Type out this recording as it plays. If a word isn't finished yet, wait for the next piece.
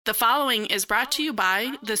The following is brought to you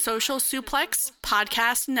by the Social Suplex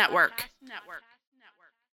Podcast Network.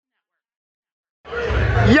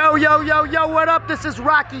 Yo, what up? This is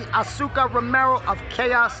Rocky Asuka Romero of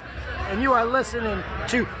Chaos, and you are listening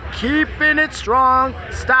to Keeping It Strong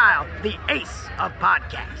Style, the ace of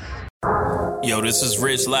podcasts. Yo, this is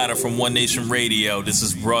Rich Latta from One Nation Radio. This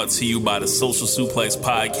is brought to you by the Social Suplex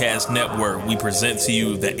Podcast Network. We present to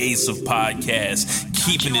you the Ace of Podcasts,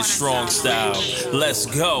 Keeping It Strong Style. Let's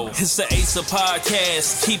go. It's the Ace of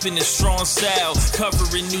Podcasts, Keeping It Strong Style.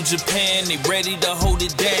 Covering New Japan, they ready to hold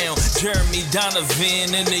it down. Jeremy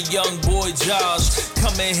Donovan and the young boy Josh.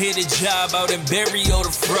 Come and hit a job out and bury all the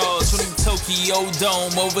frauds. From the Tokyo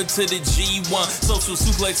Dome over to the G1. Social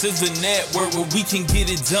Suplex is the network where we can get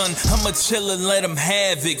it done. I'ma chill and let them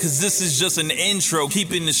have it, cause this is just an intro.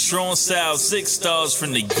 Keeping the strong style, 6 stars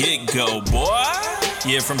from the get-go, boy.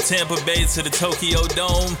 Yeah, from Tampa Bay to the Tokyo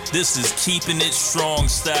Dome, this is Keeping It Strong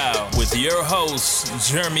Style with your hosts,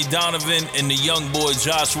 Jeremy Donovan and the young boy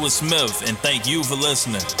Joshua Smith. And thank you for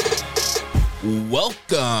listening.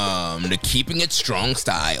 Welcome to Keeping It Strong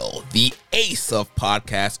Style, the ace of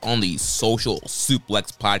podcasts on the Social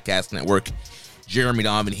Suplex Podcast Network. Jeremy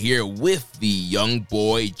Donovan here with the young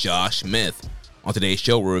boy Josh Smith. On today's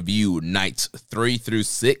show, we'll review nights 3 through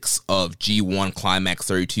 6 of G1 Climax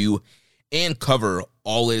 32 and cover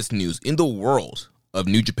all latest news in the world of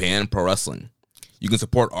New Japan Pro Wrestling. You can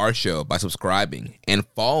support our show by subscribing and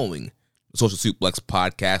following the Social Suplex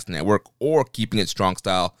Podcast Network or Keeping It Strong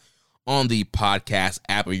Style on the podcast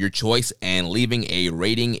app of your choice and leaving a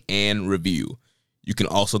rating and review. You can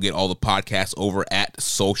also get all the podcasts over at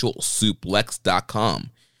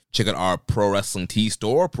socialsuplex.com. Check out our Pro Wrestling Tees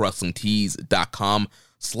store,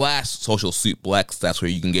 prowrestlingtees.com/socialsuplex. That's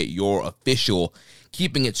where you can get your official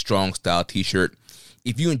Keeping It Strong Style t-shirt.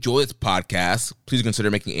 If you enjoy this podcast, please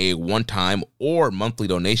consider making a one-time or monthly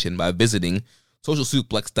donation by visiting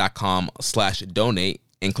socialsuplex.com/donate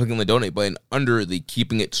and clicking the donate button under the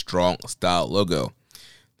Keeping It Strong Style logo.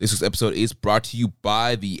 This week's episode is brought to you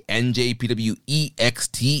by the NJPW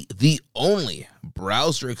EXT, the only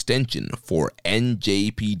browser extension for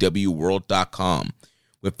NJPWWorld.com,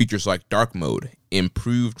 with features like dark mode,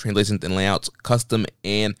 improved translations and layouts, custom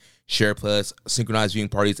and share playlists, synchronized viewing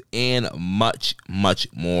parties, and much, much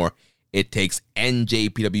more. It takes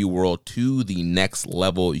NJPW World to the next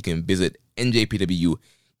level. You can visit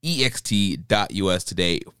NJPWEXT.us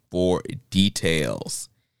today for details.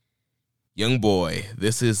 Young boy,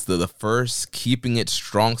 this is the first Keeping It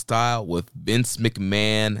Strong Style with Vince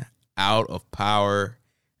McMahon out of power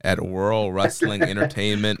at World Wrestling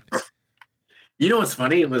Entertainment. You know what's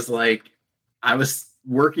funny? It was like, I was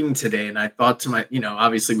working today and I thought to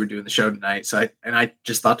obviously we're doing the show tonight. So I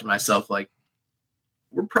just thought to myself, like,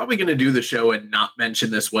 we're probably going to do the show and not mention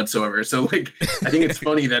this whatsoever. So like, I think it's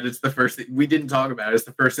funny that it's the first thing we didn't talk about. It's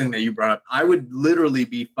the first thing that you brought up. I would literally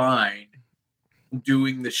be fine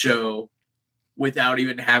doing the show without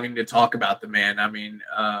even having to talk about the man. I mean,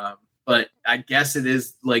 but I guess it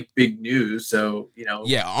is like big news. So,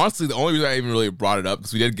 Yeah, honestly, the only reason I even really brought it up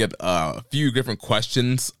is we did get a few different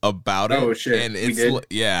questions about it. Oh, shit. And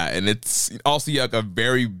it's also like a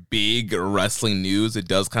very big wrestling news. It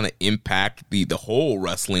does kind of impact the whole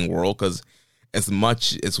wrestling world because as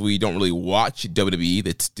much as we don't really watch WWE,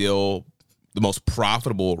 it's still the most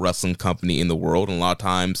profitable wrestling company in the world. And a lot of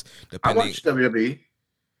times, I watched WWE.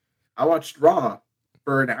 I watched Raw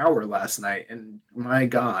for an hour last night, and my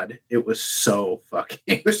God, it was so bad.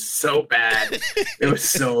 It was so bad. It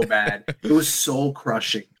was soul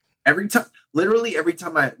crushing. Every time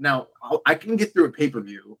I can get through a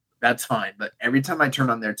pay-per-view, that's fine. But every time I turn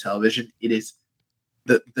on their television, it is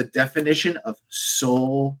the definition of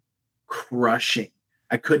soul crushing.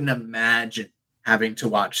 I couldn't imagine having to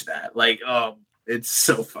watch that. Like, it's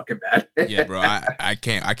so fucking bad. Yeah, bro, I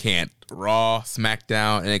can't. Raw,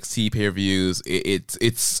 SmackDown, NXT pay-per-views,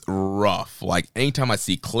 it's rough. Like, anytime I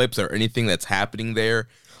see clips or anything that's happening there,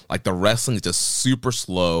 like, the wrestling is just super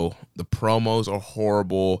slow. The promos are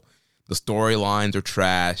horrible. The storylines are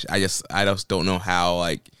trash. I just don't know how,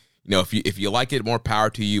 like, if you like it, more power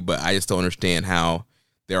to you, but I just don't understand how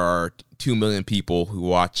there are 2 million people who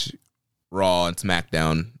watch Raw and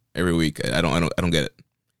SmackDown every week. I don't get it.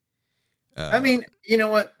 I mean, you know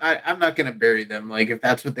what? I'm not going to bury them. Like, if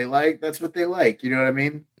that's what they like, that's what they like. You know what I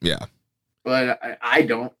mean? Yeah. But I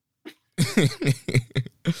don't.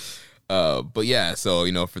 But yeah,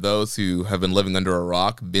 so, for those who have been living under a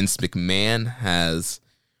rock, Vince McMahon has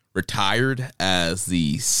retired as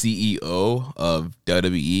the CEO of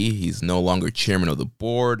WWE. He's no longer chairman of the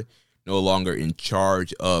board, no longer in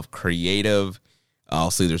charge of creative.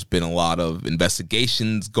 Also, there's been a lot of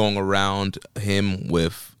investigations going around him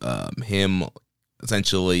with him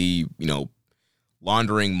essentially,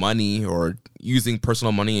 laundering money or using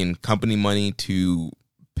personal money and company money to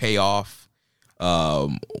pay off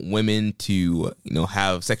women to,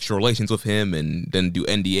 have sexual relations with him and then do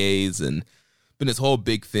NDAs, and been this whole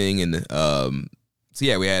big thing. And so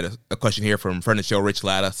yeah, we had a question here from friend of the show, Rich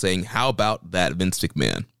Latta, saying, how about that Vince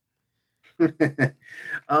McMahon?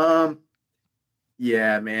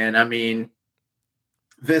 Yeah, man. I mean,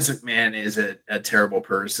 Vince McMahon is a terrible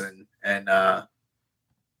person. And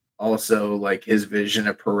also, like, his vision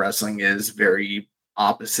of pro wrestling is very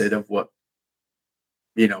opposite of what,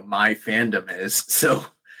 my fandom is. So,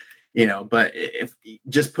 but if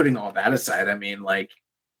just putting all that aside, I mean, like,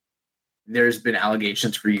 there's been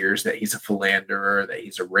allegations for years that he's a philanderer, that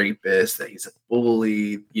he's a rapist, that he's a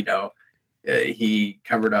bully. He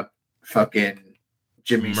covered up fucking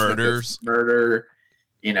Jimmy murders, murder.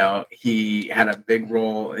 He had a big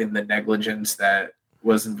role in the negligence that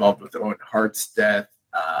was involved with Owen Hart's death.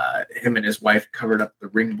 Him and his wife covered up the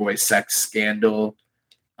Ring Boy sex scandal.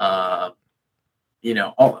 He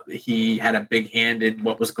had a big hand in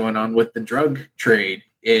what was going on with the drug trade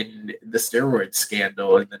in the steroid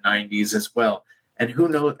scandal in the 90s as well. And who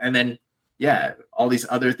knows? And then, yeah, all these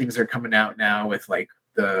other things are coming out now with like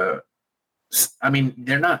they're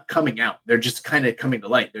not coming out. They're just kind of coming to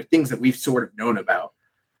light. They're things that we've sort of known about,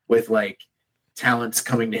 with like talents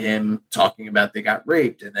coming to him talking about they got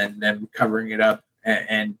raped, and then them covering it up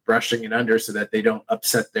and brushing it under so that they don't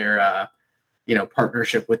upset their,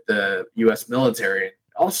 partnership with the U.S. military, and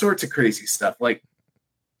all sorts of crazy stuff. Like,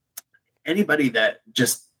 anybody that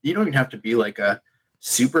just, you don't even have to be like a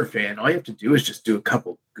super fan. All you have to do is just do a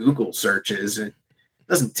couple Google searches, and it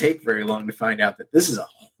doesn't take very long to find out that this is a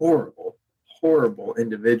horrible, horrible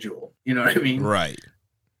individual. You know what I mean? Right.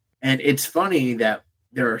 And it's funny that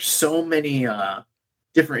there are so many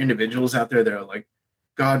different individuals out there that are like,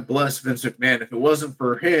 God bless Vince McMahon. If it wasn't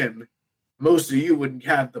for him, most of you wouldn't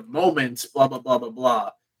have the moments, blah, blah, blah, blah, blah.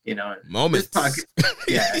 Moments.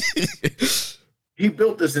 Yeah. He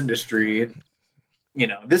built this industry. And,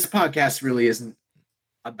 this podcast really isn't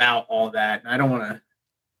about all that. And I don't want to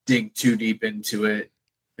dig too deep into it.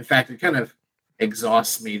 In fact, it kind of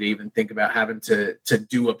exhausts me to even think about having to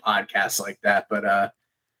do a podcast like that. But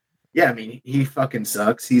yeah, I mean, he fucking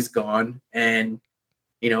sucks. He's gone. And,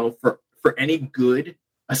 for any good,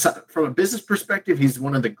 aside, from a business perspective, he's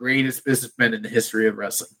one of the greatest businessmen in the history of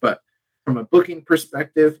wrestling. But from a booking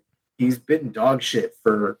perspective, he's been dog shit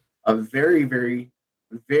for a very, very,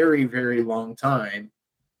 very, very long time.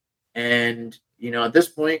 And, at this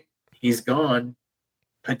point, he's gone.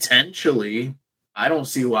 Potentially, I don't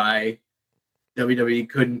see why WWE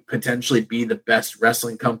couldn't potentially be the best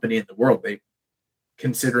wrestling company in the world.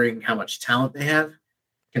 Considering how much talent they have,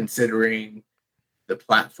 considering the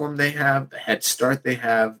platform they have, the head start they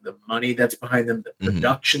have, the money that's behind them, the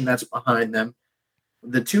production that's behind them.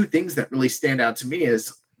 The two things that really stand out to me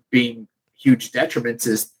as being huge detriments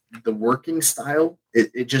is the working style.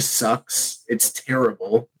 It just sucks. It's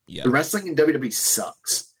terrible. Yeah. The wrestling in WWE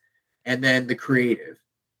sucks. And then the creative.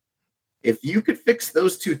 If you could fix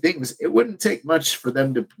those two things, it wouldn't take much for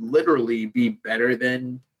them to literally be better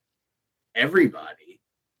than everybody.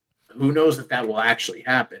 Who knows if that will actually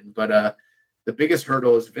happen? But the biggest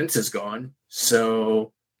hurdle is Vince is gone.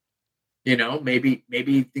 So, maybe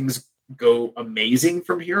things go amazing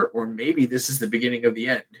from here, or maybe this is the beginning of the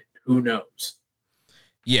end. Who knows?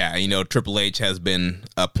 Yeah, Triple H has been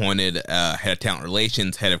appointed head of talent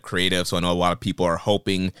relations, head of creative. So I know a lot of people are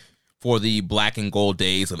hoping for the black and gold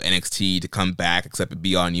days of NXT to come back, except it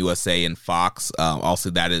be on USA and Fox. Also,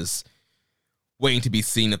 that is waiting to be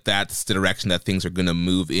seen if that's the direction that things are going to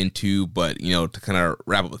move into. But, to kind of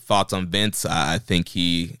wrap up with thoughts on Vince, I think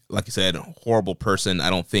he, like you said, horrible person. I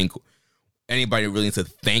don't think anybody really needs to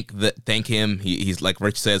thank him. He's like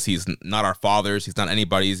Rich says, he's not our fathers. He's not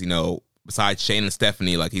anybody's, besides Shane and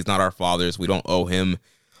Stephanie. Like, he's not our fathers. We don't owe him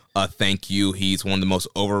a thank you. He's one of the most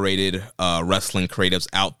overrated wrestling creatives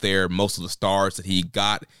out there. Most of the stars that he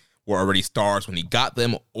got were already stars when he got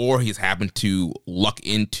them, or he's happened to luck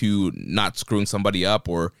into not screwing somebody up,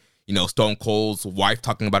 or, Stone Cold's wife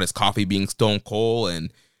talking about his coffee being Stone Cold,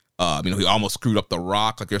 and, he almost screwed up The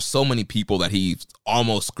Rock. Like, there's so many people that he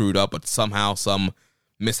almost screwed up, but somehow some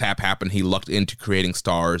mishap happened. He lucked into creating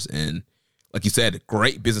stars, and like you said,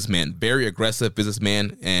 great businessman, very aggressive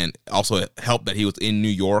businessman, and also it helped that he was in New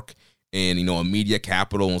York and, a media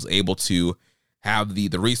capital, and was able to have the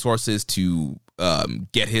resources to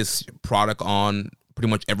get his product on pretty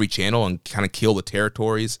much every channel and kind of kill the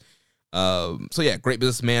territories. So yeah, great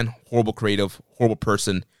businessman, horrible creative, horrible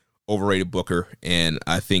person, overrated booker, and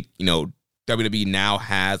I think WWE now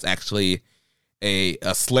has actually a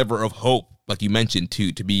sliver of hope, like you mentioned,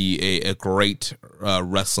 to be a great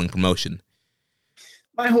wrestling promotion.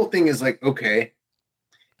 My whole thing is like, okay,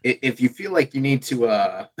 if you feel like you need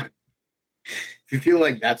to, if you feel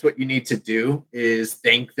like that's what you need to do is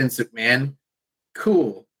thank Vince McMahon,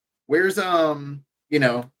 cool. Where's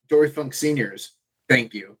Dory Funk Seniors?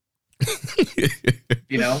 Thank you.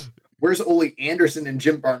 Where's Ole Anderson and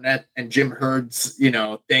Jim Barnett and Jim Hurd's,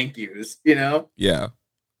 thank yous, Yeah.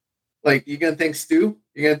 Like, you gonna thank Stu?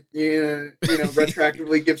 You gonna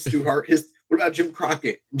retroactively give Stu Hart his? What about Jim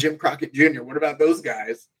Crockett and Jim Crockett Jr.? What about those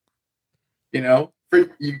guys? You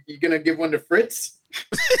gonna give one to Fritz?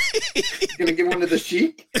 You gonna give one to the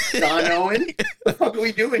Sheik? Don Owen? What the fuck are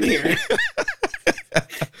we doing here?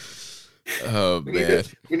 Oh, man.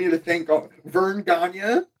 We need to thank Vern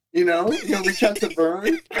Gagne. Reach out to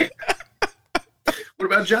Vern. What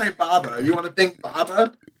about Giant Baba? You want to thank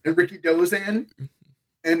Baba and Ricky Dozan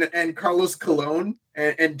and Carlos Colon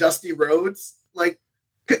and Dusty Rhodes? Like,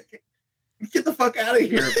 get the fuck out of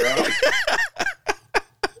here, bro.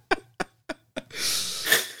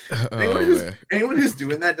 Anyone who's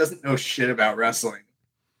doing that doesn't know shit about wrestling.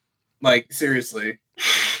 Like, seriously.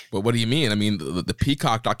 But what do you mean? I mean, the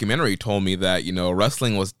Peacock documentary told me that,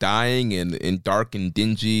 wrestling was dying in dark and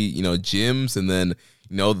dingy, gyms. And then,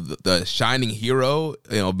 the shining hero,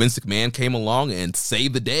 Vince McMahon came along and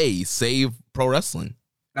saved the day, saved pro wrestling.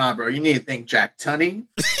 Nah, bro, you need to thank Jack Tunney.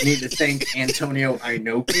 You need to thank Antonio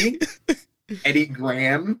Inoki, Eddie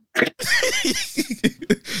Graham.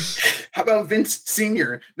 How about Vince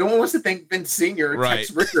Sr.? No one wants to thank Vince Sr. Right.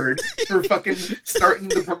 Tex Rickard for fucking starting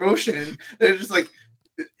the promotion. They're just like,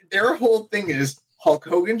 their whole thing is Hulk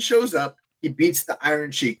Hogan shows up, he beats the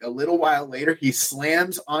Iron Sheik. A little while later, he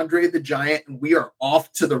slams Andre the Giant, and we are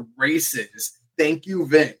off to the races. Thank you,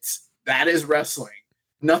 Vince. That is wrestling.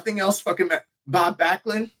 Nothing else fucking Bob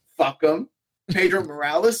Backlund, fuck him. Pedro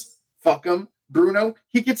Morales, fuck him. Bruno,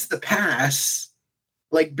 he gets the pass.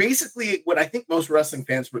 Like, basically, what I think most wrestling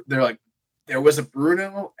fans, they're like, there was a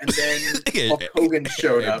Bruno, and then Hulk Hogan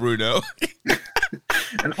showed up. Bruno.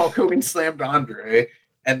 And Hulk Hogan slammed Andre.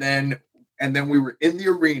 And then we were in the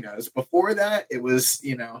arenas. Before that, it was,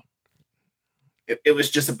 it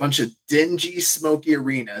was just a bunch of dingy, smoky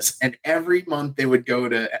arenas. And every month they would go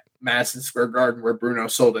to Madison Square Garden where Bruno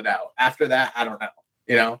sold it out. After that, I don't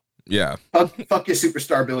know, Yeah. Fuck you,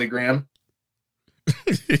 superstar Billy Graham.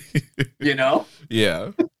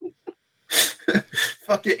 Yeah.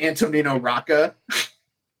 Fuck you, Antonino Rocca.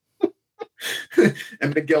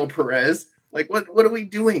 And Miguel Perez. Like, what are we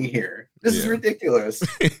doing here? This is ridiculous.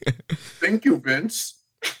 Thank you, Vince.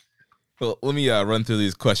 Well, let me run through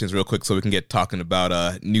these questions real quick so we can get talking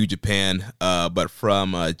about New Japan. But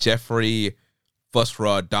from Jeffrey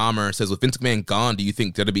Fussraw Dahmer says, with Vince McMahon gone, do you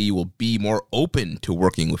think WWE will be more open to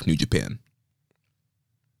working with New Japan?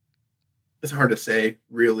 It's hard to say,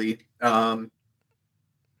 really.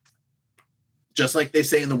 Just like they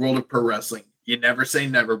say in the world of pro wrestling, you never say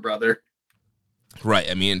never, brother.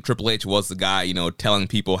 Right. I mean, Triple H was the guy, telling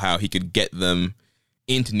people how he could get them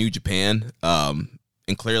into New Japan.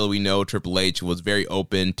 And clearly we know Triple H was very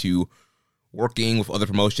open to working with other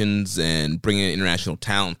promotions and bringing in international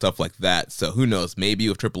talent, stuff like that. So who knows? Maybe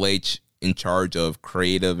with Triple H in charge of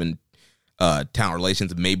creative and talent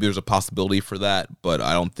relations, maybe there's a possibility for that. But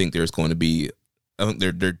I don't think there's going to be. I think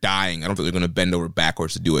they're dying. I don't think they're going to bend over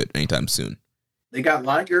backwards to do it anytime soon. They got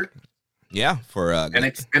Liger. Yeah, for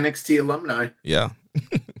NXT alumni. Yeah.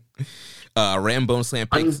 Rambone Slam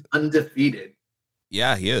Pigs. Undefeated.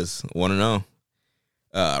 Yeah, he is. 1-0.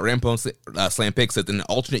 Rambone Slam Pig says, in an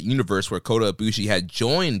alternate universe where Kota Ibushi had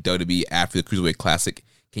joined WWE after the Cruiserweight Classic,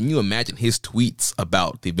 can you imagine his tweets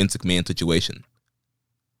about the Vince McMahon situation?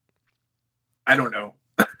 I don't know.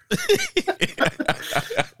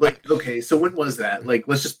 Like, okay, so when was that? Like,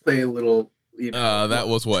 let's just play a little. That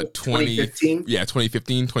was what, 2015? Yeah,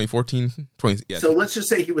 2015, 2014, 20. Yeah. So let's just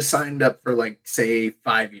say he was signed up for, like, say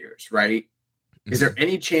 5 years, right? Mm-hmm. Is there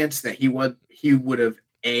any chance that he would have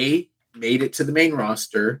A, made it to the main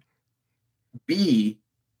roster, B,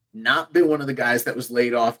 not been one of the guys that was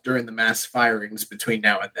laid off during the mass firings between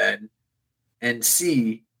now and then, and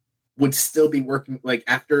C, would still be working, like,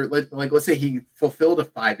 after, like let's say he fulfilled a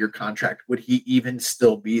 5-year contract, would he even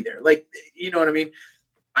still be there? Like, you know what I mean?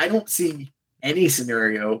 I don't see any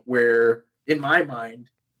scenario where, in my mind,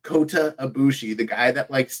 Kota Ibushi, the guy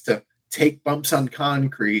that likes to take bumps on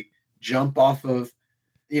concrete, jump off of,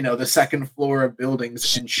 the second floor of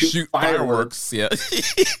buildings and shoot fireworks. Yeah.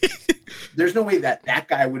 There's no way that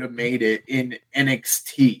guy would have made it in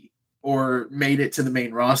NXT or made it to the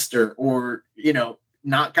main roster or,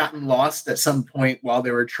 not gotten lost at some point while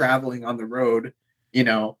they were traveling on the road,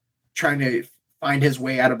 trying to find his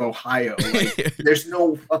way out of Ohio. Like, there's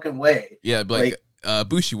no fucking way. Yeah, but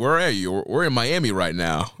Bushi, where are you? We're in Miami right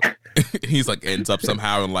now. He's like ends up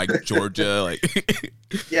somehow in like Georgia, like.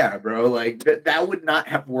 Yeah, bro. Like that would not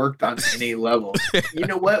have worked on any level. You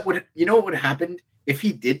know what would have happened if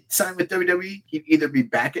he did sign with WWE? He'd either be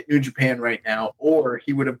back at New Japan right now, or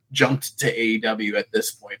he would have jumped to AEW at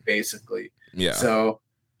this point, basically. Yeah. So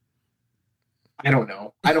I don't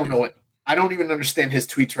know. I don't even understand his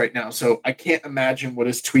tweets right now. So I can't imagine what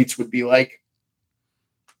his tweets would be like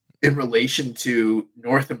in relation to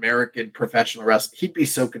North American professional wrestling. He'd be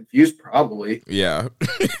so confused, probably. Yeah.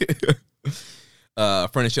 Friend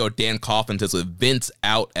of the show, Dan Coffin says, with Vince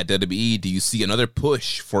out at WWE, do you see another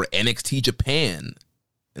push for NXT Japan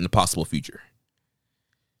in the possible future?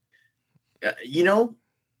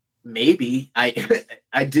 Maybe I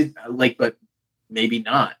did like, but maybe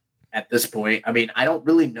not at this point. I mean, I don't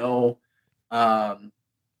really know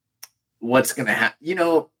what's going to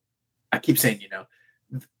happen. I keep saying,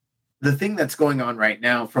 the thing that's going on right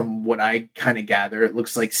now, from what I kind of gather, it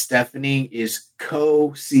looks like Stephanie is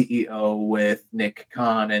co-CEO with Nick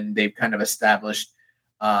Khan, and they've kind of established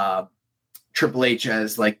Triple H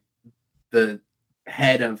as like the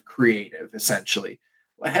head of creative, essentially.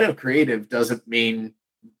 Well, head of creative doesn't mean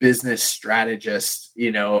business strategist,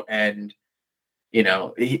 and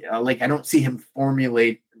I don't see him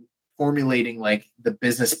formulating like the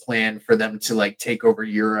business plan for them to like take over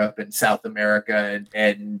Europe and South America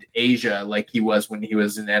and Asia like he was when he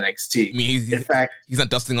was in NXT. I mean, in fact, he's not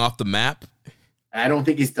dusting off the map. I don't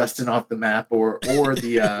think he's dusting off the map or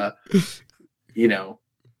the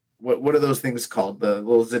what are those things called? The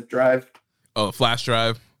little zip drive? Oh, flash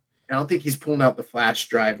drive. I don't think he's pulling out the flash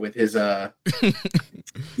drive with his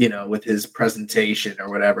with his presentation or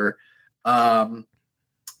whatever. I'm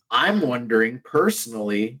wondering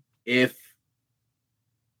personally if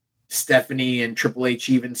Stephanie and Triple H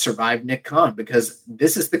even survived Nick Khan, because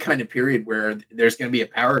this is the kind of period where there's going to be a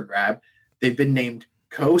power grab. They've been named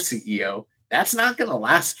co-CEO. That's not going to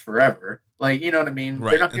last forever. Like, you know what I mean?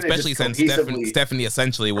 Right. They're not especially since Stephanie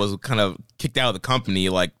essentially was kind of kicked out of the company,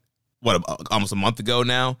 like, almost a month ago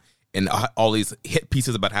now. And all these hit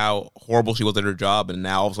pieces about how horrible she was at her job. And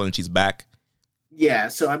now all of a sudden she's back. Yeah.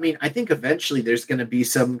 So, I mean, I think eventually there's going to be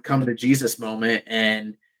some come to Jesus moment,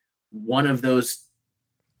 and one of those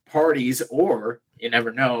parties, or you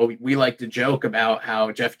never know, we like to joke about how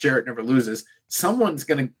Jeff Jarrett never loses. Someone's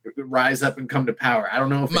going to rise up and come to power. I don't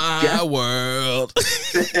know if it's Jeff. World.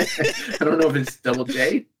 I don't know if it's Double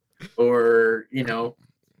J or,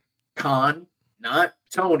 Khan, not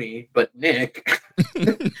Tony, but Nick,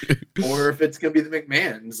 or if it's going to be the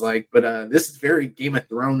McMahons. Like, but this is very Game of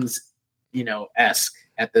Thrones, esque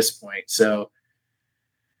at this point. So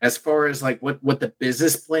as far as like what the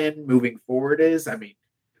business plan moving forward is, I mean,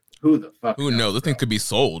 who the fuck knows? Who knows? This thing could be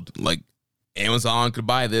sold. Like Amazon could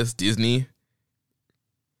buy this, Disney,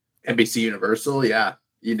 NBC Universal. Yeah,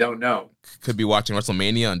 you don't know. Could be watching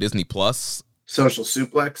WrestleMania on Disney Plus. Social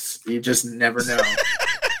Suplex. You just never know.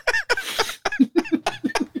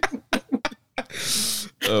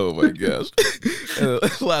 Oh my gosh.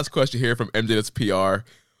 Last question here from MJ's PR.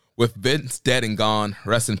 With Vince dead and gone,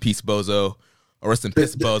 rest in peace, Bozo. Or rest in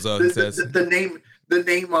piss, Bozo. He says the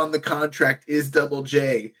name on the contract is Double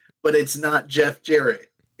J, but it's not Jeff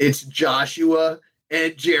Jarrett. It's Joshua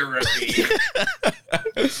and Jeremy.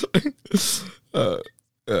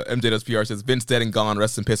 MJ's PR says Vince dead and gone,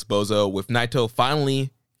 rest in piss, Bozo. With Naito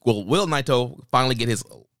will Naito finally get his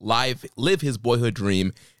live his boyhood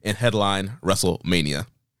dream and headline WrestleMania?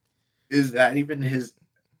 Is that even his?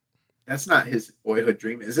 That's not his boyhood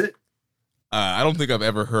dream, is it? I don't think I've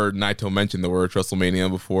ever heard Naito mention the word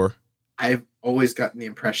WrestleMania before. I've always gotten the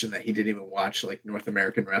impression that he didn't even watch like North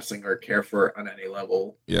American wrestling or care for it on any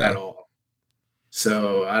level at all.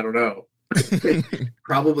 So I don't know.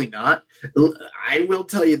 Probably not. I will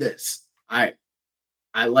tell you this. I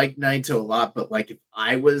like Naito a lot, but like if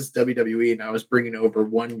I was WWE and I was bringing over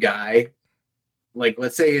one guy, like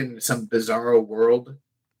let's say in some bizarro world,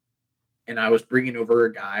 and I was bringing over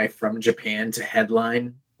a guy from Japan to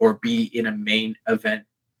headline or be in a main event,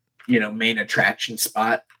 main attraction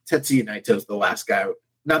spot, Tetsuya Naito's the last guy.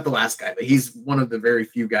 Not the last guy, but he's one of the very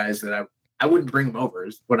few guys that I wouldn't bring him over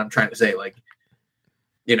is what I'm trying to say. Like,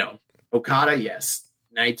 Okada, yes.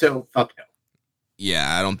 Naito, fuck no.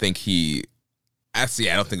 Yeah, I don't think I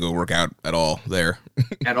don't think it'll work out at all there.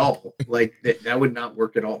 At all. Like, that would not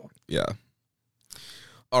work at all. Yeah.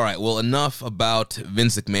 All right, well, enough about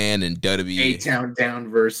Vince McMahon and WWE. A-Town Down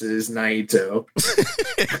versus Naito.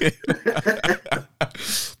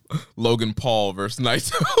 Logan Paul versus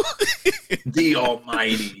Naito. The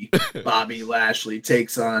almighty Bobby Lashley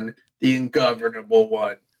takes on the ungovernable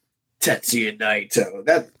one, Tetsuya Naito.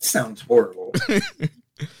 That sounds horrible.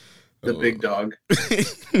 The big dog.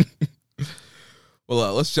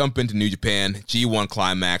 Well, let's jump into New Japan G1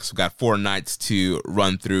 Climax. We've got 4 nights to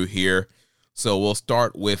run through here. So we'll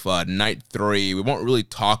start with night 3. We won't really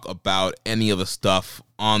talk about any of the stuff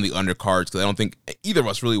on the undercards because I don't think either of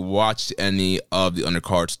us really watched any of the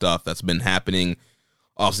undercard stuff that's been happening.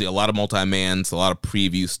 Obviously, a lot of multi-mans, a lot of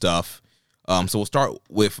preview stuff. So we'll start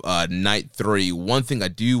with night 3. One thing I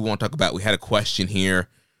do want to talk about, we had a question here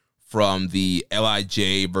from the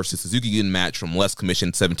LIJ versus Suzuki Gun match from Les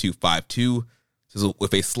Commission 7252. So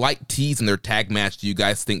with a slight tease in their tag match, do you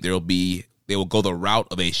guys think they will go the route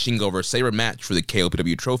of a Shingo vs. Sabre match for the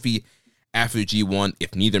KOPW trophy after the G1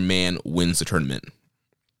 if neither man wins the tournament?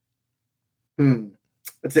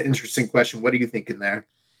 That's an interesting question. What are you thinking there?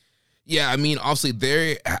 Yeah, I mean,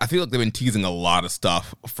 obviously, I feel like they've been teasing a lot of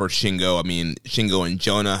stuff for Shingo. I mean, Shingo and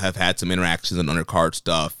Jonah have had some interactions and undercard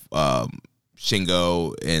stuff.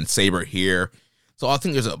 Shingo and Sabre here. So I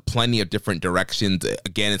think there's plenty of different directions.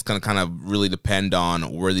 Again, it's going to kind of really depend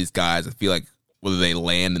on where these guys, I feel like, whether they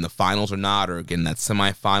land in the finals or not, or again, that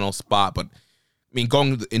semifinal spot. But, I mean,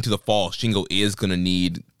 going into the fall, Shingo is going to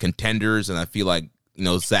need contenders, and I feel like,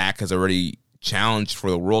 Zach has already challenged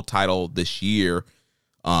for the world title this year.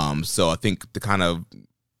 So I think to kind of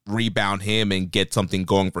rebound him and get something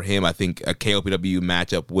going for him, I think a KOPW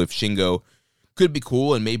matchup with Shingo could be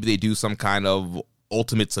cool, and maybe they do some kind of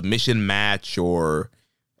ultimate submission match or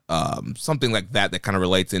something like that kind of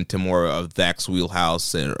relates into more of Zach's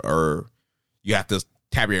wheelhouse, or you have to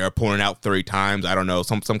tap your opponent out 30 times. I don't know,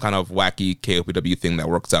 some kind of wacky KOPW thing that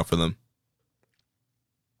works out for them.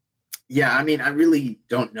 Yeah, I mean, I really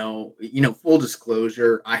don't know. Full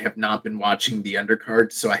disclosure, I have not been watching the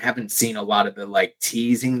undercard, so I haven't seen a lot of the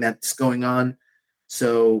teasing that's going on.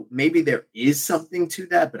 So maybe there is something to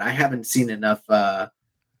that, but I haven't seen enough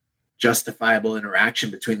justifiable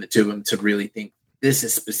interaction between the two of them to really think this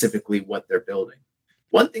is specifically what they're building.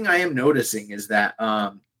 One thing I am noticing is that,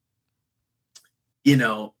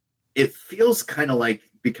 it feels kind of like,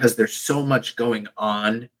 because there's so much going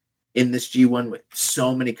on in this G1 with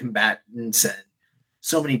so many combatants and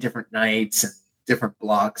so many different nights and different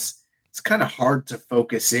blocks, it's kind of hard to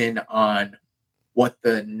focus in on what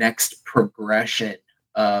the next progression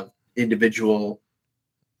of individual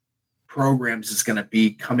programs is going to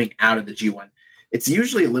be coming out of the G1. It's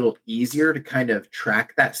usually a little easier to kind of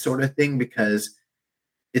track that sort of thing because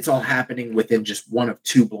it's all happening within just one of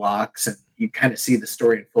 2 blocks, and you kind of see the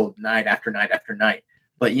story unfold night after night after night.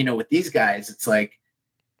 But, with these guys, it's like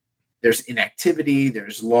there's inactivity,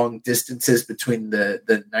 there's long distances between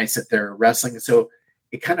the nights that they're wrestling. And so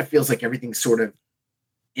it kind of feels like everything's sort of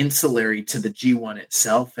ancillary to the G1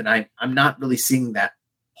 itself. And I'm not really seeing that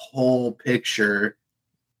whole picture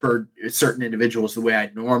for certain individuals the way I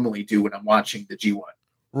normally do when I'm watching the G1.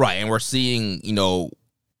 Right. And we're seeing,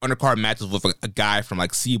 undercard matches with a guy from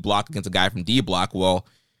C block against a guy from D block. Well,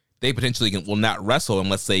 they potentially will not wrestle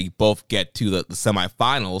unless they both get to the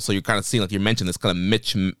semifinals. So you're kind of seeing, like you mentioned, this kind of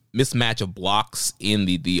mismatch of blocks in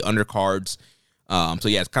the undercards. So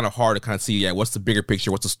yeah, it's kind of hard to kind of see, what's the bigger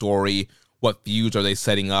picture? What's the story? What feuds are they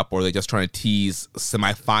setting up? Or are they just trying to tease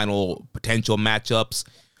semifinal potential matchups?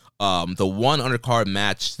 The one undercard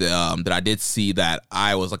match that I did see that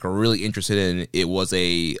I was really interested in, it was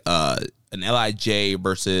an LIJ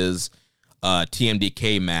versus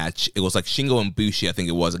TMDK match. It was Shingo and Bushi, I think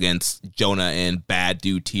it was, against Jonah and Bad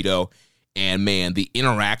Dude Tito. And man, the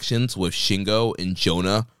interactions with Shingo and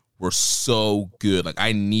Jonah were so good.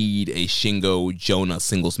 I need a Shingo Jonah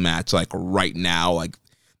singles match right now.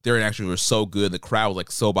 Their interactions were so good. The crowd was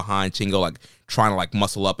so behind Shingo, trying to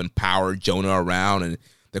muscle up and power Jonah around, and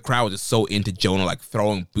the crowd was just so into Jonah,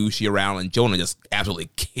 throwing Bushi around, and Jonah just absolutely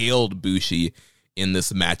killed Bushi in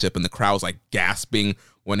this matchup, and the crowd was gasping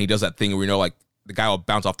when he does that thing where the guy will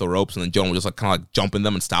bounce off the ropes and then Jonah will just kind of jumping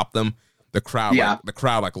them and stop them. The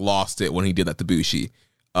crowd lost it when he did that to Bushi.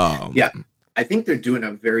 Yeah, I think they're doing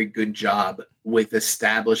a very good job with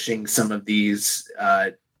establishing some of these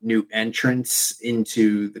new entrants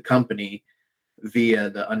into the company via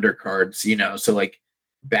the undercards. So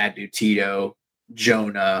Bad Dude Tito,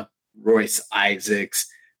 Jonah, Royce Isaacs,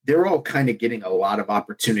 they're all kind of getting a lot of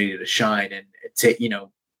opportunity to shine, and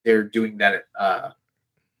they're doing that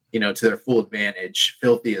to their full advantage.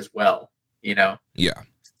 Filthy as well, Yeah.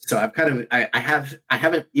 So I've I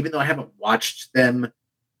haven't, even though I haven't watched them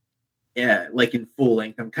in full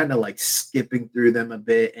length, I'm kind of skipping through them a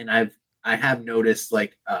bit, and I've I have noticed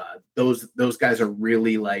like those guys are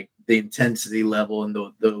really like the intensity level and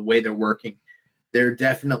the way they're working. They're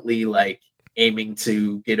definitely like aiming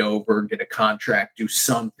to get over, get a contract, do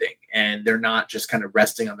something, and they're not just kind of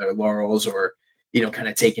resting on their laurels or kind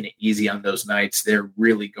of taking it easy on those nights. They're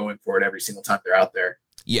really going for it every single time they're out there.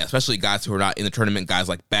 Yeah, especially guys who are not in the tournament, guys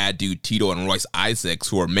like Bad Dude Tito and Royce Isaacs,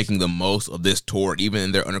 who are making the most of this tour, even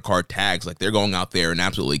in their undercard tags. Like, they're going out there and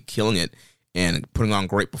absolutely killing it and putting on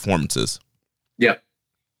great performances. Yep.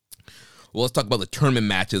 Well, let's talk about the tournament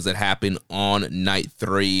matches that happened on night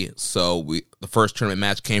 3. So the first tournament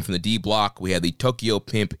match came from the D block. We had the Tokyo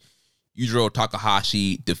Pimp, Yujiro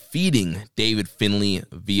Takahashi, defeating David Finlay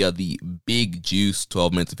via the Big Juice,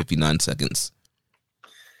 12 minutes and 59 seconds.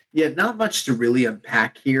 Yeah, not much to really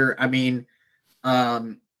unpack here. I mean,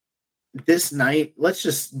 this night, let's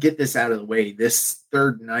just get this out of the way. This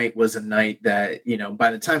third night was a night that,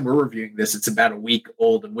 by the time we're reviewing this, it's about a week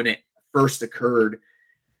old. And when it first occurred,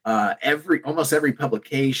 almost every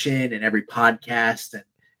publication and every podcast and,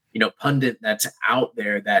 pundit that's out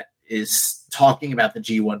there that is talking about the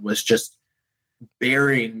G1 was just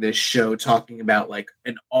burying this show, talking about like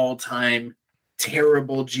an all-time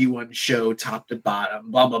terrible G1 show, top to bottom,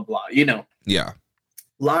 blah, blah, blah, Yeah.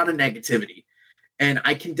 A lot of negativity. And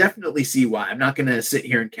I can definitely see why. I'm not going to sit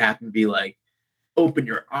here and cap and be like, open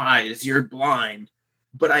your eyes, you're blind.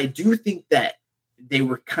 But I do think that they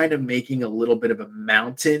were kind of making a little bit of a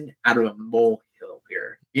mountain out of a molehill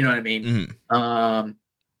here. You know what I mean? Mm-hmm.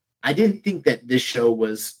 I didn't think that this show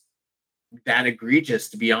was that egregious,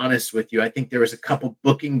 to be honest with you. I think there was a couple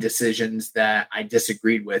booking decisions that I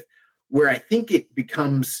disagreed with, where I think it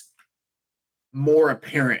becomes more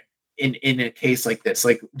apparent in a case like this.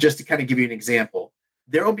 Like, just to kind of give you an example,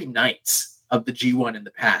 there will be nights of the G1 in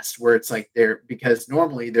the past where it's like because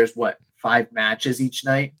normally there's 5 matches each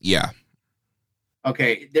night? Yeah.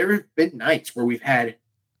 Okay, there have been nights where we've had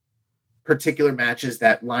particular matches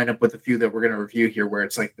that line up with a few that we're going to review here, where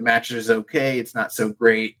it's like the match is okay, it's not so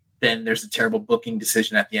great, then there's a terrible booking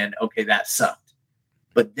decision at the end. Okay, that sucked.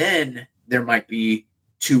 But then there might be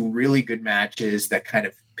 2 really good matches that kind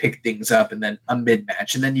of pick things up, and then a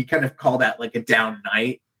mid-match, and then you kind of call that like a down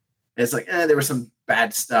night. And it's like, there was some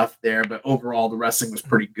bad stuff there, but overall the wrestling was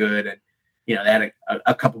pretty good, and they had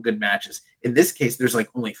a couple good matches. In this case, there's like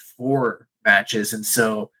only 4 matches, and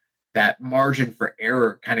so that margin for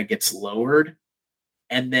error kind of gets lowered.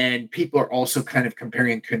 And then people are also kind of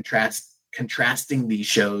comparing and contrasting these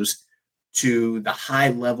shows to the high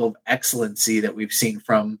level of excellency that we've seen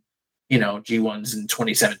from G1s in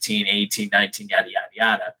 2017, 18, 19, yada yada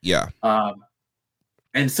yada. Yeah.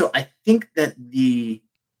 And so I think that the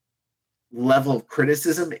level of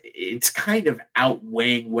criticism, it's kind of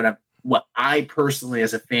outweighing what I personally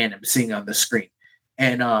as a fan am seeing on the screen.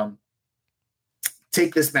 And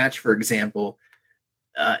take this match, for example.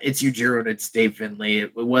 It's Yujiro and it's Dave Finlay.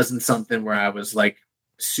 It wasn't something where I was like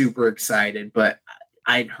super excited, but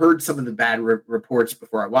I'd heard some of the bad reports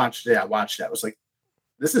before I watched it. I was like,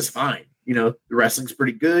 this is fine. The wrestling's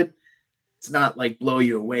pretty good. It's not like blow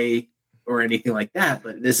you away or anything like that,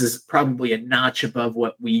 but this is probably a notch above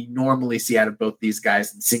what we normally see out of both these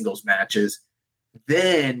guys in singles matches.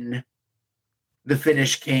 Then the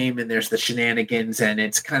finish came and there's the shenanigans and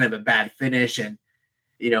it's kind of a bad finish. And,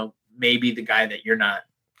 maybe the guy that you're not,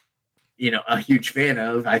 a huge fan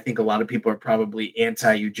of, I think a lot of people are probably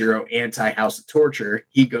anti-Yujiro, anti-House of Torture.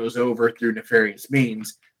 He goes over through nefarious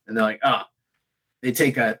means and they're like, they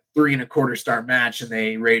take a 3.25 star match and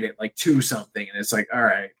they rate it like 2 something. And it's like, all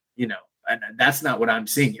right, and that's not what I'm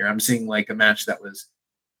seeing here. I'm seeing like a match that was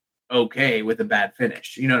okay with a bad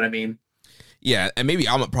finish. You know what I mean? Yeah. And maybe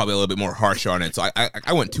I'm probably a little bit more harsh on it. So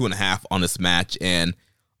I went 2.5 on this match, and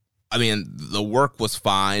I mean, the work was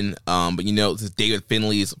fine. But this is David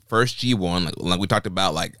Finlay's first G1. Like we talked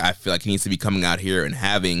about, like, I feel like he needs to be coming out here and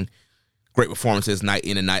having great performances night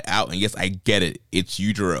in and night out. And yes, I get it. It's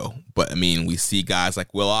Yujiro. But, I mean, we see guys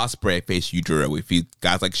like Will Ospreay face Yujiro. We see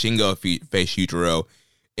guys like Shingo face Yujiro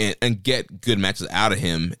and get good matches out of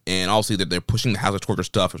him. And also that they're pushing the House of Torture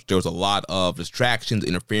stuff. There was a lot of distractions,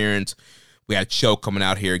 interference. We had Cho coming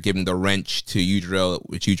out here giving the wrench to Yujiro,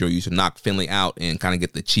 which Yujiro used to knock Finlay out and kind of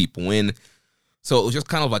get the cheap win. So it was just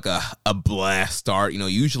kind of like a blast start.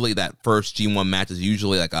 Usually that first G1 match is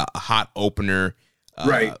usually like a hot opener.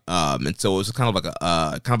 Right. And so it was kind of like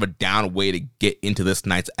a down way to get into this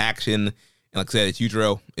night's action. And like I said, it's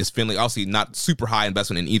Yujiro, it's Finlay. Obviously not super high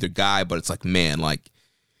investment in either guy, but it's like, man, like,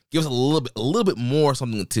 give us a little bit more,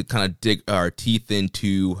 something to kind of dig our teeth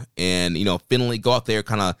into. And, Finlay, go out there,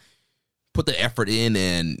 kind of put the effort in,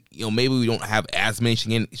 and maybe we don't have as many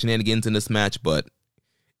shenanigans in this match, but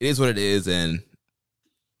it is what it is. And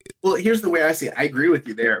Well, here's the way I see it. I agree with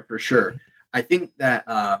you there for sure. I think that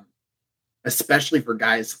especially for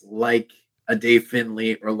guys like a Dave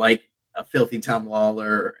Finlay or like a Filthy Tom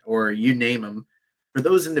Lawler or you name them, for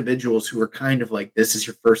those individuals who are kind of like, this is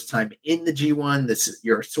your first time in the G1,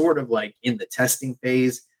 you're sort of like in the testing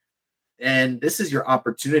phase, and this is your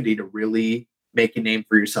opportunity to really make a name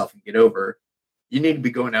for yourself and get over. You need to be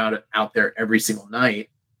going out there every single night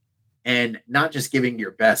and not just giving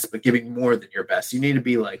your best, but giving more than your best. You need to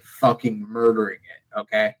be like fucking murdering it.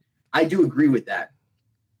 Okay. I do agree with that,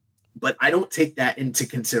 but I don't take that into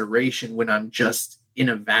consideration when I'm just in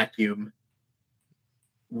a vacuum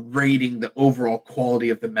rating the overall quality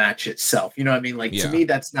of the match itself. You know what I mean? Like, to me,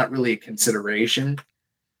 that's not really a consideration.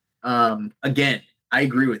 Again, I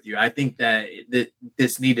agree with you. I think that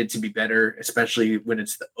this needed to be better, especially when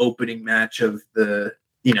it's the opening match of the,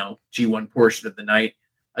 G1 portion of the night.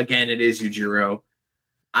 Again, it is Yujiro.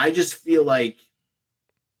 I just feel like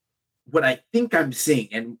what I think I'm seeing,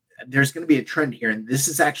 and there's going to be a trend here, and this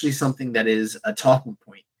is actually something that is a talking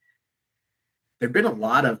point. There have been a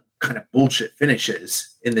lot of kind of bullshit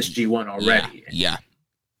finishes in this G1 already. Yeah.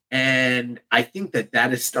 And I think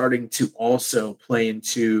that is starting to also play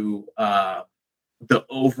into the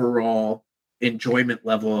overall enjoyment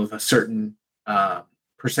level of a certain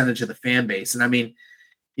percentage of the fan base. And I mean,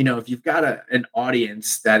 if you've got an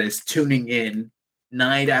audience that is tuning in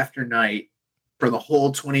night after night for the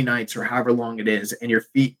whole 20 nights or however long it is, and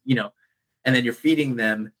and then you're feeding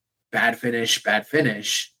them bad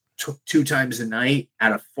finish, two times a night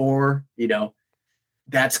out of 4,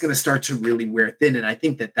 that's going to start to really wear thin. And I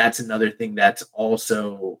think that's another thing that's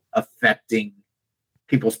also affecting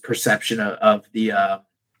people's perception of the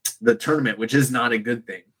tournament, which is not a good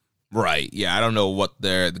thing. Right. Yeah. I don't know what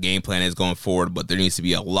the game plan is going forward, but there needs to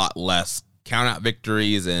be a lot less count out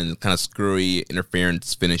victories and kind of screwy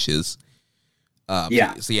interference finishes. So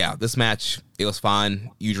this match, it was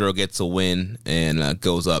fine. Yujiro gets a win and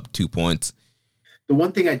goes up 2 points. The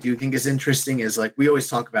one thing I do think is interesting is, like, we always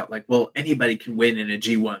talk about, like, well, anybody can win in a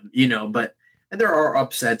G1, and there are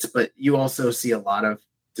upsets, but you also see a lot of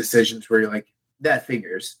decisions where you're like, that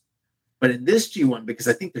figures. But in this G1, because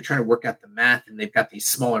I think they're trying to work out the math and they've got these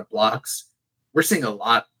smaller blocks, we're seeing a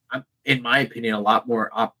lot, in my opinion, a lot more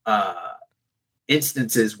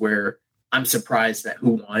instances where I'm surprised at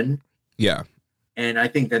who won. Yeah. And I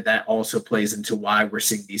think that also plays into why we're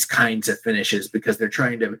seeing these kinds of finishes, because they're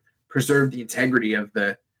trying to preserve the integrity of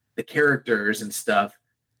the characters and stuff,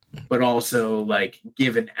 but also like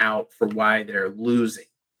giving out for why they're losing,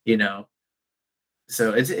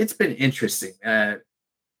 So it's been interesting.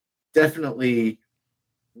 Definitely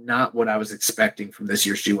not what I was expecting from this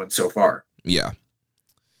year's G1 so far. Yeah.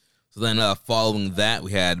 So then following that,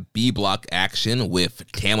 we had B block action with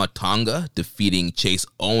Tama Tonga defeating Chase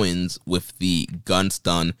Owens with the gun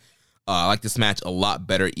stun. I like this match a lot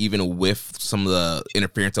better, even with some of the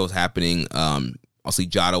interference that was happening. Obviously,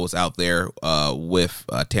 Jado was out there with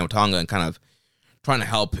Tama Tonga and kind of trying to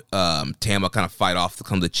help Tama kind of fight off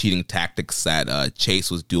some of the cheating tactics that Chase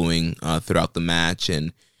was doing throughout the match.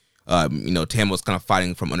 And, Tama was kind of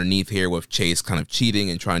fighting from underneath here with Chase kind of cheating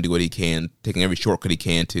and trying to do what he can, taking every shortcut he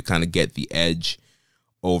can to kind of get the edge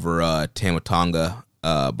over Tama Tonga.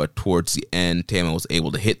 But towards the end, Tama was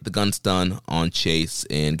able to hit the gun stun on Chase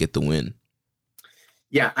and get the win.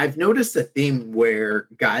 Yeah, I've noticed a theme where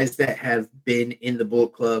guys that have been in the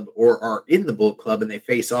Bullet Club or are in the Bullet Club and they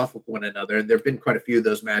face off with one another, and there have been quite a few of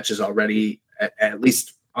those matches already, at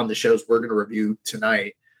least on the shows we're going to review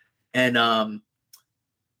tonight. And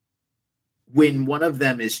when one of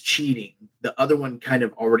them is cheating, the other one kind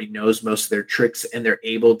of already knows most of their tricks, and they're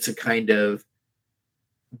able to kind of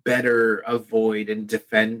better avoid and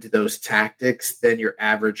defend those tactics than your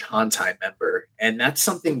average Hantai member. And that's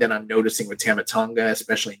something that I'm noticing with Tama Tonga,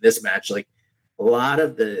 especially in this match. Like, a lot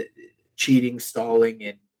of the cheating, stalling,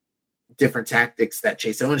 and different tactics that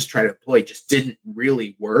Chase Owens tried to employ just didn't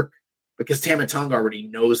really work because Tama Tonga already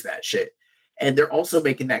knows that shit. And they're also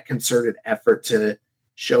making that concerted effort to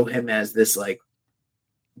show him as this like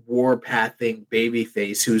warpathing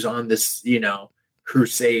babyface who's on this,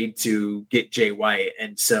 crusade to get Jay White.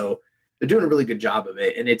 And so they're doing a really good job of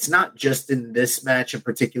it. And it's not just in this match in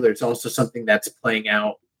particular. It's also something that's playing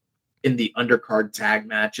out in the undercard tag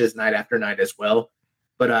matches night after night as well.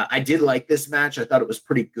 But I did like this match. I thought it was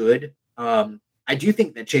pretty good. I do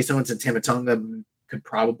think that Chase Owens and Tama Tonga could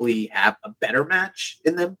probably have a better match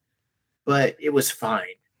in them, but it was fine,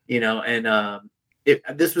 and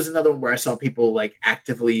this was another one where I saw people like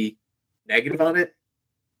actively negative on it.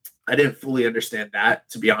 I didn't fully understand that,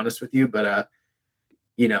 to be honest with you, but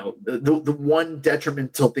the one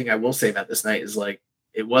detrimental thing I will say about this night is like,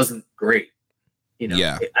 it wasn't great.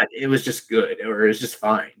 Yeah. It was just good, or it was just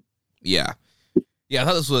fine. Yeah. Yeah, I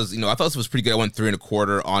thought this was pretty good. I went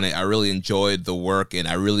 3.25 on it. I really enjoyed the work, and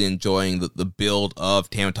I really enjoying the build of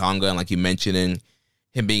Tama Tonga, and like you mentioned,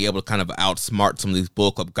 him being able to kind of outsmart some of these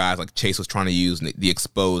Bullet Club guys, like Chase was trying to use the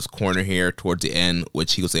exposed corner here towards the end,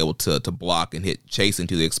 which he was able to block and hit Chase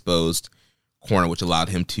into the exposed corner, which allowed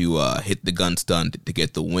him to hit the gun stun to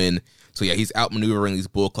get the win. So yeah, he's outmaneuvering these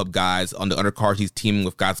Bullet Club guys. On the undercard, he's teaming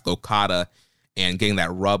with guys like Okada and getting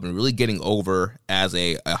that rub and really getting over as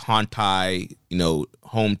a Hantai,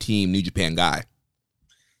 home team New Japan guy.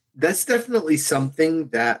 That's definitely something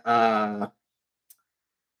that, I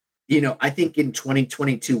think in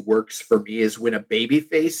 2022 works for me, is when a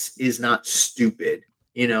babyface is not stupid,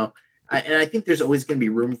 and I think there's always going to be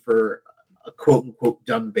room for a quote unquote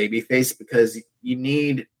dumb babyface, because you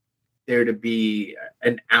need there to be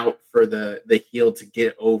an out for the heel to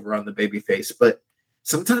get over on the babyface. But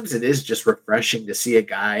sometimes it is just refreshing to see a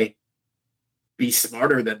guy be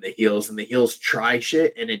smarter than the heels, and the heels try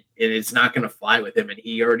shit and it's not going to fly with him, and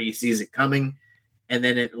he already sees it coming. And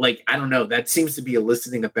then I don't know, that seems to be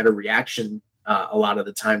eliciting a better reaction a lot of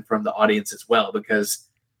the time from the audience as well, because,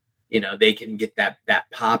 they can get that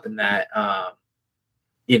pop and that,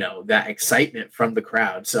 that excitement from the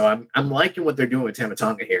crowd. So I'm liking what they're doing with Tama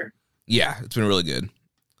Tonga here. Yeah, it's been really good.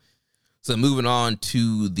 So moving on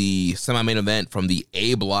to the semi-main event from the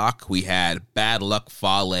A block, we had Bad Luck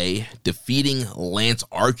Fale defeating Lance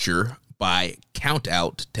Archer by count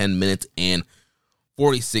out, 10 minutes and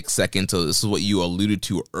 46 seconds. So this is what you alluded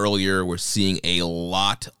to earlier. We're seeing a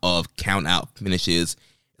lot of count out finishes,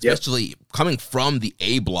 especially coming from the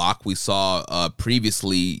A block. We saw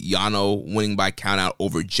previously Yano winning by count out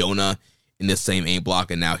over Jonah in this same A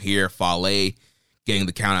block, and now here Fale getting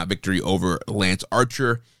the count out victory over Lance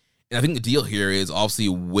Archer. And I think the deal here is, obviously,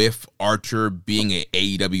 with Archer being an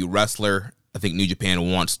AEW wrestler, I think New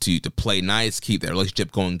Japan wants to play nice, keep their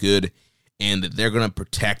relationship going good, and that they're going to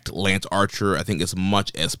protect Lance Archer, I think, as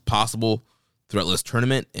much as possible throughout this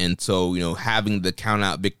tournament. And so, having the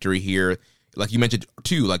count-out victory here, like you mentioned,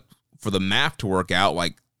 too, like, for the math to work out,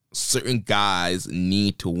 like, certain guys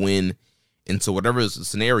need to win. And so whatever the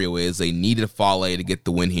scenario is, they needed Fale to get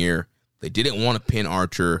the win here. They didn't want to pin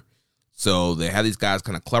Archer. So they had these guys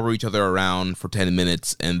kind of clever each other around for 10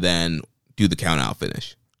 minutes and then do the count-out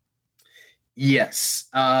finish. Yes.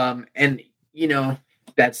 And,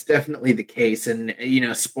 that's definitely the case. And,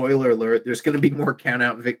 spoiler alert, there's going to be more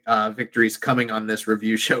count-out victories coming on this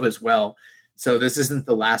review show as well. So this isn't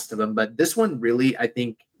the last of them. But this one really, I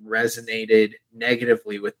think, resonated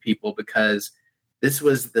negatively with people, because this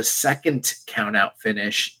was the second count-out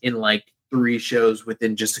finish in 3 shows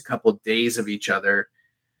within just a couple of days of each other.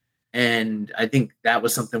 And I think that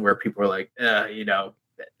was something where people were like, they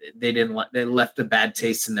left a bad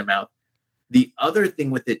taste in their mouth. The other thing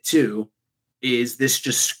with it too is this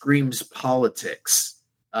just screams politics,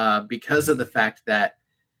 because of the fact that,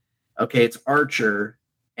 okay, it's Archer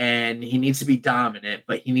and he needs to be dominant,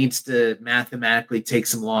 but he needs to mathematically take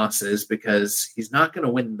some losses because he's not going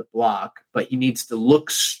to win the block, but he needs to look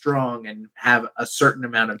strong and have a certain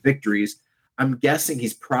amount of victories. I'm guessing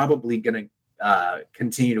he's probably going to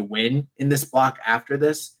continue to win in this block after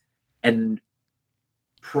this, and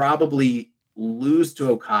probably lose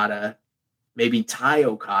to Okada, maybe tie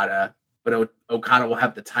Okada, but Okada will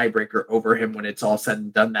have the tiebreaker over him when it's all said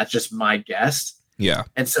and done. That's just my guess. Yeah.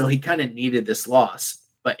 And so he kind of needed this loss,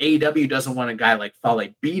 but AEW doesn't want a guy like Fale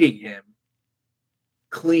beating him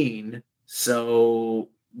clean. So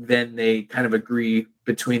then they kind of agree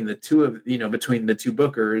between the two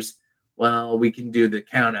bookers, well, we can do the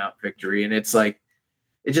count out victory. And it's like,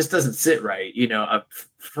 it just doesn't sit right.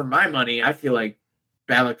 For my money, I feel like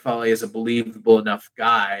Bad Luck Fale is a believable enough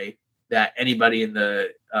guy that anybody in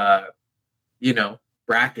the,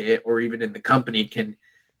 bracket or even in the company can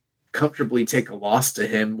comfortably take a loss to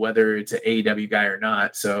him, whether it's an AEW guy or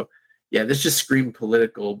not. So yeah, this just screamed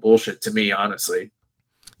political bullshit to me, honestly.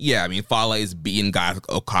 Yeah. I mean, Fale is beating guys like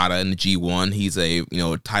Okada in the G1. He's a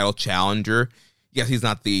title challenger. Yes, he's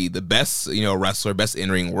not the best, wrestler, best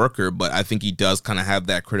in-ring worker, but I think he does kind of have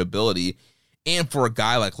that credibility. And for a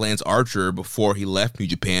guy like Lance Archer, before he left New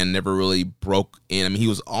Japan, never really broke in. I mean, he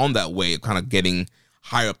was on that way of kind of getting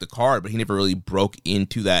higher up the card, but he never really broke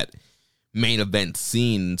into that main event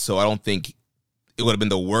scene. So I don't think it would have been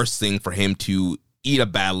the worst thing for him to eat a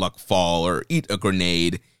bad luck fall or eat a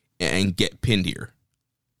grenade and get pinned here.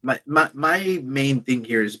 My main thing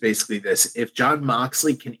here is basically this. If Jon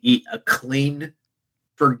Moxley can eat a clean,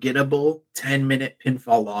 forgettable 10-minute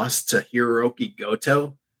pinfall loss to Hiroki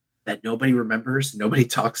Goto that nobody remembers, nobody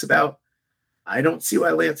talks about, I don't see why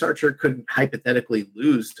Lance Archer couldn't hypothetically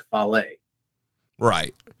lose to Fale.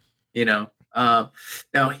 Right. You know,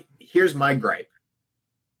 now here's my gripe.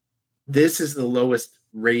 This is the lowest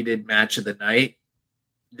rated match of the night.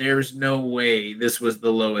 There's no way this was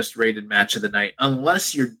the lowest rated match of the night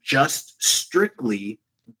unless you're just strictly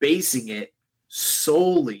basing it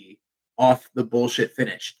solely off the bullshit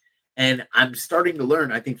finish. And I'm starting to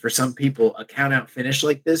learn, I think for some people, a count out finish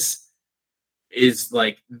like this is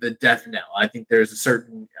like the death knell. I think there's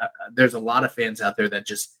a lot of fans out there that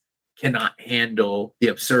just cannot handle the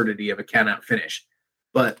absurdity of a count out finish.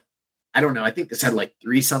 But I don't know. I think this had like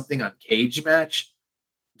 3-something on Cage Match.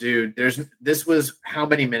 Dude, this was, how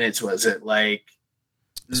many minutes was it? Like,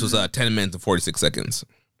 this was 10 minutes and 46 seconds.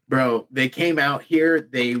 Bro, they came out here,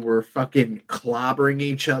 they were fucking clobbering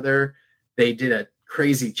each other. They did a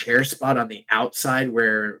crazy chair spot on the outside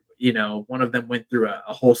where, you know, one of them went through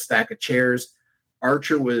a whole stack of chairs.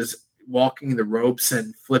 Archer was walking the ropes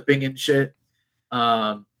and flipping and shit.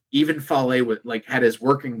 Even Fale had his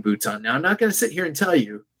working boots on. Now, I'm not going to sit here and tell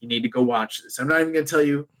you need to go watch this. I'm not even going to tell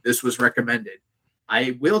you this was recommended.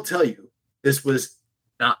 I will tell you this was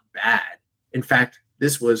not bad. In fact,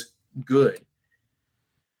 this was good.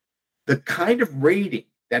 The kind of rating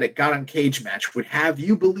that it got on Cage Match would have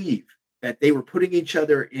you believe that they were putting each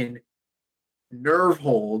other in nerve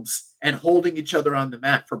holds and holding each other on the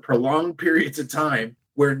mat for prolonged periods of time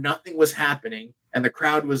where nothing was happening and the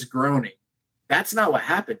crowd was groaning. That's not what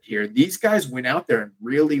happened here. These guys went out there and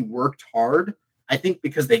really worked hard, I think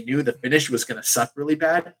because they knew the finish was going to suck really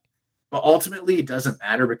bad. But ultimately, it doesn't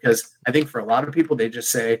matter because I think for a lot of people, they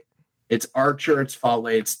just say, it's Archer, it's Fale,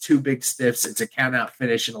 it's 2 big stiffs, it's a count-out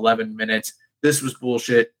finish in 11 minutes. This was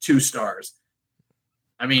bullshit, 2 stars.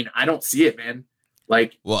 I mean, I don't see it, man.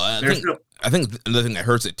 Like, well, I think another thing that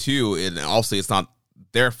hurts it too, and also it's not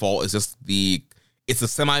their fault. It's just it's the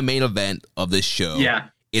semi-main event of this show. Yeah,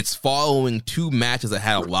 it's following 2 matches that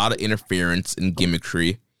had a lot of interference and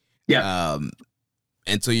gimmickry. Yeah,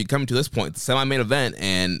 and so you come to this point, the semi-main event,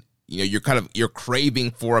 and you know you're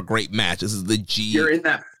craving for a great match. This is the G. You're in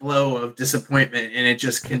that flow of disappointment, and it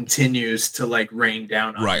just continues to like rain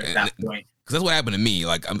down on you at that point. Because that's what happened to me.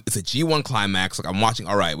 Like, it's a G1 climax. Like, I'm watching.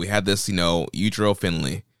 All right, we had this, Yujiro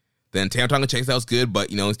Finley. Then Tam Tonga Chase, that was good, but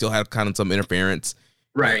we still had kind of some interference.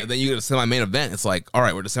 Right. And then you get a semi-main event. It's like, all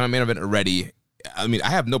right, we're the semi-main event already. I mean, I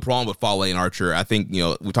have no problem with Fale and Archer. I think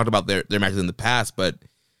we talked about their matches in the past, but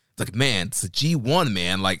it's like, man, it's a G1,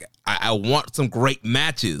 man. Like, I want some great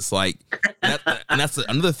matches. Like, and that's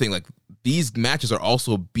another thing. Like, these matches are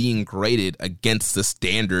also being graded against the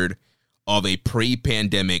standard of a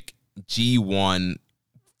pre-pandemic G1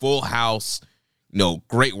 full house,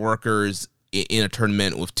 great workers in a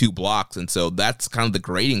tournament with 2 blocks. And so that's kind of the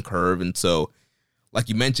grading curve. And so, like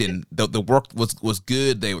you mentioned, the work was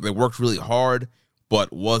good. They worked really hard,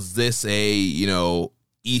 but was this a,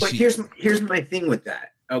 Ishii? But here's my thing with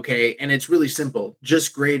that. Okay. And it's really simple.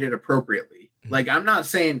 Just grade it appropriately. Like, I'm not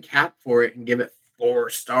saying cap for it and give it 4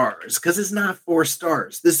 stars because it's not 4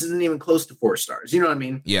 stars. This isn't even close to 4 stars. You know what I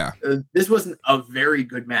mean? Yeah. This wasn't a very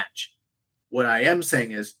good match. What I am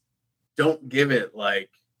saying is don't give it like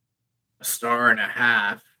a 1.5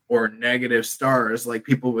 stars or negative stars. Like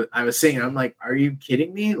I was saying, I'm like, are you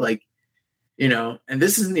kidding me? Like, and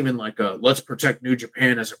this isn't even like a let's protect New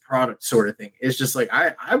Japan as a product sort of thing. It's just like,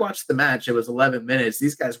 I watched the match. It was 11 minutes.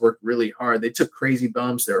 These guys worked really hard. They took crazy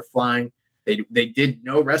bumps. They were flying. They did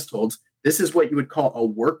no rest holds. This is what you would call a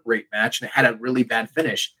work rate match, and it had a really bad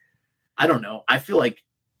finish. I don't know. I feel like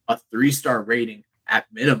a 3-star rating at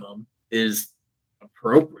minimum is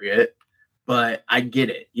appropriate, but I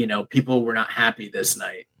get it. People were not happy this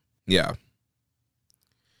night. Yeah.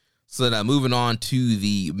 So now moving on to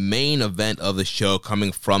the main event of the show,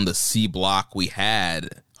 coming from the C block, we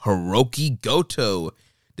had Hiroki Goto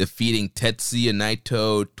defeating Tetsuya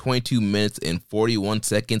Naito 22 minutes and 41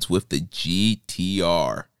 seconds with the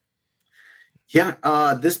GTR.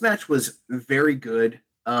 Yeah, this match was very good.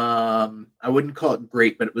 I wouldn't call it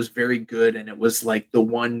great, but it was very good, and it was like the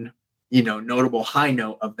one, notable high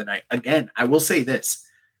note of the night. Again, I will say this.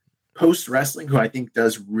 Post Wrestling, who I think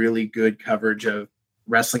does really good coverage of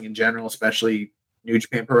wrestling in general, especially New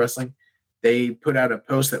Japan Pro Wrestling, they put out a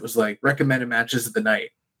post that was like, recommended matches of the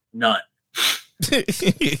night. None.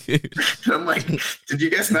 I'm like, did you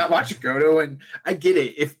guys not watch Goto? And I get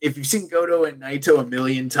it. If you've seen Goto and Naito a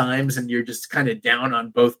million times and you're just kind of down on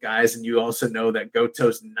both guys, and you also know that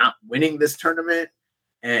Goto's not winning this tournament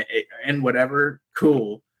and whatever,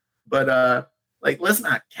 cool. But let's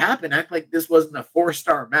not cap and act like this wasn't a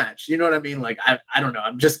 4-star match. You know what I mean? Like, I don't know.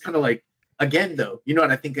 I'm just kind of like, again, though, you know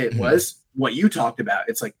what I think it was? What you talked about.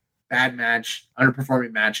 It's like bad match,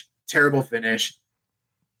 underperforming match, terrible finish.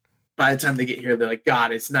 by the time they get here, they're like,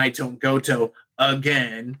 God, it's Naito and Goto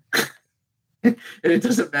again. And it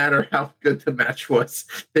doesn't matter how good the match was.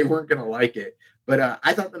 They weren't going to like it. But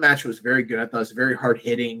I thought the match was very good. I thought it was very hard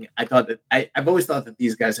hitting. I thought that I've always thought that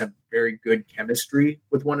these guys have very good chemistry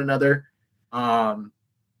with one another. And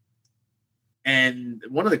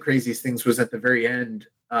one of the craziest things was at the very end,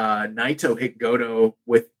 Naito hit Goto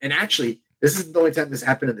with, and actually, this isn't the only time this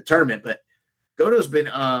happened in the tournament, but Goto's been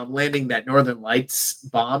landing that Northern Lights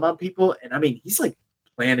bomb on people. And I mean, he's like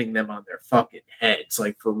planting them on their fucking heads,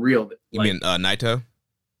 like for real. Like, you mean Naito?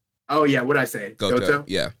 Oh, yeah. What'd I say? Goto?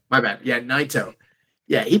 Yeah. My bad. Yeah, Naito.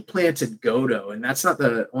 Yeah, he planted Goto, and that's not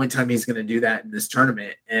the only time he's going to do that in this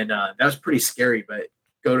tournament. And that was pretty scary, but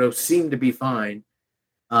Goto seemed to be fine.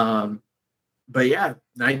 But yeah,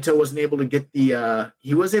 Naito wasn't able to get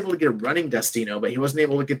he was able to get a running Destino, but he wasn't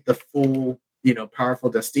able to get the full, powerful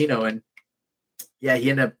Destino. And yeah, he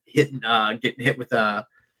ended up getting hit with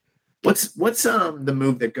what's the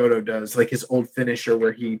move that Goto does, like his old finisher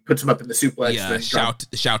where he puts him up in the suplex. Yeah,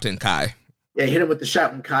 Shouten Kai. Yeah, he hit him with the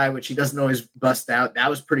Shouten Kai, which he doesn't always bust out. That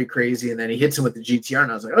was pretty crazy. And then he hits him with the GTR,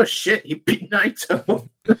 and I was like, oh shit, he beat Naito.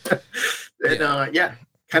 And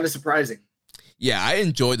kind of surprising. Yeah, I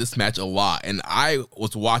enjoyed this match a lot, and I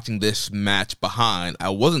was watching this match behind. I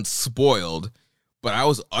wasn't spoiled, but I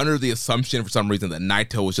was under the assumption for some reason that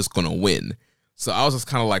Naito was just going to win. So I was just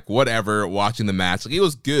kind of like, whatever, watching the match. Like, it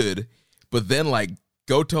was good, but then like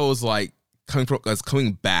Goto was like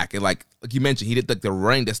coming back, and like you mentioned, he did like the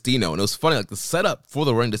running Destino, and it was funny. Like the setup for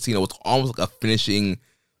the running Destino was almost like a finishing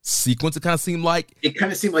sequence. It kind of seemed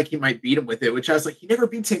like he might beat him with it, which I was like, he never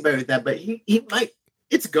beats anybody with that, but he might.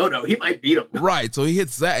 It's Goto. He might beat him. Right. So he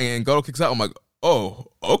hits that and Goto kicks out. I'm like, oh,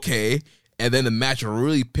 okay. And then the match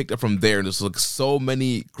really picked up from there. And there's like so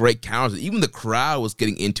many great counters. Even the crowd was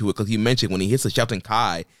getting into it because he mentioned when he hits the Shouten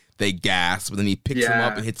Kai, they gasp. But then he picks him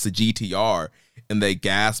up and hits the GTR and they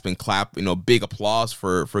gasp and clap, big applause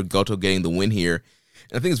for Goto getting the win here.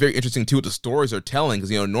 And I think it's very interesting too what the stories are telling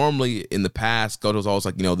because, normally in the past, Goto's always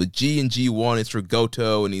like, the G and G1 is for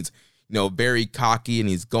Goto and he's, very cocky and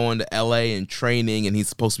he's going to LA and training and he's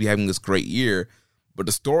supposed to be having this great year. But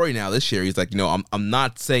the story now this year, he's like, I'm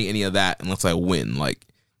not saying any of that unless I win. Like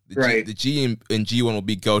the G and G1 will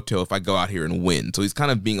be Goto if I go out here and win. So he's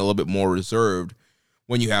kind of being a little bit more reserved.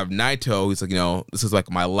 When you have Naito, he's like, this is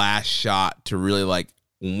like my last shot to really like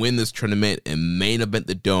win this tournament and main event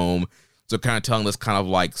the Dome. So kind of telling this kind of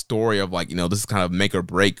like story of like, this is kind of make or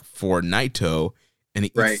break for Naito and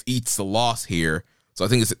he eats the loss here. So I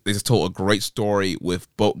think they just told a great story with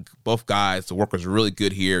both guys. The work was really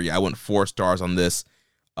good here. Yeah, I went 4 stars on this.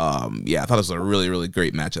 I thought this was a really, really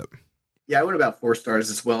great matchup. Yeah, I went about 4 stars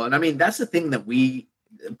as well. And I mean, that's the thing that we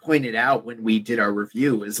pointed out when we did our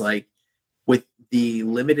review is like with the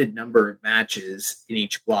limited number of matches in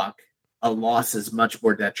each block, a loss is much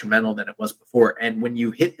more detrimental than it was before. And when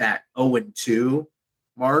you hit that 0-2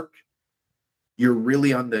 mark, you're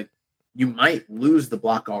really you might lose the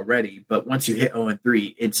block already, but once you hit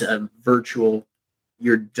 0-3, it's a virtual,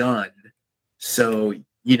 you're done. So,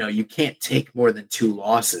 you can't take more than 2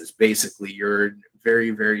 losses. Basically, you're in very,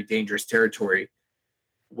 very dangerous territory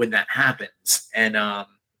when that happens. And, I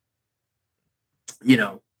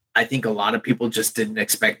think a lot of people just didn't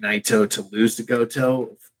expect Naito to lose to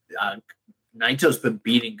Goto. Naito's been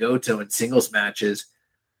beating Goto in singles matches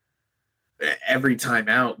every time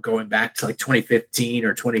out going back to like 2015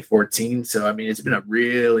 or 2014. So, I mean, it's been a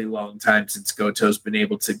really long time since Goto's been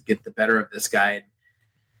able to get the better of this guy.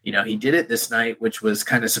 And, he did it this night, which was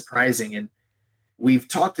kind of surprising. And we've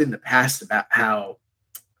talked in the past about how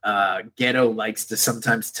Gedo likes to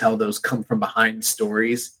sometimes tell those come from behind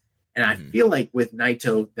stories. And I feel like with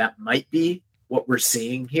Naito, that might be what we're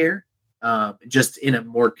seeing here, just in a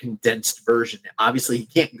more condensed version. Obviously, he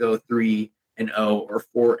can't go 3-0 or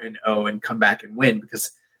 4-0 and come back and win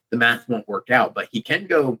because the math won't work out, but he can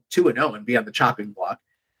go 2-0 and be on the chopping block.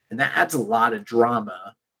 And that adds a lot of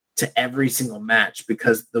drama to every single match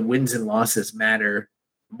because the wins and losses matter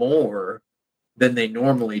more than they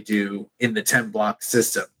normally do in the 10 block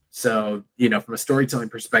system. So, from a storytelling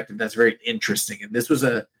perspective, that's very interesting. And this was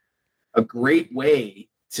a great way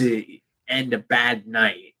to end a bad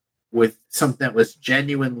night with something that was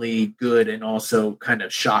genuinely good and also kind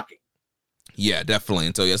of shocking. Yeah, definitely.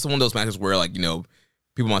 And so, it's one of those matches where, like, people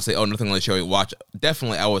might say, oh, nothing on the show. Watch.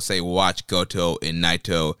 Definitely, I would say watch Goto and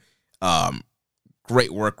Naito.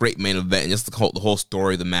 Great work, great main event, and just the whole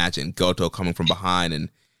story of the match and Goto coming from behind and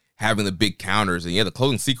having the big counters. And, the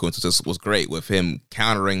closing sequence was great with him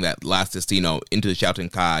countering that last Destino into the Shouten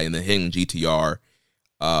Kai and then hitting GTR.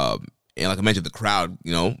 And like I mentioned, the crowd,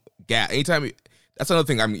 anytime... That's another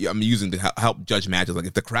thing I'm using to help judge matches. Like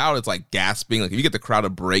if the crowd is like gasping, like if you get the crowd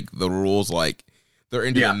to break the rules, like they're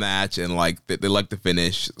into the match and like they like to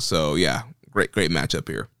finish. So yeah, great matchup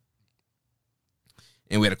here.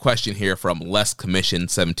 And we had a question here from Less Commission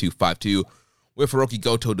 7252. With Hiroki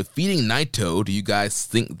Goto defeating Naito, do you guys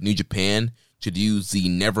think New Japan should use the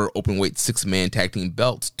never openweight 6-man tag team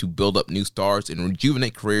belts to build up new stars and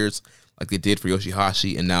rejuvenate careers like they did for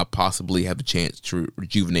Yoshihashi, and now possibly have a chance to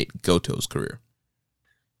rejuvenate Goto's career?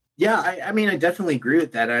 Yeah, I mean, I definitely agree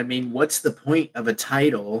with that. I mean, what's the point of a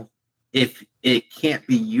title if it can't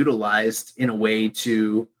be utilized in a way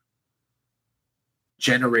to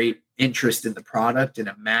generate interest in the product, in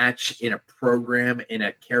a match, in a program, in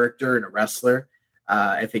a character, in a wrestler?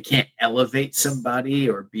 If it can't elevate somebody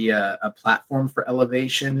or be a platform for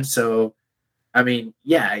elevation. So, I mean,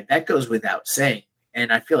 yeah, that goes without saying.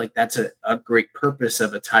 And I feel like that's a great purpose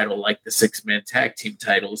of a title like the 6-man tag team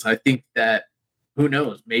titles. I think that, who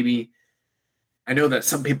knows, maybe, I know that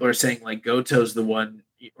some people are saying like Goto's the one,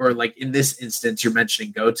 or like in this instance, you're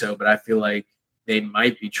mentioning Goto, but I feel like they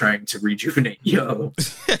might be trying to rejuvenate Yo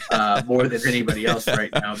more than anybody else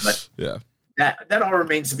right now. But yeah, that all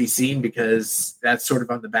remains to be seen, because that's sort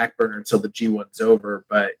of on the back burner until the G1's over.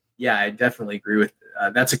 But yeah, I definitely agree with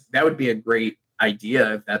that would be a great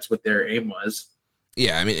idea if that's what their aim was.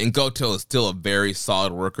 Yeah, I mean, and Goto is still a very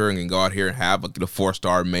solid worker and can go out here and have like a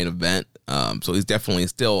 4-star main event. So he's definitely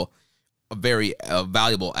still a very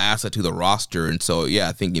valuable asset to the roster. And so, yeah,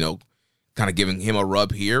 I think, kind of giving him a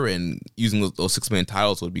rub here and using those 6-man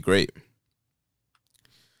titles would be great.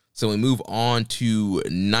 So we move on to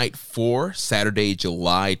night 4, Saturday,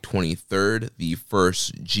 July 23rd. The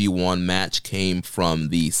first G1 match came from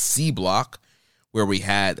the C block, where we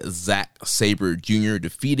had Zack Sabre Jr.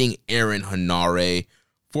 defeating Aaron Henare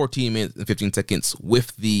 14 minutes and 15 seconds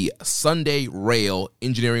with the Sunday Rail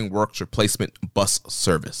Engineering Works Replacement Bus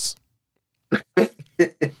Service.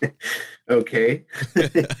 Okay.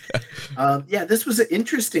 Yeah, this was an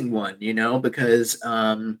interesting one, because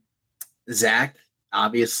Zack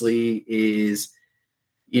obviously is,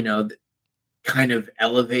 kind of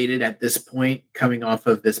elevated at this point, coming off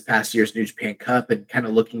of this past year's New Japan Cup and kind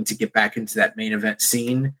of looking to get back into that main event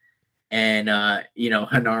scene. And,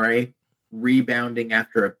 Henare rebounding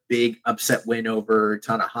after a big upset win over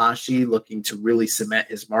Tanahashi, looking to really cement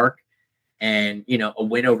his mark. And, a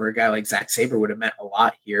win over a guy like Zack Sabre would have meant a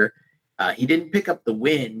lot here. He didn't pick up the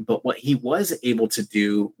win, but what he was able to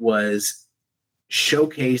do was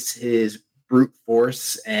showcase his brute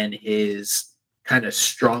force and his kind of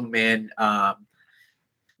strongman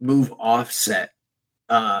move offset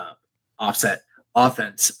offense.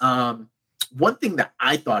 One thing that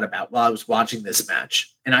I thought about while I was watching this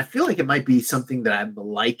match, and I feel like it might be something that I'm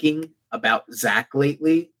liking about Zack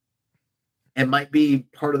lately, and might be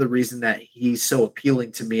part of the reason that he's so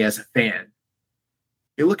appealing to me as a fan.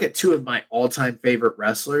 You look at two of my all-time favorite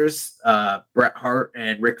wrestlers, Bret Hart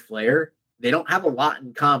and Ric Flair. They don't have a lot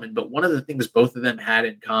in common, but one of the things both of them had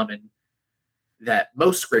in common that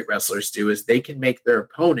most great wrestlers do is they can make their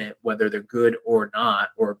opponent, whether they're good or not,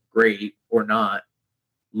 or great or not,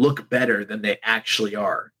 look better than they actually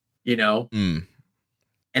are, And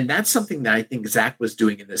that's something that I think Zack was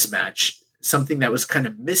doing in this match, something that was kind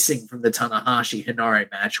of missing from the Tanahashi-Henare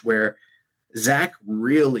match, where Zack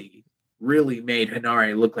really, really made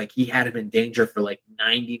Henare look like he had him in danger for like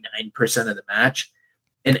 99% of the match.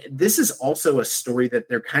 And this is also a story that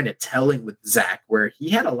they're kind of telling with Zack, where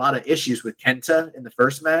he had a lot of issues with Kenta in the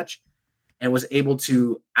first match and was able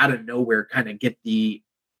to, out of nowhere, kind of get the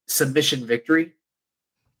submission victory.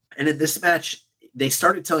 And in this match, they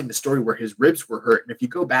started telling the story where his ribs were hurt. And if you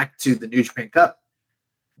go back to the New Japan Cup,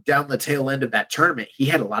 down the tail end of that tournament, he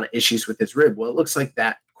had a lot of issues with his rib. Well, it looks like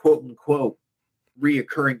that quote unquote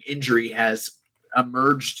reoccurring injury has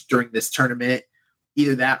emerged during this tournament.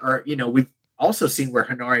 Either that or, we've also seen where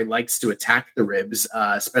Henare likes to attack the ribs,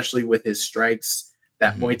 especially with his strikes,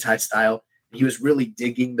 that Muay Thai style. He was really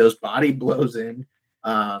digging those body blows in,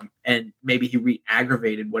 and maybe he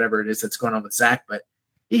re-aggravated whatever it is that's going on with Zack, but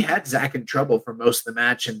he had Zack in trouble for most of the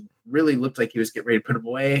match and really looked like he was getting ready to put him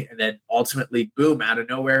away. And then ultimately, boom, out of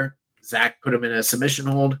nowhere, Zack put him in a submission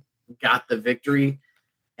hold, got the victory,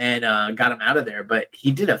 and got him out of there. But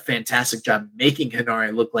he did a fantastic job making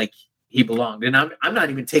Henare look like he belonged. And I'm not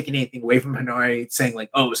even taking anything away from Henare, saying like,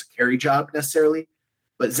 oh, it was a carry job necessarily.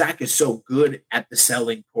 But Zack is so good at the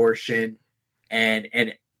selling portion and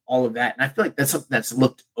all of that. And I feel like that's something that's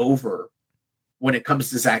looked over when it comes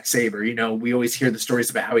to Zack Sabre. We always hear the stories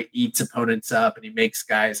about how he eats opponents up and he makes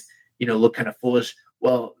guys, look kind of foolish.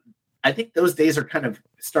 Well, I think those days are kind of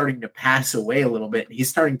starting to pass away a little bit. And he's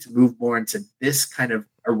starting to move more into this kind of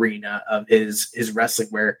arena of his wrestling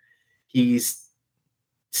where he's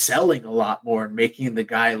selling a lot more and making the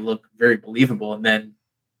guy look very believable, and then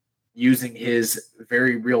using his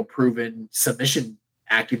very real proven submission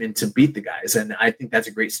acumen to beat the guys. And I think that's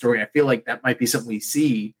a great story. I feel like that might be something we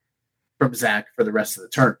see from Zach for the rest of the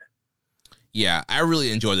tournament. Yeah, I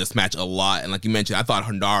really enjoyed this match a lot. And like you mentioned, I thought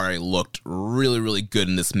Henare looked really, really good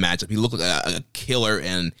in this matchup. He looked like a killer.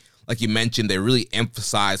 And like you mentioned, they really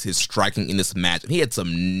emphasized his striking in this match. And he had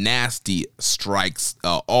some nasty strikes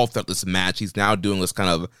all throughout this match. He's now doing this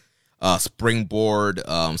kind of springboard,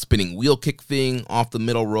 spinning wheel kick thing off the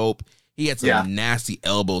middle rope. He had some nasty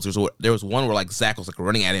elbows. There was one where like Zach was like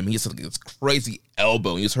running at him. He just like this crazy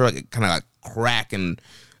elbow. You just heard like kind of like crack and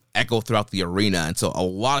echo throughout the arena. And so a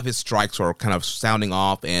lot of his strikes were kind of sounding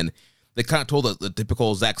off, and they kind of told the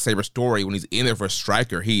typical Zack Sabre story. When he's in there for a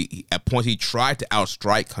striker, he at points he tried to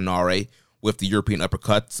outstrike Henare with the European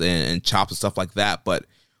uppercuts and chops and stuff like that, but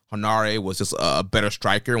Henare was just a better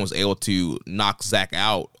striker and was able to knock Zach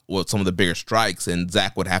out with some of the bigger strikes, and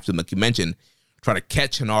Zach would have to, like you mentioned, try to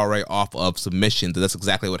catch Henare off of submissions. And that's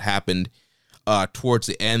exactly what happened towards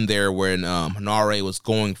the end there, when Henare was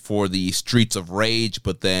going for the Streets of Rage,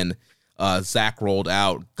 but then Zach rolled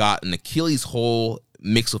out, got an Achilles hole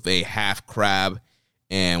mixed with a half crab,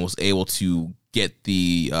 and was able to get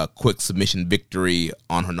the quick submission victory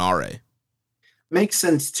on Henare. Makes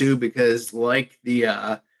sense too, because like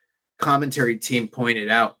the commentary team pointed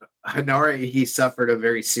out, Henare, he suffered a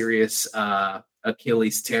very serious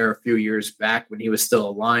Achilles tear a few years back when he was still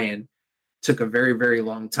a Lion. Took a very, very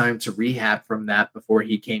long time to rehab from that before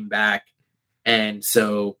he came back. And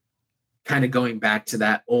so kind of going back to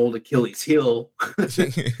that old Achilles heel,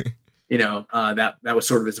 that was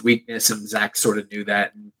sort of his weakness, and Zach sort of knew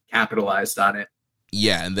that and capitalized on it.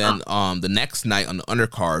 Yeah, and then the next night on the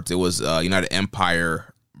undercards, it was United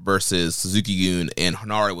Empire versus Suzuki-gun, and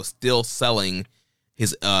Henare was still selling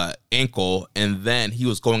his ankle, and then he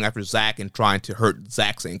was going after Zach and trying to hurt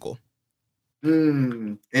Zach's ankle.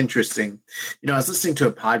 Interesting. I was listening to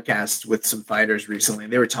a podcast with some fighters recently,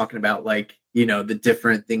 and they were talking about the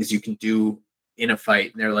different things you can do in a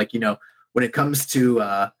fight. And they're like, when it comes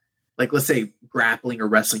to let's say grappling or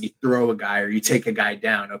wrestling, you throw a guy or you take a guy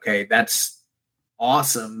down. Okay, that's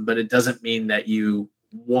awesome, but it doesn't mean that you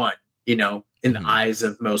won, in the eyes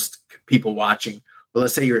of most people watching. But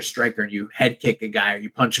let's say you're a striker and you head kick a guy or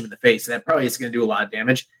you punch him in the face. That probably is going to do a lot of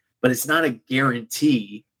damage, but it's not a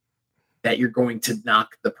guarantee that you're going to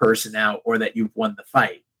knock the person out or that you've won the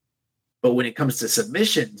fight. But when it comes to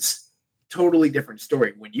submissions, totally different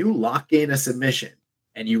story. When you lock in a submission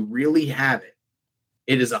and you really have it,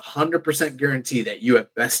 it is 100% guarantee that you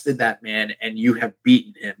have bested that man and you have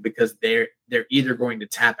beaten him, because they're either going to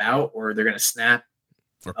tap out or they're going to snap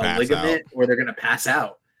a ligament or they're going to pass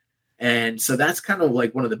out. And so that's kind of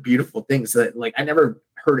like one of the beautiful things that I never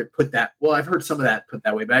heard it put that. Well, I've heard some of that put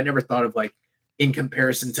that way, but I never thought of in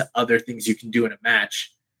comparison to other things you can do in a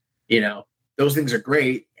match, those things are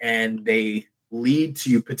great and they lead to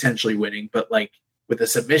you potentially winning. But with a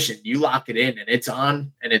submission, you lock it in and it's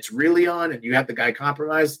on and it's really on and you have the guy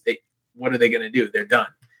compromised. What are they going to do? They're done.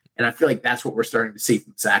 And I feel like that's what we're starting to see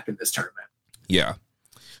from Zach in this tournament. Yeah.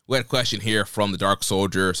 We had a question here from the Dark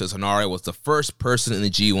Soldier. It says Henare was the first person in the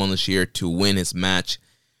G1 this year to win his match.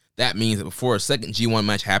 That means that before a second G1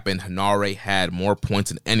 match happened, Henare had more points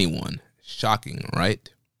than anyone. Shocking, right?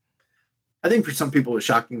 I think for some people it was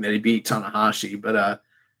shocking that he beat Tanahashi, but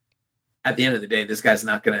at the end of the day, this guy's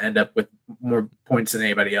not going to end up with more points than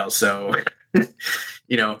anybody else. So,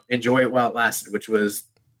 enjoy it while it lasted, which was,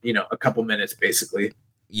 a couple minutes basically.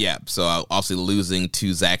 Yeah, so obviously losing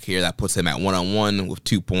to Zach here, that puts him at 1-on-1 with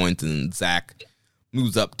 2 points, and Zach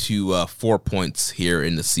moves up to 4 points here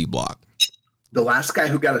in the C block. The last guy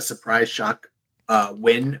who got a surprise shock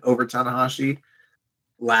win over Tanahashi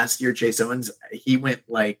last year, Chase Owens, he went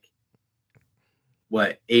 8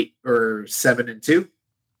 or 7-2? 2.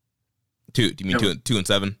 Do you mean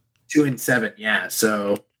 2-7? 2-7, yeah.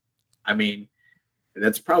 So, I mean,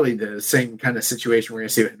 that's probably the same kind of situation we're going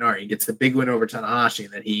to see with Henare. He gets the big win over Tanahashi,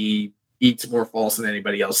 and then he eats more falls than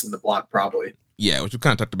anybody else in the block, probably. Yeah, which we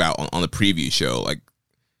kind of talked about on the preview show.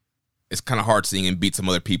 It's kind of hard seeing him beat some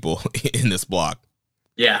other people in this block.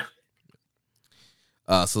 Yeah.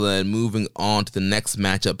 So then moving on to the next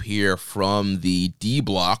matchup here from the D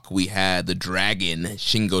block, we had the Dragon,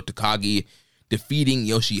 Shingo Takagi, defeating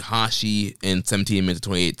Yoshihashi in 17 minutes and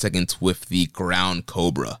 28 seconds with the Ground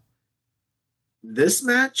Cobra. This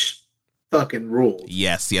match fucking ruled.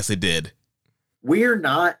 Yes, it did. We're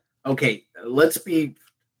not... Okay, let's be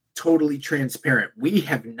totally transparent. We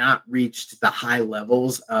have not reached the high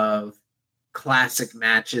levels of classic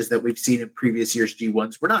matches that we've seen in previous years'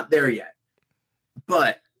 G1s. We're not there yet.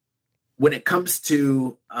 But when it comes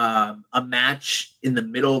to a match in the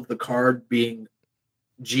middle of the card being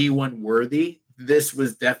G1 worthy, this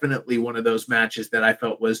was definitely one of those matches that I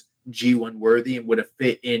felt was G1 worthy and would have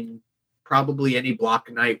fit in probably any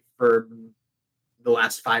block night for the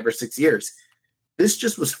last 5 or 6 years. This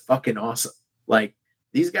just was fucking awesome. Like,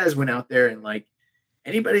 these guys went out there and, like,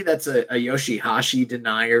 anybody that's a Yoshihashi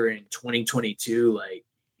denier in 2022, like,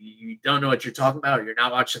 you don't know what you're talking about, or you're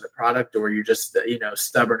not watching the product, or you're just,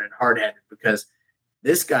 stubborn and hard-headed, because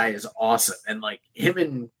this guy is awesome. And, like, him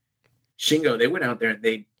and Shingo, they went out there and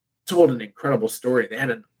they told an incredible story. They had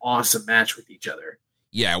an awesome match with each other.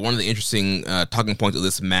 Yeah, one of the interesting talking points of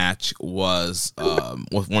this match was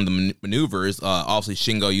with one of the maneuvers. Obviously,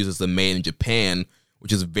 Shingo uses the Made in Japan,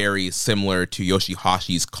 which is very similar to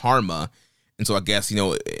Yoshihashi's Karma. And so I guess,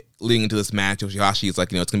 leading into this match, Yoshihashi is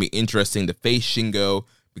like, it's going to be interesting to face Shingo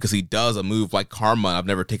because he does a move like Karma. I've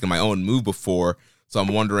never taken my own move before, so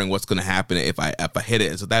I'm wondering what's going to happen if I hit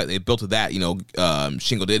it. And so that they built to that.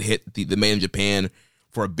 Shingo did hit the Made in Japan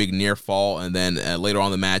for a big near fall, and then later on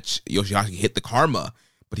in the match, Yoshihashi hit the Karma,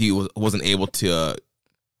 but he wasn't able to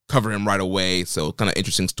cover him right away. So kind of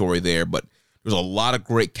interesting story there. But there's a lot of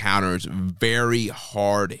great counters, very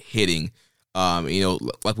hard hitting.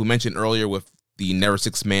 Like we mentioned earlier with the Never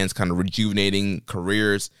Six Man's kind of rejuvenating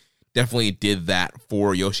careers, definitely did that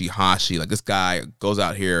for Yoshihashi. Like, this guy goes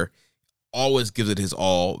out here, always gives it his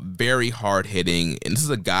all, very hard hitting, and this is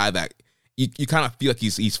a guy that you kind of feel like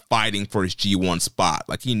he's fighting for his G1 spot.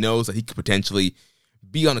 Like, he knows that he could potentially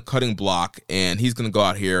be on a cutting block, and he's going to go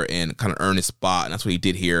out here and kind of earn his spot, and that's what he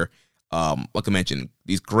did here. Like I mentioned,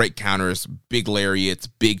 these great counters, big lariats,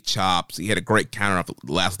 big chops. He had a great counter off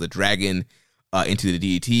the Last of the Dragon into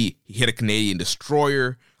the DDT. He hit a Canadian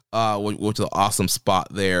Destroyer, which was an awesome spot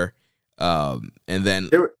there. And then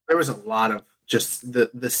there was a lot of just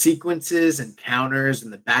the sequences and counters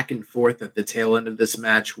and the back and forth at the tail end of this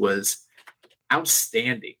match was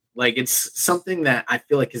outstanding. Like, it's something that I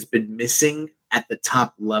feel like has been missing at the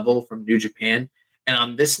top level from New Japan. And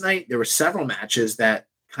on this night, there were several matches that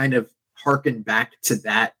kind of harkened back to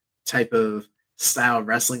that type of style of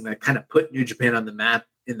wrestling that kind of put New Japan on the map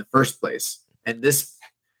in the first place. And this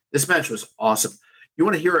match was awesome. You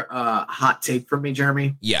want to hear a hot take from me,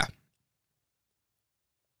 Jeremy? Yeah.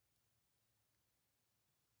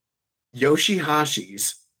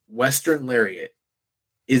 Yoshihashi's Western Lariat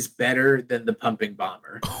is better than the Pumping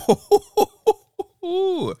Bomber.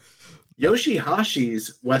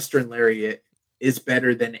 Yoshihashi's Western Lariat is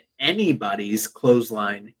better than anybody's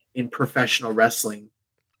clothesline in professional wrestling,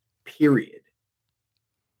 period.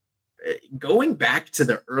 Going back to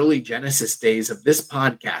the early Genesis days of this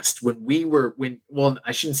podcast, when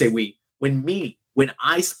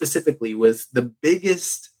I specifically was the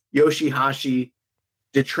biggest Yoshihashi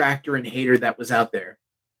detractor and hater that was out there,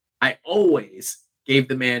 I always gave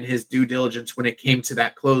the man his due diligence when it came to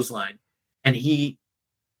that clothesline. And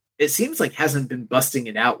it seems like hasn't been busting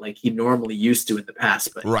it out like he normally used to in the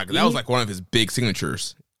past. But right, that was like one of his big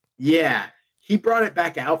signatures. Yeah, he brought it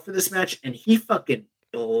back out for this match, and he fucking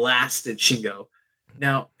blasted Shingo.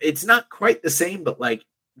 Now, it's not quite the same, but, like,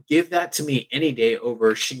 give that to me any day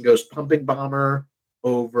over Shingo's Pumping Bomber,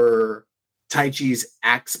 over Taichi's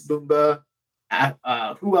Axe Boomba.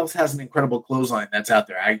 Who else has an incredible clothesline that's out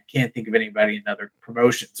there? I can't think of anybody in other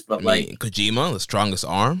promotions, but Kojima, the strongest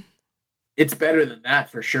arm. It's better than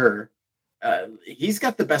that for sure. He's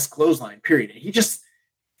got the best clothesline, period. He just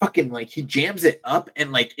fucking, like, he jams it up,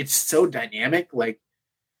 and, like, it's so dynamic. Like,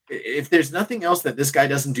 if there's nothing else that this guy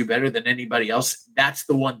doesn't do better than anybody else, that's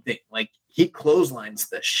the one thing. Like, he clotheslines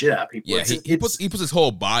the shit up. He puts his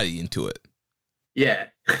whole body into it. Yeah.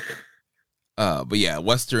 But yeah,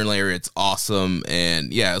 Western Lariat's awesome,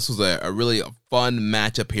 and yeah, this was a really fun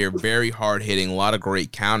matchup here. Very hard hitting, a lot of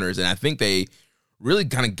great counters, and I think they really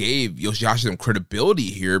kind of gave Yoshihashi some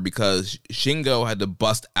credibility here because Shingo had to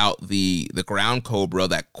bust out the ground cobra,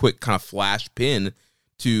 that quick kind of flash pin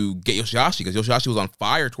to get Yoshihashi, because Yoshihashi was on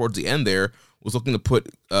fire towards the end there, was looking to put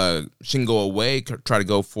Shingo away, try to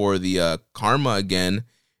go for the Karma again,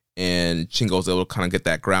 and Shingo was able to kind of get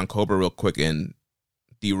that ground cobra real quick and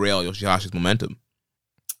derail Yoshihashi's momentum.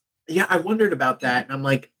 Yeah, I wondered about that, and I'm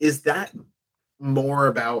like, is that more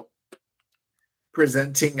about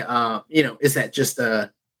presenting, is that just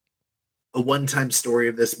a one-time story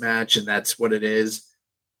of this match and that's what it is?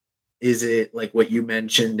 Is it like what you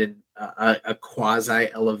mentioned in a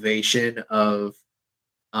quasi elevation of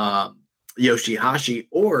Yoshihashi,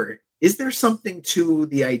 or is there something to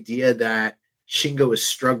the idea that Shingo is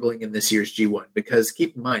struggling in this year's G1, because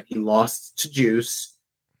keep in mind, he lost to Juice,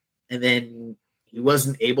 and then he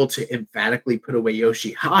wasn't able to emphatically put away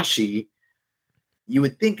Yoshihashi. You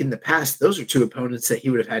would think in the past, those are two opponents that he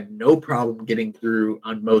would have had no problem getting through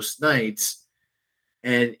on most nights.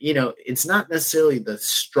 And, it's not necessarily the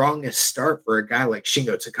strongest start for a guy like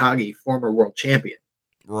Shingo Takagi, former world champion.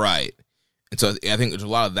 Right. And so I think there's a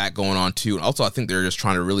lot of that going on too. And also I think they're just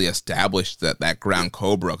trying to really establish that ground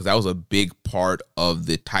cobra, because that was a big part of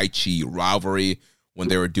the Taichi rivalry when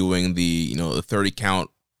they were doing the 30 count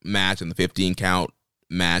match and the 15 count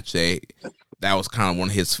match. That was kind of one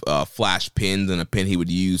of his flash pins, and a pin he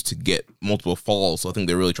would use to get multiple falls. So I think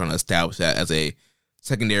they're really trying to establish that as a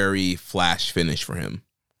secondary flash finish for him.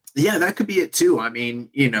 Yeah, that could be it too. I mean,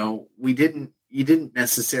 you didn't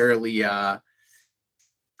necessarily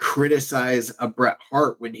criticize a Bret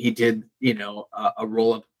Hart when he did, a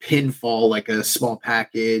roll up pinfall, like a small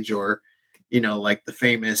package, or, like the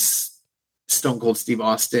famous Stone Cold Steve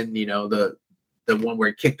Austin, the one where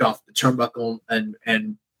he kicked off the turnbuckle and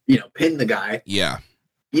pinned the guy. Yeah.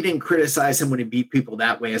 You didn't criticize him when he beat people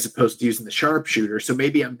that way, as opposed to using the sharpshooter. So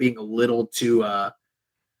maybe I'm being a little too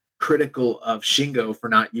critical of Shingo for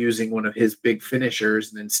not using one of his big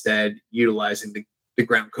finishers and instead utilizing the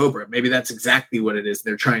ground cobra. Maybe that's exactly what it is.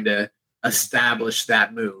 They're trying to establish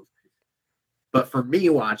that move. But for me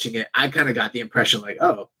watching it, I kind of got the impression like,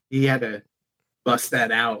 oh, he had to bust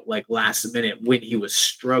that out like last minute when he was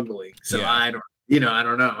struggling. So yeah. I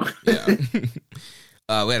don't know.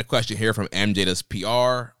 Yeah. We had a question here from MJ Does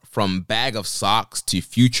PR. From bag of socks to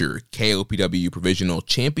future KOPW provisional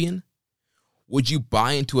champion, would you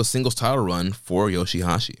buy into a singles title run for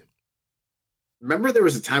Yoshihashi? Remember, there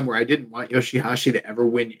was a time where I didn't want Yoshihashi to ever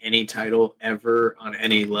win any title ever on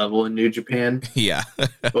any level in New Japan. Yeah.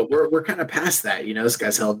 But we're kind of past that. This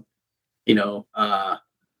guy's held,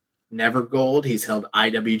 Never Gold. He's held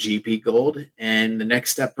IWGP Gold. And the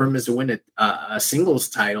next step for him is to win a singles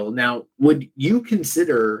title. Now, would you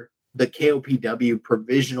consider the KOPW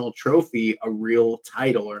provisional trophy a real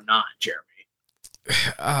title or not, Jeremy?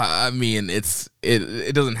 I mean,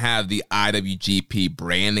 it doesn't have the IWGP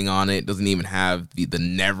branding on it. It doesn't even have the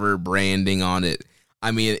Never branding on it.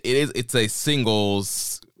 I mean, it's a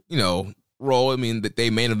singles, role. I mean, that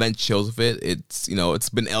they main event shows of it. It's, it's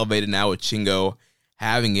been elevated now with Shingo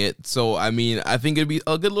having it. So, I mean, I think it'd be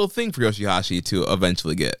a good little thing for Yoshihashi to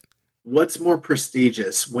eventually get. What's more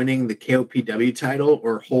prestigious, winning the KOPW title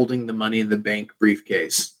or holding the Money in the Bank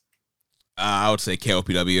briefcase? I would say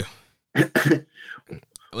KOPW.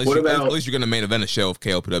 At least you're going to main event a show of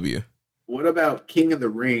KOPW. What about King of the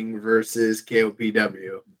Ring versus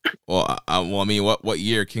KOPW? Well, I mean, what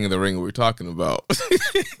year King of the Ring are we talking about?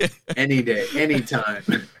 Any day, anytime.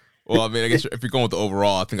 Well, I mean, I guess if you're going with the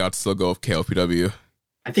overall, I think I'd still go with KOPW.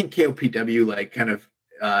 I think KOPW kind of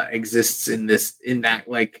exists in that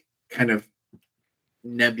kind of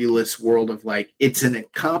nebulous world of it's an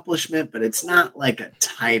accomplishment, but it's not like a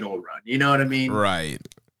title run. You know what I mean? Right.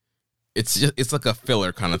 It's like a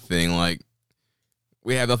filler kind of thing. Like,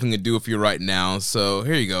 we have nothing to do with you right now, so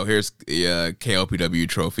here you go. Here's a KOPW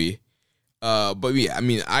trophy. But yeah, I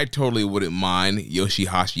mean, I totally wouldn't mind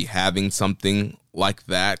Yoshihashi having something like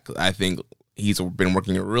that. I think he's been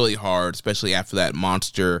working really hard, especially after that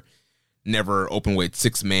monster Never openweight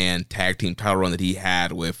 6-man tag team title run that he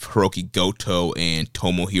had with Hiroki Goto and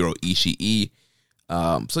Tomohiro Ishii.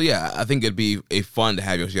 So yeah, I think it'd be fun to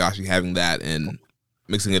have Yoshihashi having that and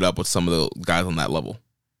mixing it up with some of the guys on that level.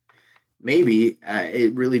 Maybe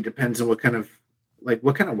it really depends on what kind of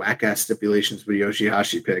whack-ass stipulations would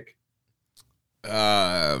Yoshihashi pick.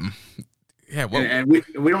 Yeah, well, and we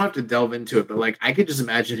don't have to delve into it, but I could just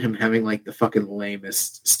imagine him having the fucking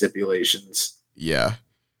lamest stipulations. Yeah.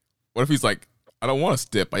 What if he's like, I don't want to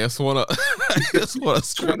stip. I just want to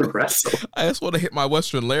wrestle. I just want to hit my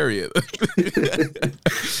Western Lariat.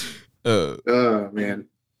 Oh man.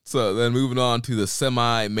 So then moving on to the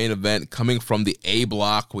semi-main event, coming from the A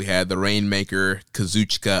block, we had the Rainmaker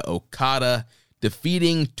Kazuchika Okada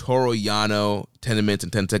defeating Toru Yano 10 minutes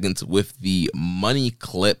and 10 seconds with the money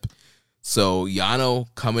clip. So Yano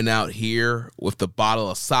coming out here with the bottle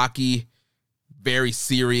of sake, very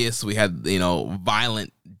serious. We had,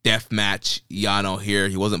 violent death match Yano here.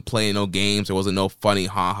 He wasn't playing no games. There wasn't no funny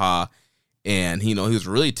haha. And, he was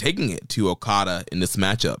really taking it to Okada in this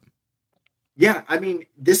matchup. Yeah, I mean,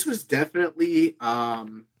 this was definitely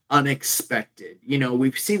unexpected.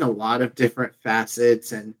 We've seen a lot of different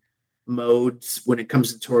facets and modes when it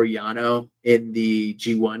comes to Toru Yano in the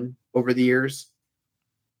G1 over the years.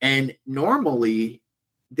 And normally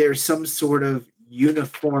there's some sort of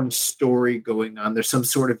uniform story going on. There's some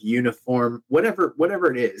sort of uniform, whatever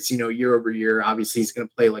it is, year over year. Obviously, he's going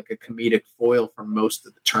to play like a comedic foil for most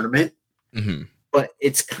of the tournament, but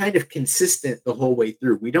it's kind of consistent the whole way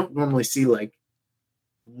through. We don't normally see like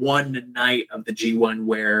one night of the G1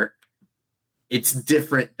 where it's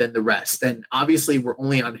different than the rest. And obviously, we're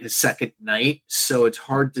only on his second night, so it's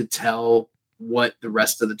hard to tell what the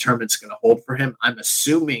rest of the tournament's going to hold for him. I'm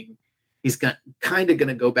assuming he's kind of going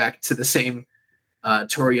to go back to the same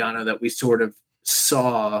Toru Yano that we sort of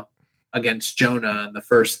saw against Jonah on the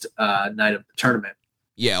first night of the tournament.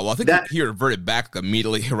 Yeah, well, I think he reverted back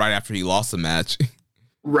immediately right after he lost the match.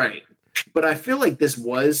 Right. But I feel like this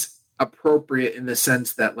was appropriate in the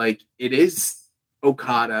sense that, like, it is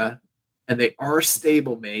Okada and they are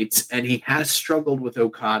stablemates, and he has struggled with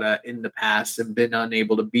Okada in the past and been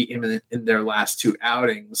unable to beat him in their last two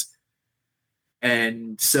outings.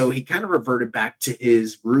 And so he kind of reverted back to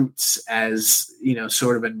his roots as,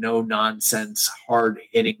 sort of a no-nonsense,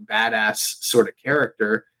 hard-hitting, badass sort of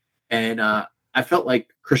character. And I felt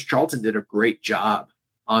like Chris Charlton did a great job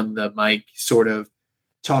on the mic, sort of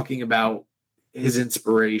talking about his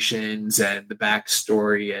inspirations and the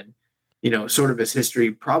backstory and, sort of his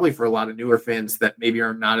history, probably for a lot of newer fans that maybe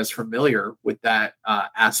are not as familiar with that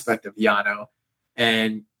aspect of Yano.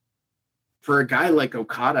 And for a guy like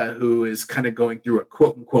Okada, who is kind of going through a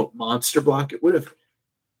quote unquote monster block, it would have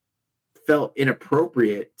felt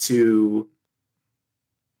inappropriate to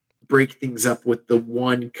break things up with the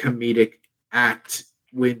one comedic act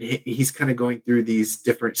when he's kind of going through these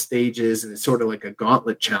different stages, and it's sort of like a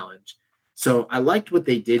gauntlet challenge. So I liked what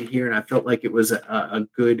they did here, and I felt like it was a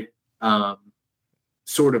good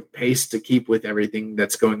sort of pace to keep with everything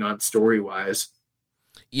that's going on story-wise.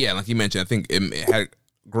 Yeah, like you mentioned, I think it had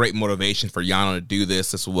great motivation for Yano to do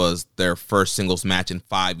this. This was their first singles match in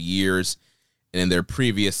 5 years. And in their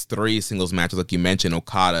previous 3 singles matches, like you mentioned,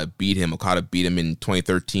 Okada beat him. Okada beat him in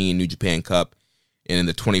 2013 New Japan Cup and in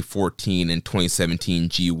the 2014 and 2017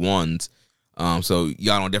 G1s. So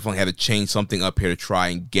Yano definitely had to change something up here to try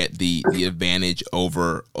and get the advantage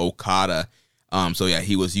over Okada. So yeah,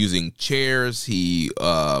 he was using chairs. He,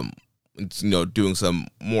 doing some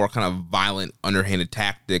more kind of violent, underhanded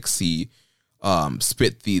tactics. He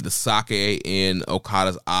spit the sake in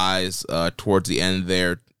Okada's eyes towards the end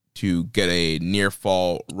there to get a near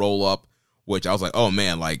fall roll up, which I was like, oh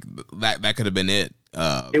man, like that could have been it.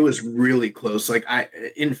 It was really close. Like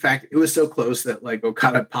in fact, it was so close that like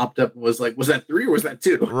Okada popped up and was like, was that 3 or was that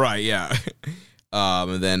 2? Right. Yeah.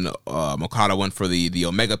 And then Okada went for the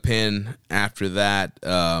Omega pin after that.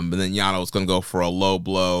 And then Yano was going to go for a low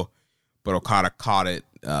blow, but Okada caught it,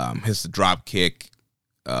 hits the drop kick,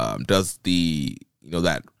 does the,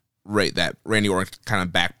 that Randy Orton kind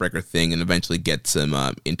of backbreaker thing, and eventually gets him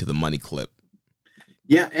into the money clip.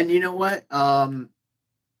 Yeah. And you know what?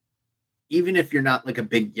 Even if you're not like a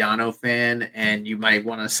big Yano fan and you might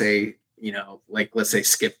want to say, like, let's say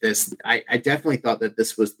skip this, I definitely thought that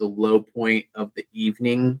this was the low point of the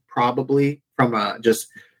evening, probably from just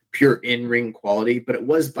pure in-ring quality, but it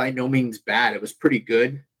was by no means bad. It was pretty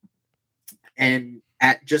good. And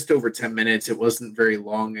at just over 10 minutes, it wasn't very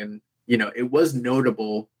long. And, it was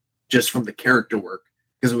notable just from the character work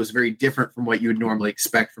because it was very different from what you would normally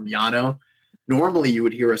expect from Yano. Normally, you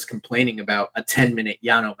would hear us complaining about a 10-minute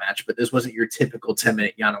Yano match, but this wasn't your typical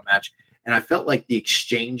 10-minute Yano match. And I felt like the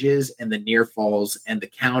exchanges and the near falls and the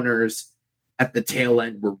counters at the tail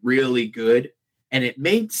end were really good. And it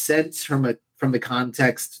made sense from the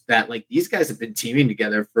context that like these guys have been teaming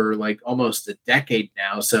together for like almost a decade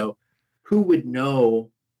now. So who would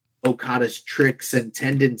know Okada's tricks and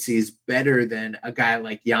tendencies better than a guy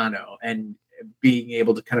like Yano and being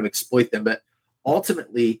able to kind of exploit them? But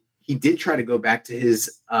ultimately, he did try to go back to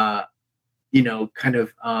his,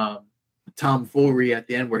 tomfoolery at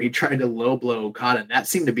the end where he tried to low blow Okada, and that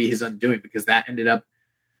seemed to be his undoing because that ended up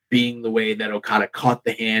being the way that Okada caught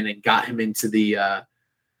the hand and got him into the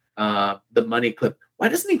money clip. Why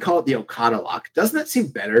doesn't he call it the Okada lock? Doesn't that seem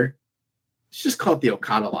better? Let's just call it the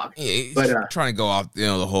Okada lock. Yeah, he's trying to go off,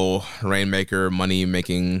 the whole rainmaker, money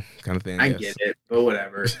making kind of thing. I get it, but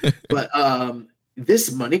whatever. But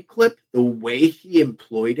this money clip, the way he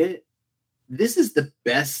employed it, this is the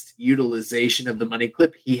best utilization of the money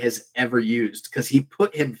clip he has ever used because he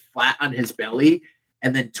put him flat on his belly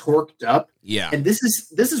and then torqued up. Yeah. And this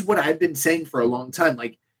is what I've been saying for a long time.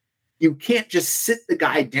 Like, you can't just sit the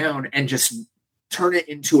guy down and just turn it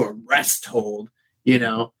into a rest hold,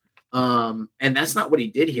 and that's not what he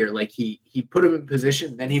did here. Like he put him in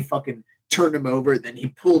position, then he fucking turned him over, then he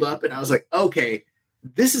pulled up, and I was like, okay,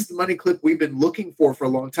 this is the money clip we've been looking for a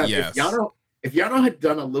long time. Yes. if Yano had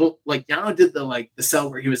done a little, like Yano did the sell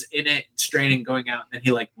where he was in it, straining, going out, and then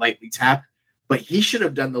he like lightly tapped, but he should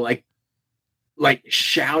have done the like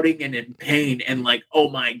shouting and in pain and like, oh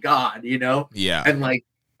my God, you know? Yeah. And like,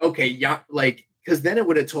 okay, yeah, like, because then it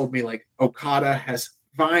would have told me like Okada has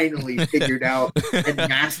finally figured out and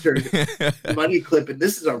mastered Money Clip, and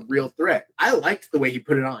this is a real threat. I liked the way he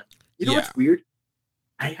put it on. You know what's weird?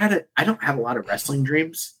 I don't have a lot of wrestling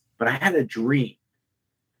dreams, but I had a dream.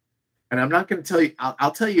 And I'm not going to tell you,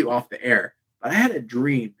 I'll tell you off the air, but I had a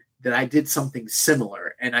dream that I did something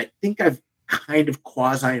similar. And I think I've kind of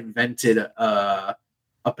quasi-invented a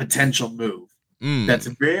potential move that's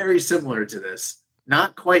very similar to this.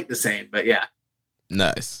 Not quite the same, but yeah.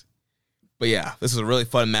 Nice. But yeah, this is a really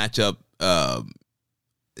fun matchup. I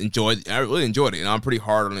really enjoyed it. And I'm pretty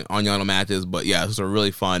hard on Yano matches, but yeah, this is a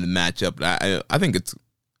really fun matchup. I think it's a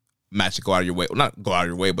match to go out of your way. Well, not go out of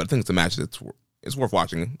your way, but I think it's a match that's it's worth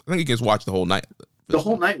watching. I think you can just watch the whole night. The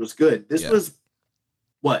whole night was good. This was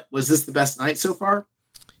this the best night so far?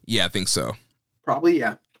 Yeah, I think so. Probably,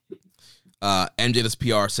 yeah. MJ's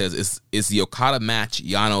PR says, is the Okada match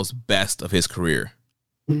Yano's best of his career?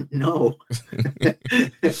 No.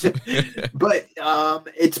 But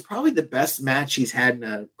it's probably the best match he's had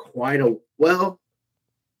in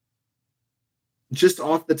just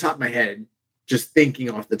off the top of my head, just thinking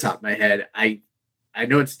off the top of my head, I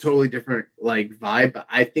know it's a totally different like vibe, but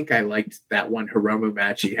I think I liked that one Hiromu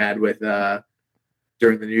match he had with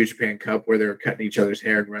during the New Japan Cup where they were cutting each other's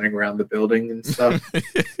hair and running around the building and stuff.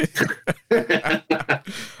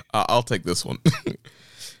 I'll take this one.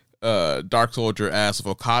 Dark Soldier asks, if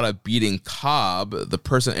Okada beating Cobb, the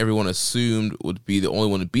person everyone assumed would be the only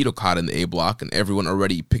one to beat Okada in the A block, and everyone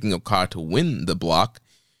already picking Okada to win the block,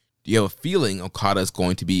 do you have a feeling Okada is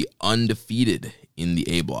going to be undefeated in the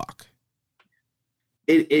A block?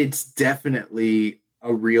 It's definitely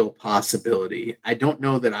a real possibility. I don't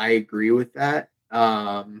know that I agree with that.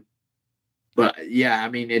 But yeah, I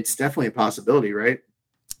mean, it's definitely a possibility, right?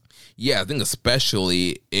 Yeah, I think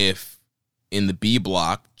especially if in the B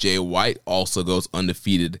block, Jay White also goes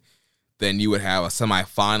undefeated, then you would have a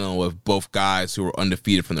semifinal with both guys who were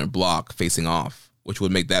undefeated from their block facing off, which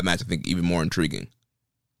would make that match, I think, even more intriguing.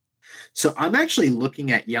 So I'm actually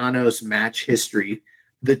looking at Yano's match history.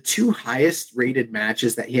 The two highest rated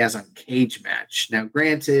matches that he has on Cage Match. Now,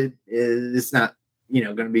 granted, it's not,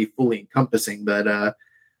 going to be fully encompassing, but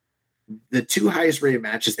the two highest rated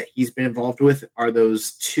matches that he's been involved with are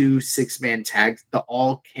those two 6-man tags, the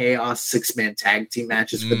All Chaos 6-man tag team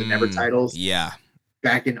matches for the Never titles. Yeah.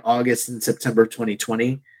 Back in August and September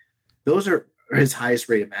 2020. Those are his highest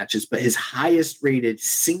rated matches, but his highest rated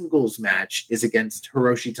singles match is against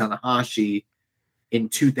Hiroshi Tanahashi in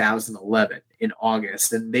 2011 in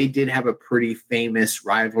August. And they did have a pretty famous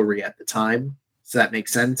rivalry at the time. So that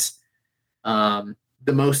makes sense. The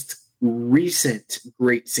most recent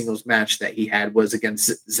great singles match that he had was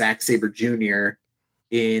against Zack Sabre Jr.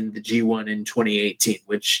 in the G1 in 2018,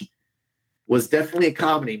 which was definitely a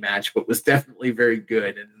comedy match, but was definitely very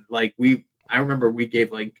good. And I remember we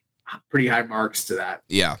gave pretty high marks to that.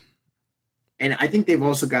 Yeah. And I think they've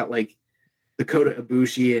also got the Kota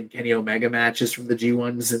Ibushi and Kenny Omega matches from the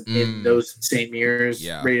G1s in those same years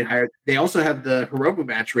rated higher. They also have the Hiromu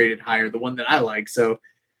match rated higher, the one that I like. So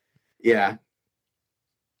yeah.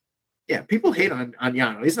 Yeah, people hate on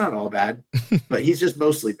Yano. He's not all bad, but he's just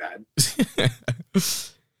mostly bad.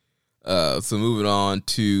 So moving on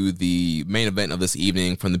to the main event of this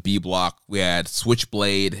evening from the B block, we had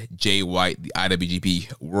Switchblade Jay White, the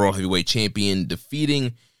IWGP World Heavyweight Champion,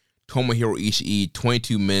 defeating Tomohiro Ishii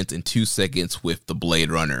 22 minutes and 2 seconds with the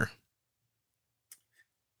Blade Runner.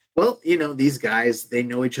 Well, these guys, they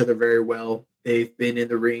know each other very well. They've been in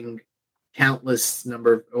the ring countless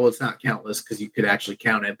number. Well, it's not countless because you could actually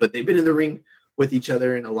count it, but they've been in the ring with each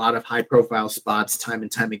other in a lot of high profile spots time and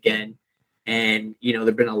time again. And,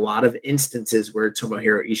 there've been a lot of instances where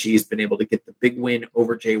Tomohiro Ishii has been able to get the big win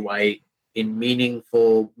over Jay White in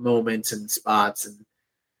meaningful moments and spots, and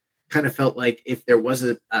kind of felt like if there was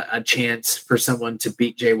a chance for someone to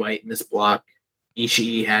beat Jay White in this block,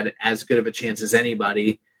 Ishii had as good of a chance as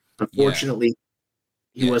anybody. Unfortunately,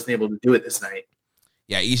 he wasn't able to do it this night.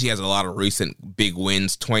 Yeah, Ishii has a lot of recent big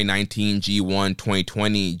wins. 2019 G1,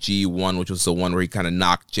 2020 G1, which was the one where he kind of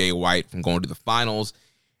knocked Jay White from going to the finals.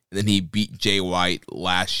 And then he beat Jay White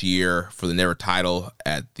last year for the Never title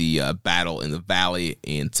at the Battle in the Valley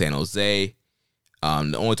in San Jose.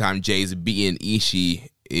 The only time Jay's beaten Ishii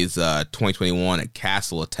is 2021 at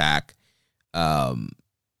Castle Attack. So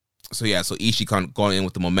Ishii going in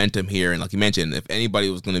with the momentum here. And like you mentioned, if anybody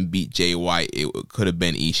was going to beat Jay White, it could have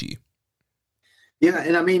been Ishii. Yeah,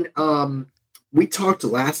 and I mean, we talked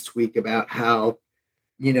last week about how,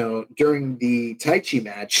 during the Taichi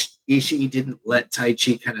match, Ishii didn't let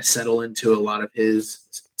Taichi kind of settle into a lot of his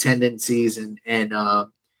tendencies and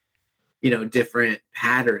different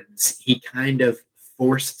patterns. He kind of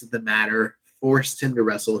forced him to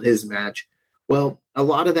wrestle his match. Well, a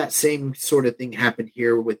lot of that same sort of thing happened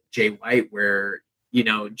here with Jay White, where,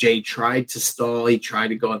 Jay tried to stall. He tried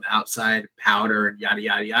to go on the outside, powder, and yada,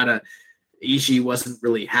 yada, yada. Ishii wasn't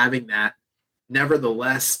really having that.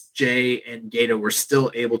 Nevertheless, Jay and Gato were still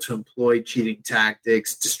able to employ cheating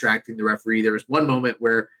tactics, distracting the referee. There was one moment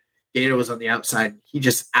where Gato was on the outside. And he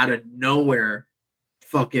just out of nowhere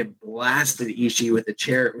fucking blasted Ishii with a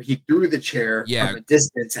chair. He threw the chair from a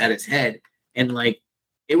distance at his head. And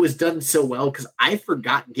it was done so well because I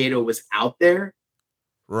forgot Gato was out there.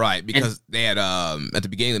 Right, because they had at the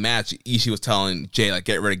beginning of the match, Ishii was telling Jay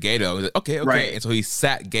get rid of Gato. He's like, okay, right. And so he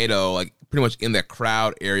sat Gato pretty much in the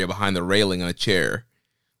crowd area behind the railing on a chair.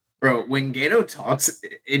 Bro, when Gato talks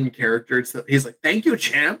in character, he's like, "Thank you,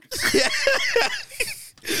 champ."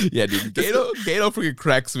 Yeah, dude, Gato freaking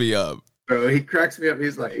cracks me up. Bro, he cracks me up.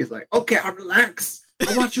 He's like, "Okay, I'll relax.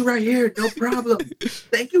 I want you right here, no problem.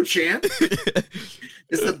 Thank you, champ."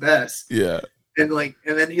 It's the best. Yeah, and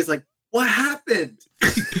then he's like, "What happened?"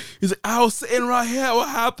 He's like, "I was sitting right here. What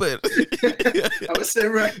happened?" I was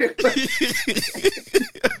sitting right here.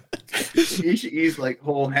 He's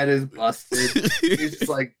whole head is busted. He's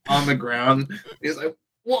just on the ground. He's like,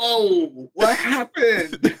 "Whoa, what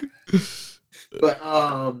happened?" But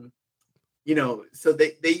so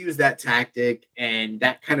they use that tactic, and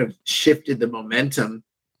that kind of shifted the momentum.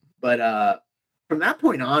 But from that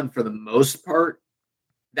point on, for the most part,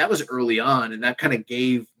 that was early on, and that kind of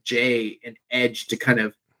gave Jay an edge to kind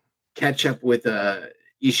of catch up with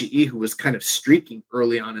Ishii, who was kind of streaking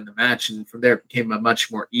early on in the match, and from there it became a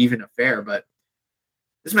much more even affair. But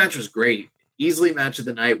this match was great. Easily match of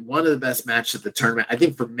the night, one of the best matches of the tournament. I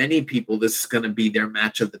think for many people, this is going to be their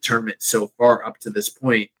match of the tournament so far up to this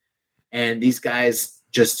point. And these guys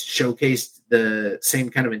just showcased the same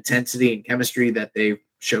kind of intensity and chemistry that they've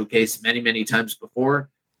showcased many, many times before.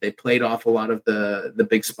 They played off a lot of the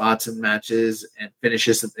big spots and matches and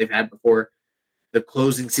finishes that they've had before. The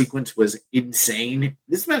closing sequence was insane.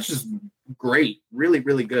 This match was great. Really,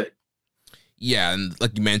 really good. Yeah, and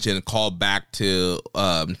like you mentioned, a call back to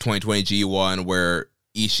 2020 G1 where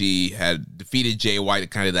Ishii had defeated Jay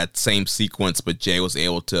White, kind of that same sequence, but Jay was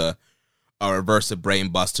able to reverse a brain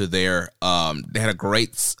buster there. They had a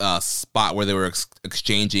great spot where they were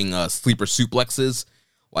exchanging sleeper suplexes.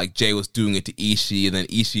 Like Jay was doing it to Ishii, and then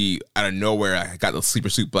Ishii out of nowhere got the sleeper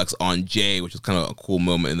suplex on Jay, which was kind of a cool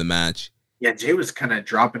moment in the match. Yeah, Jay was kind of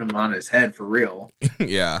dropping him on his head for real.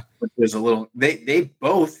 Yeah. Which was a little. They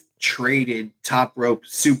both traded top rope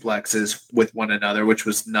suplexes with one another, which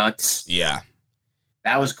was nuts. Yeah.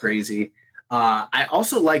 That was crazy. I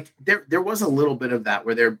also liked there was a little bit of that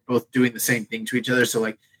where they're both doing the same thing to each other.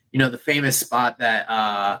 So the famous spot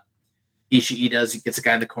that Ishii does, he gets a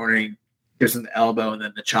guy in the corner, he gives him the elbow and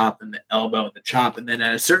then the chop and the elbow and the chop. And then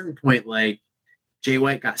at a certain point, Jay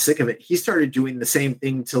White got sick of it. He started doing the same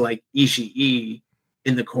thing to Ishii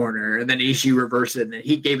in the corner, and then Ishii reversed it, and then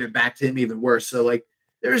he gave it back to him even worse. So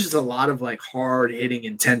there's just a lot of hard hitting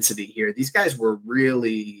intensity here. These guys were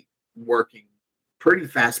really working pretty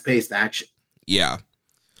fast paced action. Yeah.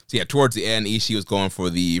 So yeah, towards the end, Ishii was going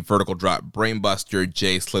for the vertical drop brainbuster.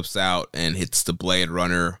 Jay slips out and hits the Blade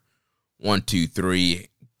Runner. 1, 2, 3.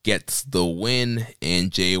 Gets the win, and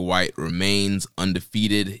Jay White remains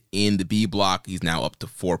undefeated in the B block. He's now up to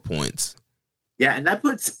 4 points. Yeah, and that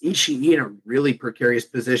puts Ishii in a really precarious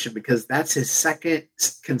position because that's his second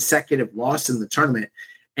consecutive loss in the tournament.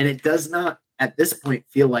 And it does not, at this point,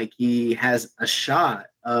 feel like he has a shot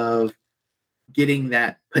of getting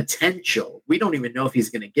that potential. We don't even know if he's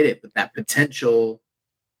going to get it, but that potential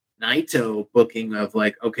Naito booking of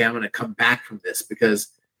okay, I'm going to come back from this because,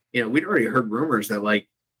 we'd already heard rumors that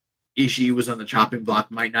Ishii was on the chopping block,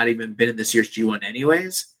 might not even been in this year's G1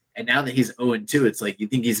 anyways. And now that he's 0-2, it's you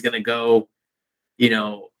think he's going to go,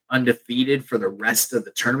 undefeated for the rest of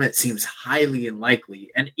the tournament? Seems highly unlikely.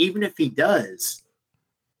 And even if he does,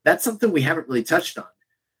 that's something we haven't really touched on.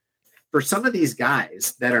 For some of these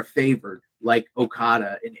guys that are favored, like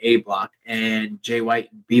Okada in A block and Jay White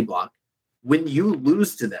in B block, when you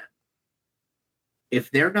lose to them, if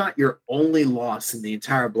they're not your only loss in the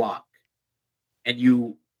entire block and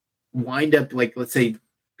you wind up let's say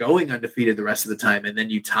going undefeated the rest of the time and then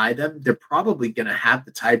you tie them, they're probably going to have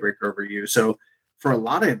the tiebreaker over you. So for a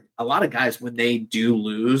lot of guys, when they do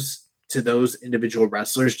lose to those individual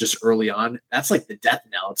wrestlers just early on, that's the death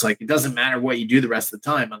knell. It's it doesn't matter what you do the rest of the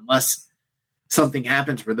time unless something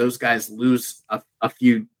happens where those guys lose a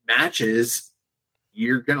few matches,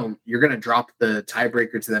 you're gonna drop the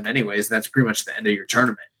tiebreaker to them anyways. And that's pretty much the end of your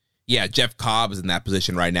tournament. Yeah, Jeff Cobb is in that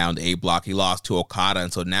position right now in the A block. He lost to Okada,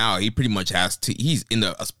 and so now he pretty much has to. He's in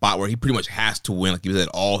a spot where he pretty much has to win, like you said,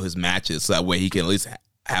 all his matches, so that way he can at least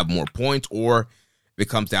have more points, or if it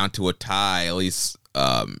comes down to a tie, at least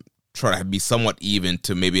try to be somewhat even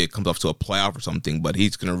to maybe it comes up to a playoff or something. But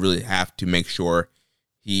he's going to really have to make sure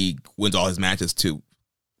he wins all his matches to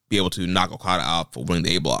be able to knock Okada out for winning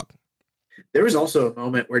the A block. There was also a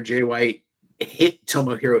moment where Jay White hit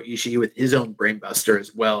Tomohiro Ishii with his own brainbuster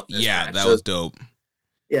as well. Yeah, that was dope.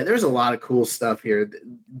 Yeah, there's a lot of cool stuff here.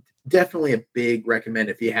 Definitely a big recommend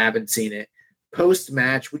if you haven't seen it.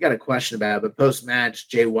 Post-match, we got a question about it, but post-match,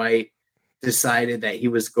 Jay White decided that he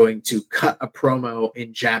was going to cut a promo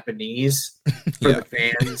in Japanese for the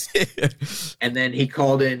fans. And then he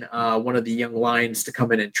called in one of the young lions to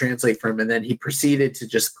come in and translate for him. And then he proceeded to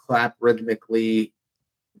just clap rhythmically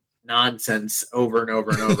nonsense over and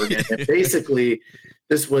over and over again. And basically,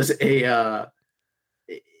 this was him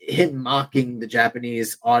mocking the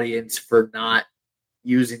Japanese audience for not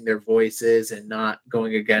using their voices and not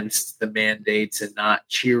going against the mandates and not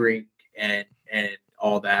cheering and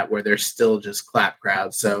all that, where they're still just clap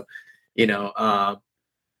crowds. So, the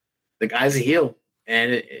guy's a heel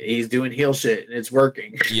and he's doing heel shit and it's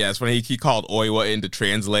working. Yeah, it's when he called Oiwa in to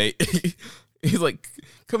translate. He's like,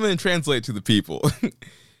 come in and translate to the people.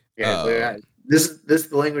 Yeah, this is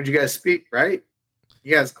the language you guys speak, right?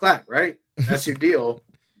 You guys clap, right? That's your deal.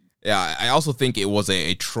 Yeah, I also think it was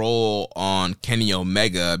a troll on Kenny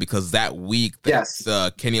Omega, because that week,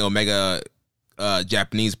 the Kenny Omega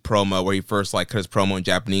Japanese promo where he first cut his promo in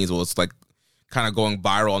Japanese was kind of going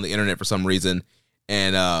viral on the internet for some reason,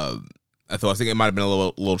 and I think it might have been a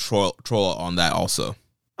little troll on that also.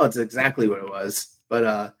 Oh, it's exactly what it was.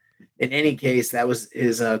 But in any case, that was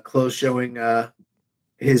his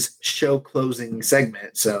his show closing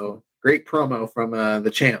segment. So great promo from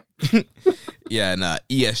the champ. Yeah, and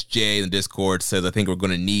ESJ in the Discord says, I think we're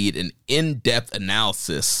going to need an in-depth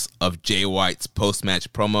analysis of Jay White's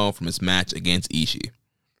post-match promo from his match against Ishii.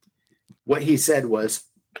 What he said was,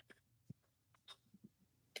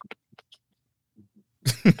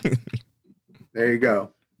 there you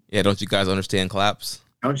go. Yeah, don't you guys understand claps?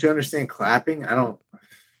 Don't you understand clapping? I don't.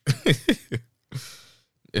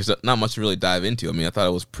 There's not much to really dive into. I mean, I thought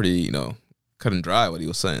it was pretty, cut and dry what he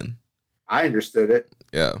was saying. I understood it.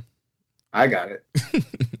 Yeah. I got it.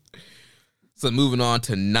 So moving on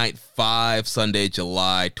to night 5, Sunday,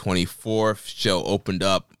 July 24th. Show opened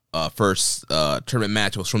up. First tournament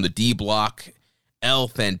match was from the D block. El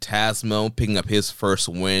Phantasmo picking up his first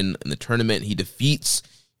win in the tournament. He defeats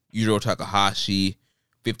Yujiro Takahashi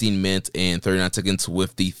 15 minutes and 39 seconds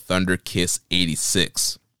with the Thunder Kiss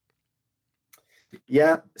 86.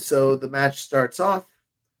 Yeah, so the match starts off.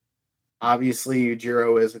 Obviously,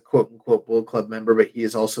 Yujiro is a quote-unquote Bull Club member, but he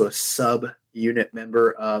is also a sub-unit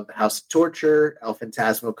member of the House of Torture. El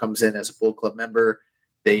Phantasmo comes in as a Bull Club member.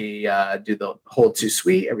 They do the Hold Too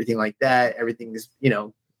Sweet, everything like that. Everything is,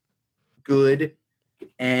 good.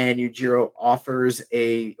 And Yujiro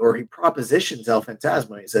he propositions El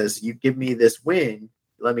Phantasmo. He says, you give me this win,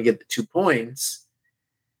 let me get the 2 points,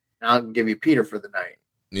 and I'll give you Peter for the night.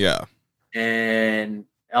 Yeah. And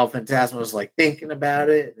El Phantasmo was thinking about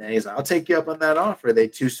it. And he's like, I'll take you up on that offer. They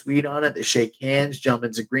 2 sweet on it. They shake hands,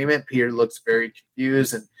 gentlemen's agreement. Peter looks very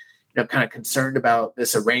confused and kind of concerned about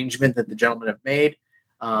this arrangement that the gentlemen have made.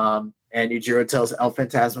 And Yujiro tells El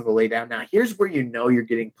Phantasmo to lay down. Now, here's where you're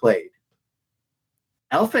getting played.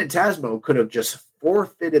 El Phantasmo could have just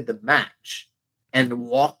forfeited the match and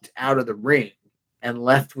walked out of the ring and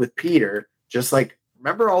left with Peter. Just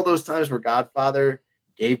remember all those times where Godfather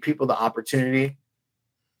gave people the opportunity?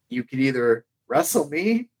 You could either wrestle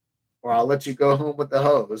me or I'll let you go home with the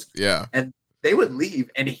hose. Yeah. And they would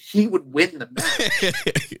leave and he would win the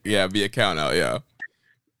match. Yeah, be a count out, yeah.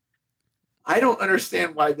 I don't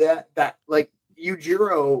understand why that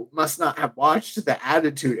Yujiro must not have watched the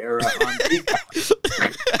Attitude Era on Peacock.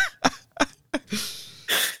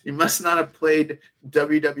 You must not have played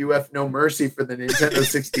WWF No Mercy for the Nintendo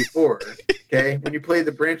 64. Okay, when you play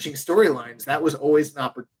the branching storylines, that was always an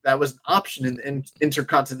option in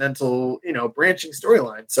intercontinental, branching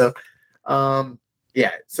storylines. So, so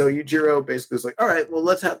Yujiro basically was like, all right, well,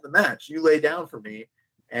 let's have the match. You lay down for me,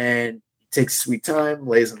 and he takes sweet time,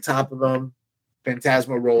 lays on top of him.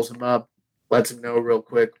 Phantasmo rolls him up, lets him know real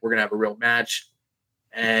quick, we're gonna have a real match,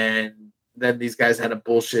 and then these guys had a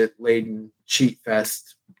bullshit laden cheat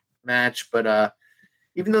fest match. But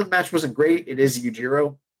even though the match wasn't great, it is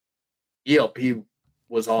Yujiro. ELP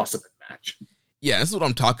was awesome in the match. Yeah, this is what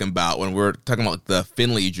I'm talking about when we're talking about like, the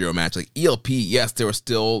Finlay Yujiro match. Like ELP, yes, there were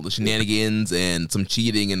still the shenanigans and some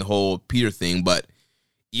cheating and the whole Peter thing, but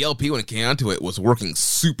ELP, when it came down to it, was working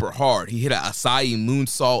super hard. He hit a Asai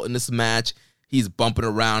moonsault in this match. He's bumping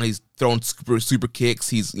around. He's throwing super kicks.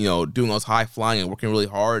 He's, doing those high flying and working really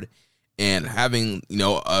hard and having,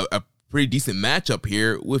 a pretty decent matchup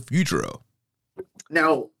here with Yujiro.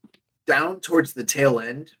 Now, down towards the tail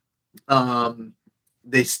end,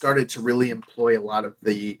 they started to really employ a lot of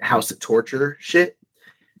the House of Torture shit.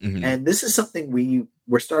 Mm-hmm. And this is something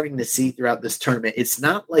we're starting to see throughout this tournament. It's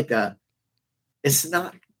not a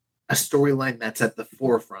storyline that's at the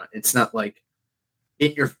forefront. It's not like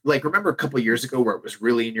remember a couple of years ago where it was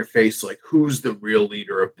really in your face, like, who's the real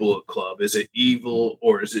leader of Bullet Club? Is it Evil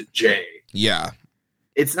or is it Jay? Yeah.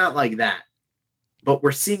 It's not like that. But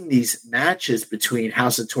we're seeing these matches between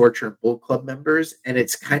House of Torture and Bullet Club members, and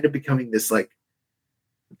it's kind of becoming this like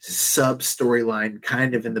sub storyline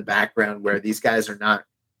kind of in the background where these guys are not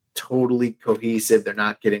totally cohesive. They're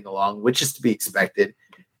not getting along, which is to be expected.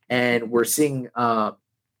 And we're seeing the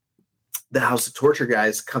House of Torture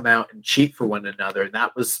guys come out and cheat for one another. And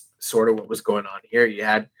that was sort of what was going on here. You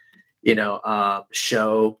had,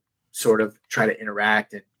 Show sort of try to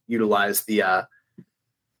interact and utilize the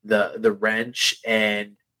wrench,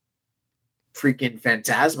 and freaking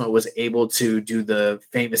Phantasma was able to do the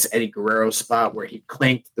famous Eddie Guerrero spot where he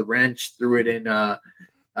clanked the wrench, threw it in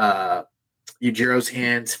Yujiro's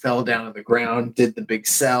hands, fell down on the ground, did the big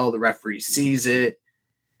sell. The referee sees it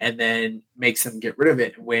and then makes them get rid of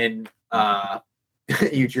it. When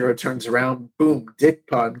Yujiro turns around, boom, dick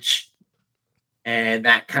punch. And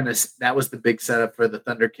that was the big setup for the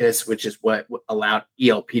Thunder Kiss, which is what allowed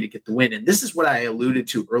ELP to get the win. And this is what I alluded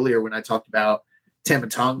to earlier when I talked about Tama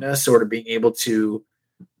Tonga sort of being able to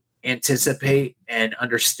anticipate and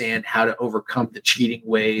understand how to overcome the cheating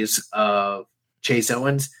ways of Chase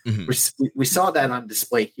Owens. Mm-hmm. We saw that on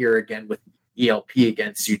display here again with ELP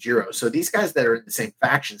against Yujiro. So these guys that are in the same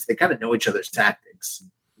factions, they kind of know each other's tactics.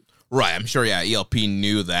 Right, I'm sure, yeah, ELP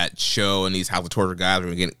knew that Show and these House of Torture guys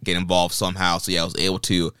were going to get involved somehow, so yeah, I was able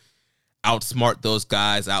to outsmart those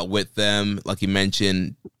guys, outwit them, like you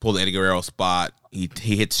mentioned, pull the Eddie Guerrero spot. He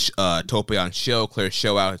hits Tope on Show, clears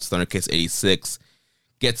Show out, hits Thunder Kiss 86,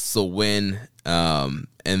 gets the win, and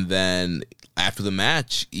then after the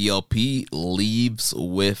match, ELP leaves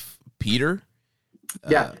with Peter.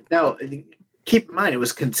 Yeah, now, keep in mind, it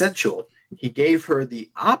was consensual. He gave her the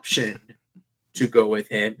option to go with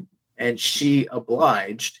him, and she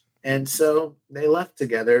obliged, and so they left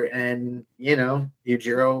together. And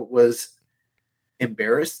Yujiro was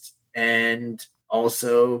embarrassed and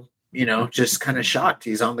also just kind of shocked.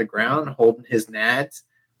 He's on the ground holding his nads,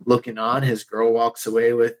 looking on. His girl walks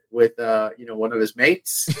away with one of his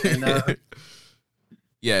mates, and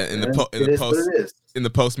yeah, in the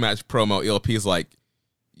post match promo, ELP is like,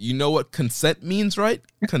 you know what consent means, right?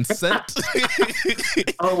 Consent.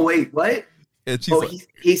 Oh wait, what?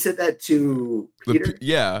 He said that to Peter?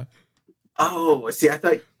 Yeah. Oh, see, I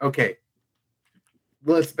thought, okay,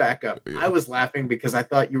 let's back up. Yeah. I was laughing because I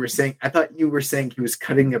thought you were saying he was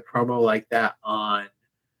cutting a promo like that on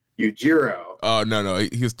Yujiro. Oh, no.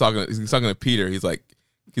 He was talking to Peter. He's like,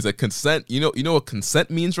 consent. You know what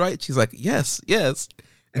consent means, right? She's like, yes. And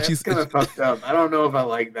that's kind of fucked up. I don't know if I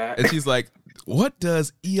like that. And she's like, what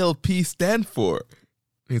does ELP stand for?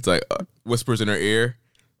 He's like, whispers in her ear.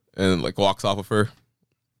 And like walks off of her.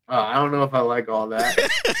 Oh, I don't know if I like all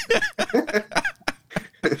that.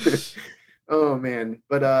 Oh man,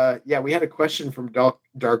 but yeah, we had a question from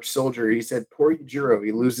Dark Soldier. He said, "Poor Yujiro.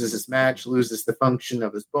 He loses his match, loses the function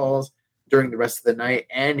of his balls during the rest of the night,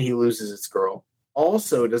 and he loses his girl.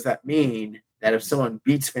 Also, does that mean that if someone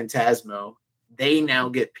beats Phantasmo, they now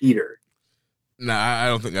get Peter?" No, I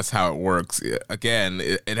don't think that's how it works. Again,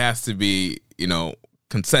 it has to be,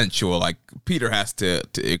 consensual. Like Peter has to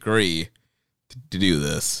agree to do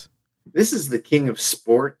this. This is the king of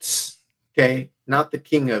sports, okay? Not the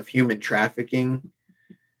king of human trafficking.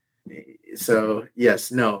 So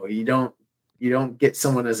yes, no, you don't get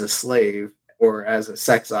someone as a slave or as a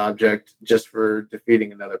sex object just for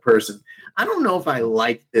defeating another person. I don't know if I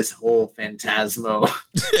like this whole Phantasmo.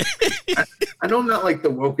 I know I'm not like the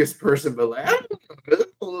wokest person, but like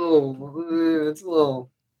it's a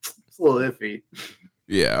little iffy.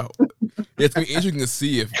 Yeah, it's gonna be interesting to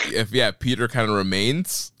see if Peter kind of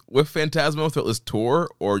remains with Phantasmo throughout this tour,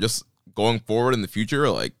 or just going forward in the future.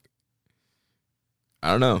 Like,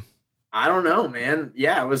 I don't know, man.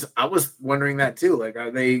 Yeah, I was wondering that too. Like,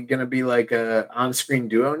 are they gonna be like a on-screen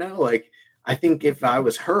duo now? Like, I think if I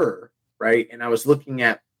was her, right, and I was looking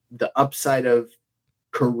at the upside of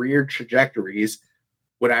career trajectories,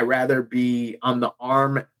 Would I rather be on the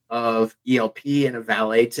arm of ELP and a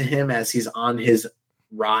valet to him as he's on his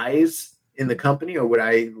rise in the company, or would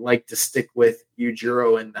I like to stick with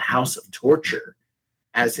Yujiro in the House of Torture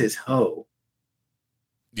as his hoe?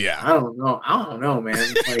 Yeah. I don't know, man.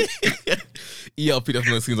 Like, ELP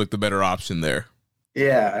definitely seems like the better option there.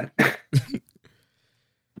 Yeah.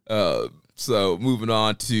 So moving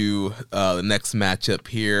on to the next matchup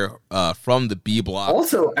here from the B block.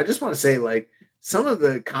 Also, I just want to say, like, some of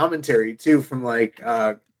the commentary too from like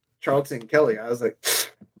Charlton Kelly, I was like,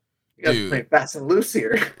 you guys are playing fast and loose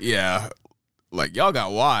here. Yeah. Like, y'all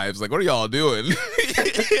got wives. Like, what are y'all doing?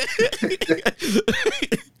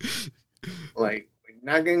 Like, we're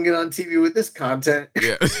not gonna get on TV with this content.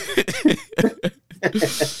 Yeah.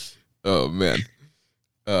 Oh man.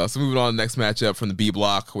 So moving on to the next matchup from the B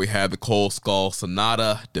block, we have the Cold Skull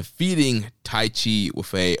Sonata defeating Taichi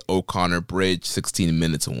with a O'Connor bridge, 16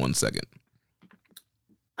 minutes and 1 second.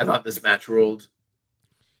 I thought this match ruled.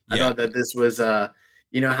 I thought that this was,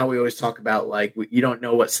 you know how we always talk about, like, you don't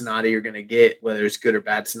know what Sonata you're going to get, whether it's good or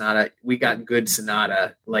bad Sonata. We got good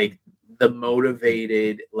Sonata, like the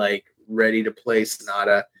motivated, like ready to play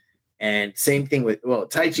Sonata. And same thing with, well,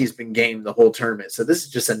 Taichi's been game the whole tournament. So this is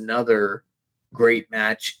just another great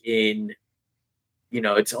match in, you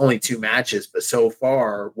know, it's only 2 matches, but so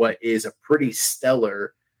far what is a pretty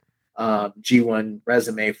stellar G1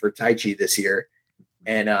 resume for Taichi this year.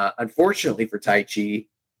 And unfortunately for Taichi,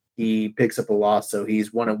 he picks up a loss, so he's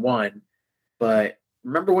 1-1. But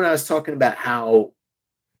remember when I was talking about how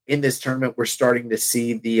in this tournament we're starting to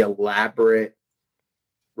see the elaborate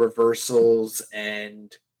reversals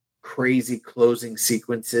and crazy closing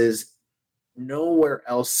sequences? Nowhere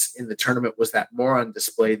else in the tournament was that more on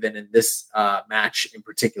display than in this match in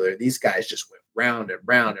particular. These guys just went round and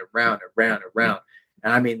round and round and round and round.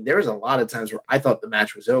 And I mean, there was a lot of times where I thought the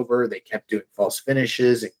match was over. They kept doing false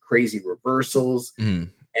finishes and crazy reversals.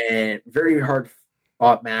 And very hard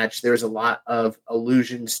fought match. There's a lot of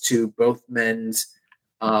allusions to both men's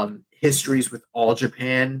histories with All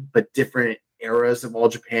Japan, but different eras of All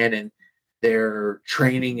Japan and their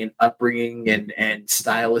training and upbringing and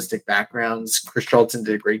stylistic backgrounds. Chris Charlton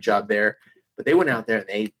did a great job there. But they went out there and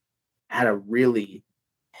they had a really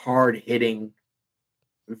hard-hitting,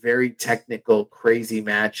 very technical, crazy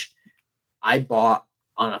match. I bought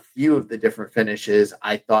on a few of the different finishes.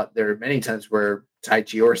 I thought there were many times where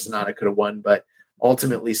Taichi or Sonata could have won, but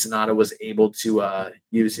ultimately Sonata was able to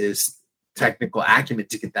use his technical acumen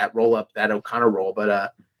to get that roll up, that O'Connor roll.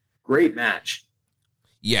 But great match.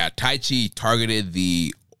 Yeah, Taichi targeted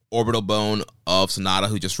the orbital bone of Sonata,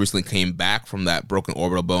 who just recently came back from that broken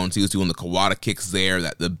orbital bone. So he was doing the Kawada kicks there,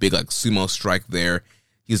 that the big like sumo strike there.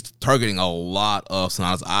 He's targeting a lot of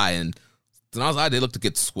Sonata's eye, and Sonata's eye did look to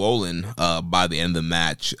get swollen by the end of the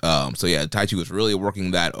match. So yeah, Taichi was really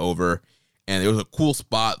working that over, and there was a cool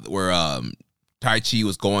spot where Taichi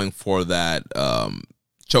was going for that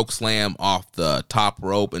choke slam off the top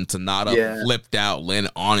rope, and Sonata flipped out,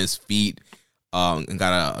 landed on his feet, and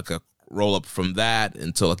got a roll up from that.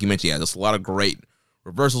 And so, like you mentioned, there's a lot of great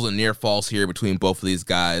reversals and near falls here between both of these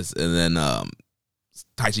guys. And then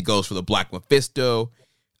Taichi goes for the Black Mephisto,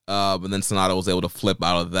 but then Sonata was able to flip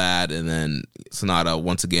out of that. And then Sonata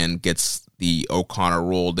once again gets the O'Connor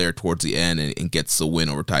roll there towards the end and gets the win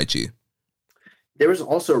over Taichi. There was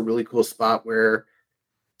also a really cool spot where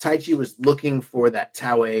Taichi was looking for that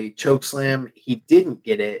Taue chokeslam. He didn't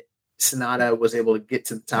get it. Sonata was able to get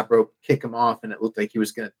to the top rope, kick him off, and it looked like he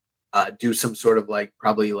was going to do some sort of like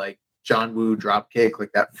probably like John Woo drop kick,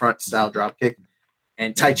 like that front style drop kick.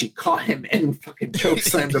 And Taichi caught him and fucking choke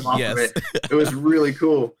slammed him off of it. It was really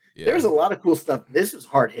cool. Yeah. There's a lot of cool stuff. This was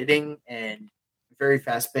hard hitting and very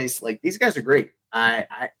fast paced. Like, these guys are great.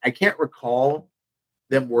 I can't recall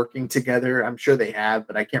them working together. I'm sure they have,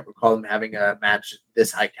 but I can't recall them having a match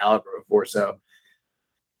this high caliber before. So,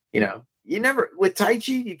 you know, you never, with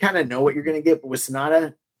Taichi, you kind of know what you're going to get, but with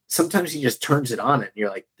Sonata, sometimes he just turns it on and you're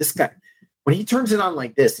like, this guy, when he turns it on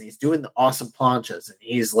like this and he's doing the awesome planchas and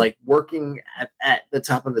he's like working at the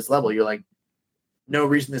top of this level, you're like, no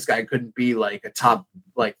reason this guy couldn't be like a top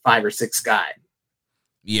like 5 or 6 guy.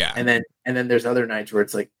 Yeah. And then there's other nights where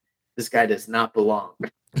it's like, this guy does not belong.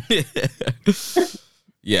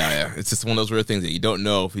 Yeah. It's just one of those weird things that you don't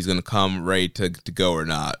know if he's going to come ready to go or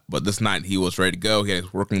not. But this night he was ready to go. He had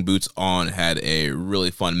his working boots on, had a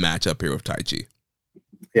really fun matchup here with Taichi.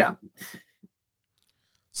 Yeah.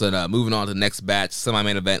 So moving on to the next batch,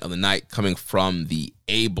 semi-main event of the night, coming from the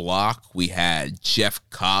A block, we had Jeff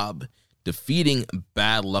Cobb defeating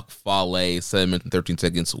Bad Luck Fale 7 minutes and 13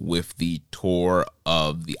 seconds with the Tour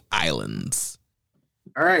of the Islands.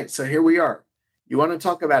 All right, so here we are. You want to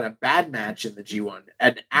talk about a bad match in the G1,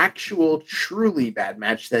 an actual, truly bad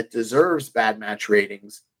match that deserves bad match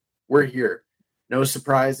ratings. We're here. No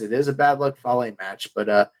surprise, it is a bad luck Fale match.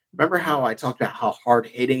 But remember how I talked about how hard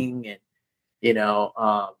hitting and, you know,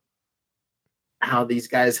 how these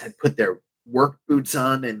guys had put their work boots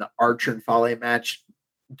on in the Archer and Fale match?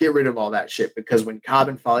 Get rid of all that shit, because when Cobb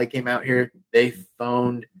and Fale came out here, they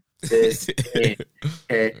phoned this in.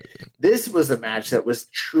 Okay? This was a match that was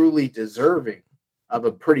truly deserving of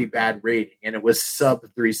a pretty bad rating, and it was sub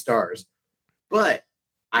 3 stars. But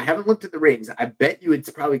I haven't looked at the ratings. I bet you it's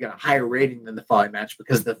probably got a higher rating than the Fale match,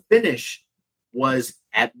 because the finish was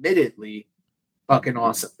admittedly fucking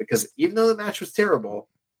awesome. Because even though the match was terrible,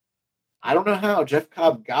 I don't know how Jeff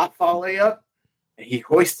Cobb got Fale up, and he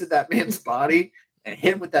hoisted that man's body and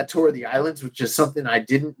hit him with that Tour of the Islands, which is something I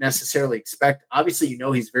didn't necessarily expect. Obviously, you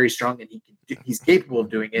know he's very strong and he's capable of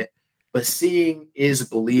doing it, but seeing is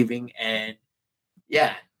believing. And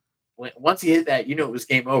yeah, once he hit that, you know it was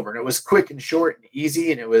game over. And it was quick and short and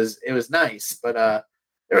easy, and it was nice. But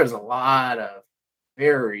there was a lot of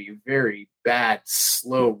very, very bad,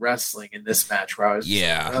 slow wrestling in this match where I was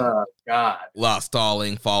oh, God. A lot of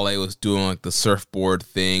stalling. Fale was doing like the surfboard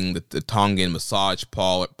thing, the Tongan massage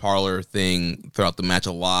parlor thing throughout the match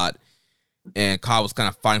a lot. And Cobb was kind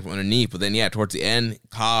of fighting from underneath. But then, yeah, towards the end,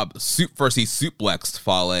 Cobb, first he suplexed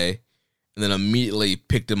Fale, and then immediately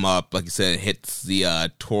picked him up, like you said, hits the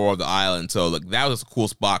Tour of the Island. So like that was a cool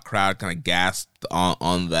spot. Crowd kind of gasped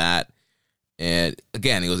on that. And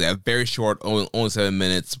again, it was a very short, only 7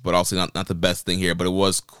 minutes, but also not the best thing here. But it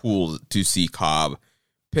was cool to see Cobb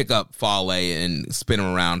pick up Fale and spin him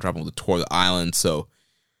around, drop him with the Tour of the Island. So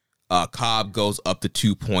Cobb goes up to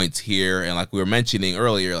 2 points here. And like we were mentioning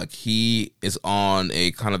earlier, like he is on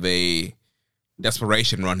a kind of a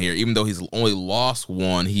desperation run here. Even though he's only lost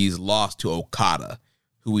one, he's lost to Okada,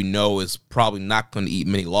 who we know is probably not going to eat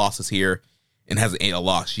many losses here and hasn't ate a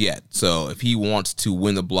loss yet. So if he wants to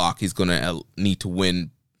win the block, he's going to need to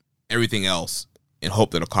win everything else and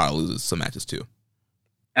hope that Okada loses some matches too.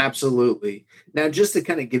 Absolutely. Now, just to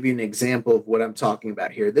kind of give you an example of what I'm talking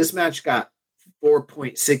about here, this match got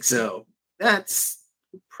 4.60. That's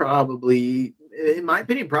probably, in my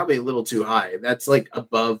opinion, probably a little too high. That's like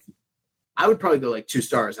above. I would probably go like 2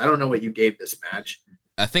 stars. I don't know what you gave this match.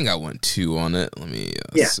 I think I went 2 on it. Let me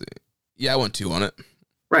see. Yeah, I went 2 on it.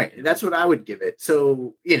 Right. That's what I would give it.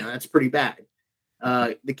 So, you know, that's pretty bad.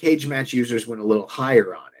 The cage match users went a little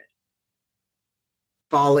higher on it.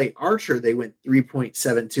 Fale Archer, they went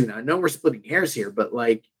 3.72. Now, I know we're splitting hairs here, but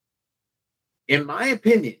like, in my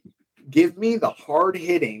opinion, give me the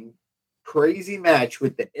hard-hitting, crazy match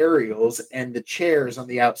with the aerials and the chairs on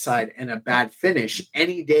the outside and a bad finish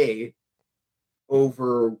any day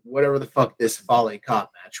over whatever the fuck this Fale Cobb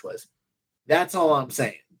match was. That's all I'm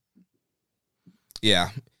saying. Yeah.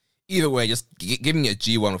 Either way, just give me a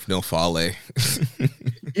G1 with no Fale.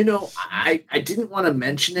 You know, I didn't want to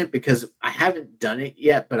mention it because I haven't done it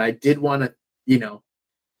yet, but I did want to, you know,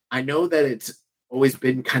 I know that it's always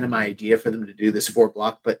been kind of my idea for them to do this 4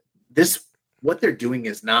 block, but what they're doing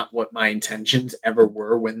is not what my intentions ever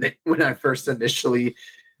were when I first initially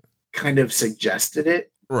kind of suggested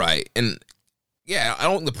it. Right. And yeah,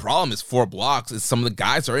 the problem is 4 blocks is some of the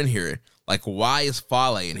guys are in here. Like, why is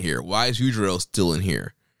Fale in here? Why is Yujiro still in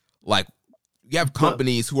here? Like, you have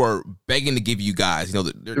companies who are begging to give you guys, you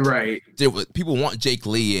know, right. People want Jake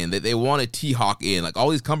Lee in, they wanted T-Hawk in. Like, all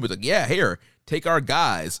these companies, like, yeah, here, take our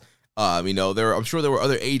guys. You know, I'm sure there were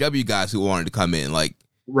other AEW guys who wanted to come in. Like,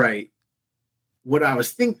 right. What I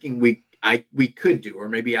was thinking we could do, or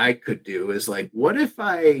maybe I could do, is like, what if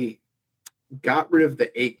I got rid of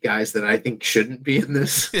the 8 guys that I think shouldn't be in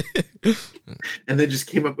this and then just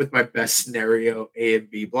came up with my best scenario A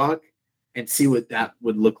and B block and see what that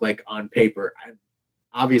would look like on paper.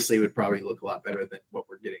 Obviously, it would probably look a lot better than what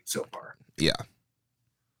we're getting so far. Yeah.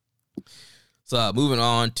 So moving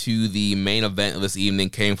on to the main event of this evening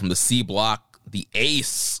came from the C block. The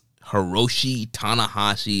ace, Hiroshi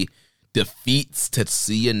Tanahashi, defeats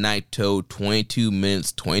Tetsuya Naito 22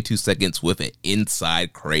 minutes, 22 seconds with an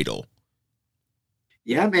inside cradle.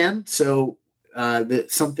 Yeah, man. So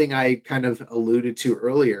something I kind of alluded to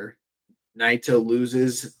earlier, Naito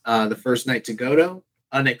loses the first night to Goto,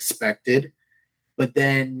 unexpected. But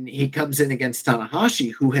then he comes in against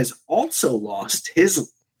Tanahashi, who has also lost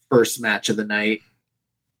his first match of the night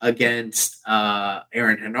against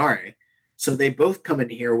Aaron Henare. So they both come in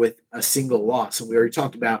here with a single loss. And we already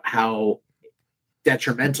talked about how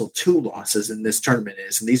detrimental 2 losses in this tournament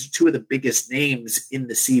is. And these are 2 of the biggest names in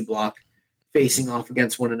the C block facing off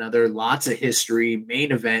against one another. Lots of history,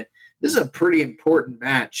 main event. This is a pretty important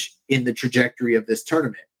match in the trajectory of this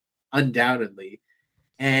tournament. undoubtedly.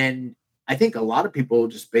 And I think a lot of people,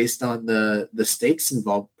 just based on the stakes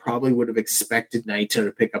involved, probably would have expected Naito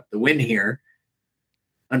to pick up the win here.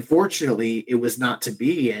 Unfortunately, it was not to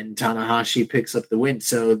be, and Tanahashi picks up the win.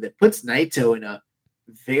 So that puts Naito in a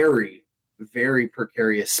very, very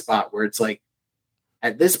precarious spot where it's like,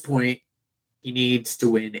 at this point, he needs to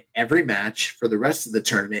win every match for the rest of the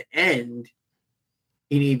tournament, and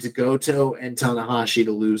he needs Goto and Tanahashi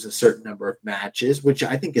to lose a certain number of matches, which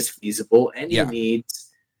I think is feasible, and he needs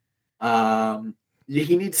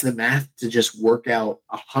the math to just work out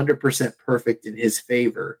 100% perfect in his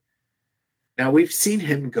favor. Now, we've seen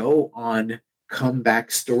him go on comeback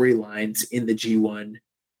storylines in the G1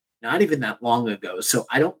 not even that long ago. So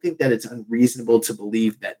I don't think that it's unreasonable to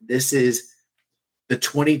believe that this is the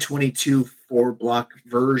 2022 4-block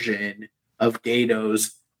version of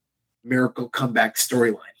Gato's miracle comeback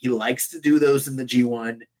storyline. He likes to do those in the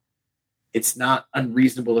G1. It's not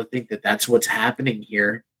unreasonable to think that that's what's happening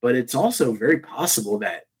here, but it's also very possible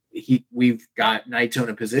that we've got Naito in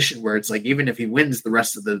a position where it's like, even if he wins the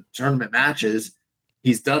rest of the tournament matches,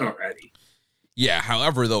 he's done already. Yeah,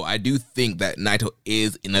 however, though, I do think that Naito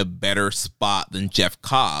is in a better spot than Jeff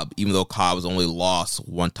Cobb, even though Cobb has only lost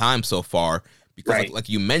one time so far. Because like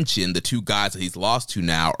you mentioned, the two guys that he's lost to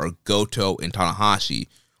now are Goto and Tanahashi.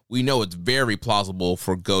 We know it's very plausible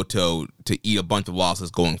for Goto to eat a bunch of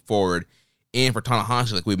losses going forward. And for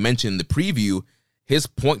Tanahashi, like we mentioned in the preview, his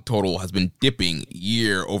point total has been dipping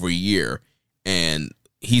year over year. And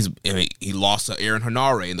he lost to Aaron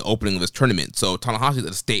Henare in the opening of this tournament. So Tanahashi's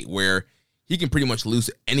at a state where he can pretty much lose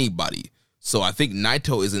to anybody. So I think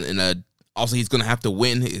Naito is in a... Also, he's going to have to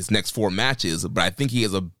win his next 4 matches, but I think he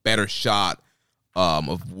has a better shot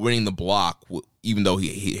of winning the block, even though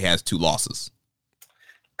he has 2 losses.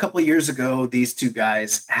 A couple of years ago, these two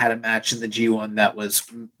guys had a match in the G1 that was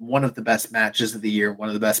one of the best matches of the year, one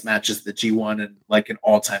of the best matches of the G1, and like an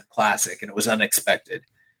all-time classic, and it was unexpected.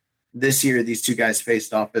 This year, these two guys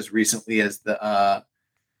faced off as recently as the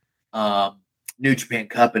New Japan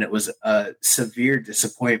Cup, and it was a severe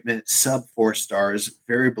disappointment, sub 4 stars,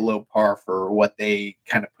 very below par for what they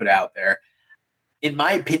kind of put out there. In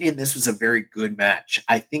my opinion, this was a very good match.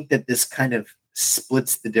 I think that this kind of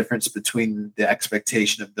splits the difference between the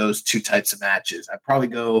expectation of those two types of matches. I'd probably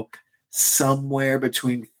go somewhere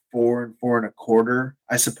between 4 and 4 1/4,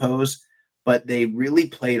 I suppose, but they really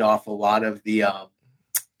played off a lot of the,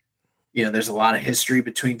 there's a lot of history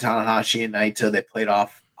between Tanahashi and Naito. They played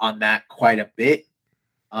off on that quite a bit.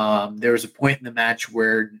 There was a point in the match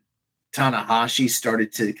where Tanahashi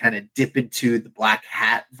started to kind of dip into the black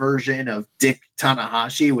hat version of Dick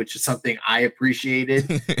Tanahashi, which is something I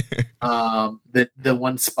appreciated. The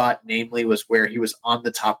one spot, namely, was where he was on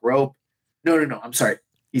the top rope. No, I'm sorry.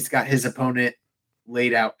 He's got his opponent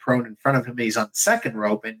laid out prone in front of him. He's on the second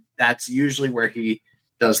rope, and that's usually where he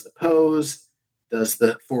does the pose, does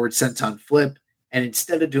the forward senton flip, and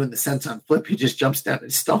instead of doing the senton flip, he just jumps down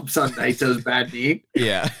and stomps on Naito's bad knee.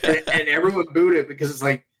 Yeah. and everyone booed it because it's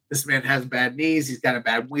like, this man has bad knees. He's got a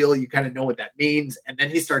bad wheel. You kind of know what that means. And then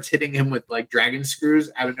he starts hitting him with like dragon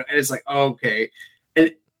screws. I don't know. And it's like, oh, okay.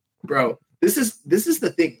 And bro, this is the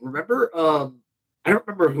thing. Remember, I don't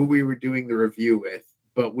remember who we were doing the review with,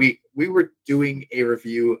 but we were doing a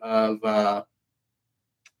review of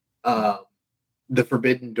The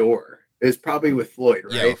Forbidden Door. It was probably with Floyd,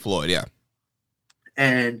 right? Yeah, with Floyd, yeah.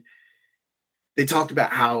 And they talked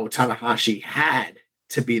about how Tanahashi had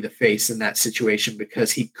to be the face in that situation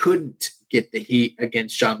because he couldn't get the heat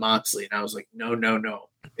against Jon Moxley. And I was like, no.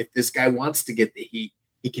 If this guy wants to get the heat,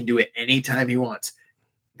 he can do it anytime he wants.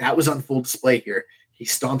 That was on full display here. He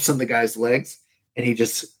stomps on the guy's legs and he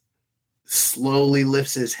just slowly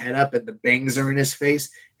lifts his head up and the bangs are in his face.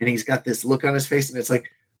 And he's got this look on his face. And it's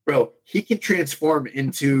like, bro, he can transform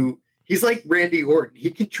into... He's like Randy Orton.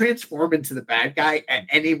 He can transform into the bad guy at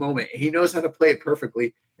any moment. He knows how to play it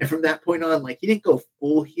perfectly. And from that point on, like, he didn't go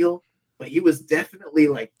full heel, but he was definitely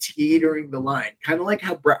like teetering the line, kind of like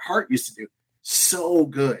how Bret Hart used to do. So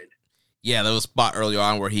good. Yeah, there was a spot early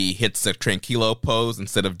on where he hits the tranquilo pose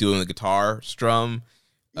instead of doing the guitar strum.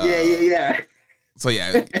 Yeah. So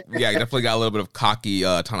yeah, definitely got a little bit of cocky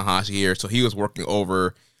Tanahashi here. So he was working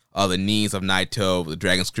over the knees of Naito, the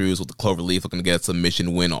dragon screws with the clover leaf, looking to get a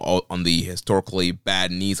submission win on the historically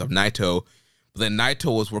bad knees of Naito. But then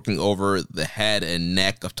Naito was working over the head and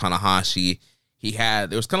neck of Tanahashi. There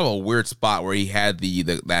was kind of a weird spot where he had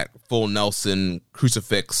that full Nelson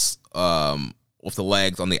crucifix with the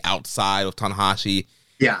legs on the outside of Tanahashi.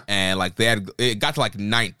 Yeah. And like it got to like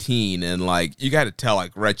 19, and like you got to tell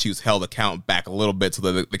like Red Shoes held the count back a little bit so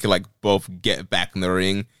that they could like both get back in the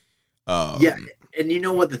ring. Yeah. And you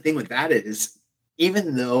know what the thing with that is,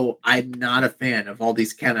 even though I'm not a fan of all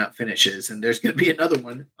these count-out finishes, and there's going to be another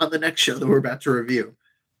one on the next show that we're about to review.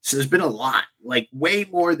 So there's been a lot, like way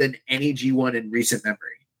more than any G1 in recent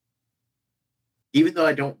memory. Even though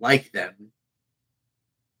I don't like them,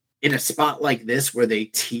 in a spot like this where they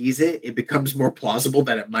tease it, it becomes more plausible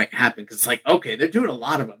that it might happen. Because it's like, okay, they're doing a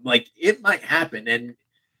lot of them. Like, it might happen. And,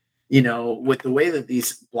 you know, with the way that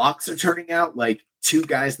these blocks are turning out, like two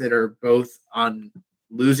guys that are both on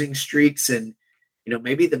losing streaks, and, you know,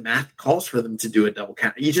 maybe the math calls for them to do a double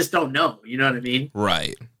count. You just don't know. You know what I mean?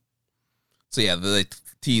 Right. So, yeah, they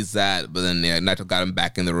tease that, but then Naito got him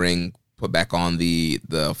back in the ring, put back on the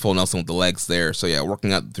full Nelson with the legs there. So, yeah,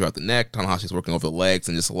 working out throughout the neck. Tanahashi's working over the legs,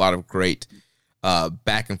 and just a lot of great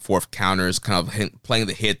back and forth counters, kind of playing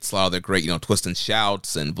the hits, a lot of their great, you know, twist and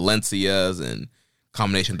shouts and Valencias and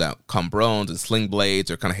combination of Combrones and Sling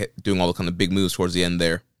Blades are kind of doing all the kind of big moves towards the end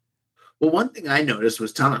there. Well, one thing I noticed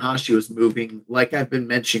was Tanahashi was moving, like I've been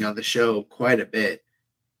mentioning on the show quite a bit,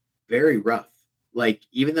 very rough. Like,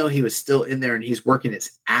 even though he was still in there and he's working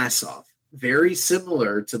his ass off, very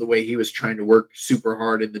similar to the way he was trying to work super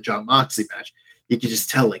hard in the Jon Moxley match. You could just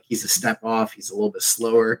tell, like, he's a step off. He's a little bit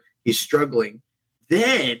slower. He's struggling.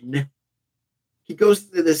 Then he goes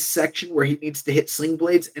into this section where he needs to hit Sling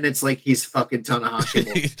Blades, and it's like he's fucking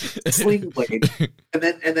Tanahashi. Sling Blade. And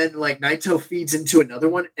then like Naito feeds into another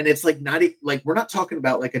one, and it's like like we're not talking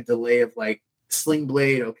about like a delay of like Sling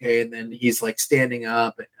Blade, okay, and then he's like standing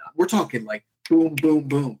up. And we're talking like boom, boom,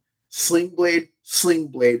 boom. Sling Blade, Sling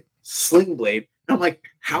Blade, Sling Blade. And I'm like,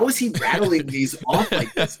 how is he rattling these off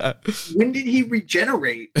like this? When did he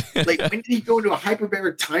regenerate? Like, when did he go into a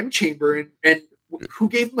hyperbaric time chamber and who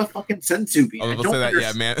gave him a fucking sensu bean? I was going to say that,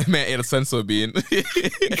 yeah, man ate a sensu bean.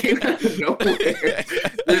 It came out of nowhere.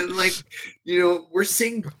 And like, you know, we're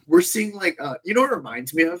seeing like, you know what it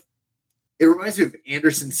reminds me of? It reminds me of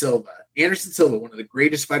Anderson Silva. Anderson Silva, one of the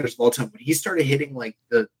greatest fighters of all time. When he started hitting like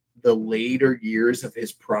the later years of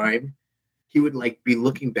his prime, he would like be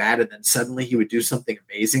looking bad, and then suddenly he would do something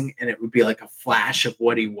amazing, and it would be like a flash of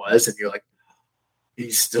what he was, and you're like,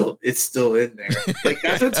 it's still in there. Like,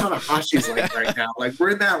 that's what Tanahashi's like right now. Like,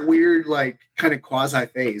 we're in that weird, like, kind of quasi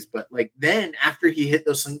phase. But like, then after he hit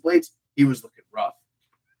those Sling Blades, he was looking rough.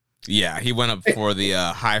 Yeah, he went up for the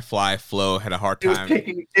high fly flow, had a hard time.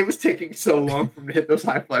 It was taking so long for him to hit those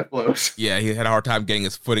high fly flows. Yeah, he had a hard time getting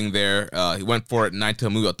his footing there. He went for it.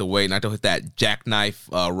 Naito moved out the way. Naito hit that jackknife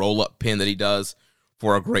roll-up pin that he does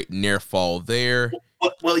for a great near fall there.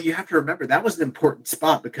 Well, you have to remember, that was an important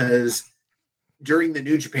spot because during the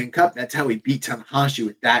New Japan Cup, that's how he beat Tanahashi,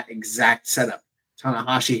 with that exact setup.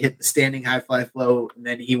 Tanahashi hit the standing high fly flow, and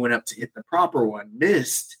then he went up to hit the proper one,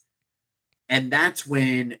 missed. And that's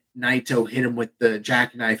when Naito hit him with the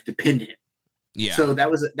jackknife to pin him. Yeah. So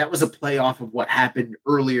that was a play off of what happened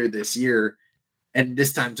earlier this year, and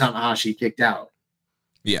this time Tanahashi kicked out.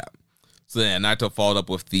 Yeah. So then Naito followed up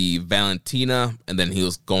with the Valentina, and then he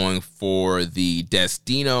was going for the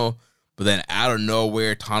Destino, but then out of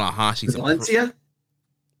nowhere, Tanahashi's Valencia.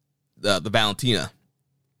 The Valentina.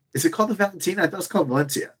 Is it called the Valentina? I thought it was called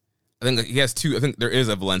Valencia. I think he has two. I think there is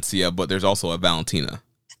a Valencia, but there's also a Valentina.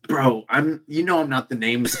 Bro, I'm not the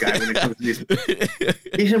names guy when it comes to these.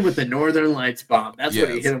 He hit him with the Northern Lights bomb. That's what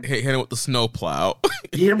he hit him. Hit him with the snowplow.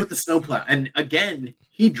 He hit him with the snowplow, and again,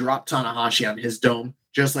 he dropped Tanahashi on his dome,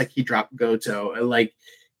 just like he dropped Goto. Like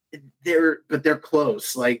they're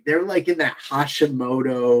close. Like they're like in that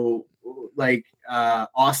Hashimoto, like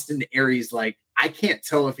Austin Aries. Like I can't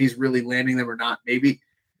tell if he's really landing them or not.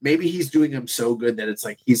 Maybe he's doing them so good that it's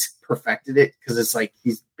like he's perfected it because it's like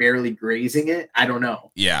he's barely grazing it. I don't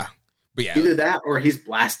know. Yeah. But yeah. Either that or he's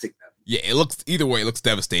blasting them. Yeah, either way, it looks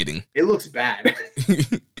devastating. It looks bad.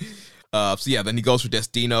 So yeah, then he goes for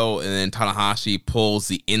Destino, and then Tanahashi pulls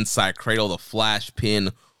the inside cradle, the flash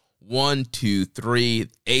pin. 1, 2, 3.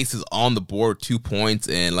 Ace is on the board, 2 points.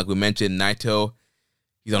 And like we mentioned, Naito,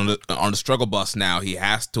 he's on the struggle bus now. He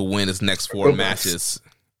has to win his next 4 matches.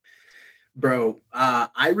 Bro,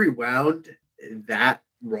 I rewound that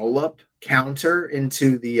roll-up counter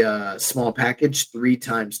into the small package 3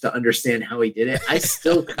 times to understand how he did it. I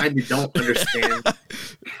still kind of don't understand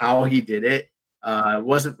how he did it. It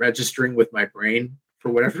wasn't registering with my brain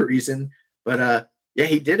for whatever reason. But, yeah,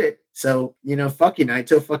 he did it. So, fuck you,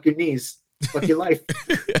 Naito. Fuck your knees. Fuck your life.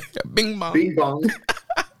 Bing bong. Bing bong.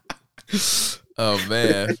 Oh,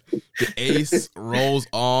 man. The Ace rolls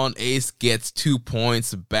on. Ace gets 2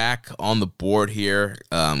 points back on the board here,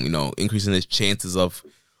 increasing his chances of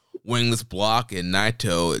winning this block. And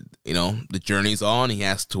Naito, the journey's on. He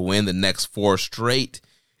has to win the next 4 straight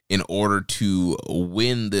in order to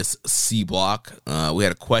win this C block. We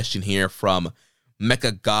had a question here from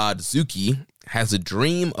Mecha God Zuki. Has the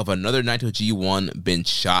dream of another Naito G1 been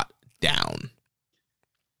shot down?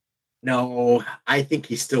 No, I think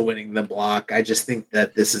he's still winning the block. I just think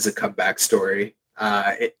that this is a comeback story.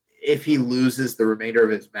 If he loses the remainder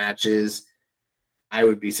of his matches, I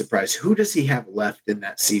would be surprised. Who does he have left in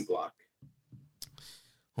that C block?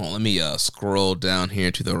 Well, let me scroll down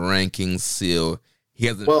here to the rankings. So he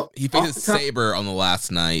faces Sabre on the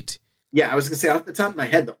last night. Yeah, I was going to say, off the top of my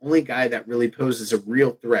head, the only guy that really poses a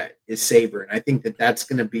real threat is Sabre. And I think that that's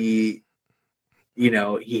going to be,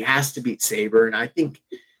 he has to beat Sabre. And I think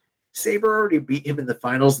Sabre already beat him in the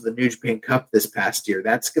finals of the New Japan Cup this past year.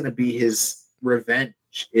 That's going to be his revenge,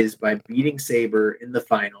 is by beating Sabre in the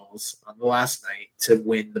finals on the last night to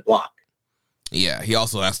win the block. Yeah, he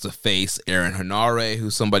also has to face Aaron Henare,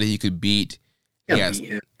 who's somebody he could beat. He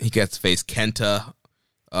gets to face Kenta,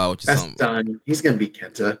 which is done. He's going to beat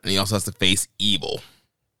Kenta. And he also has to face Evil.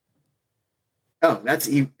 Oh, that's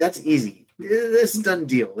easy. This is a done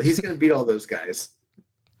deal. He's going to beat all those guys.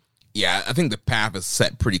 Yeah, I think the path is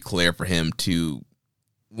set pretty clear for him to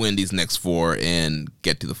win these next 4 and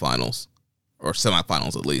get to the finals. Or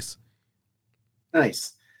semifinals, at least.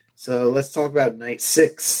 Nice. So let's talk about night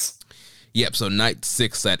 6. Yep, so night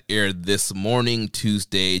 6 that aired this morning,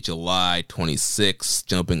 Tuesday, July 26th.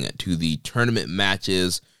 Jumping to the tournament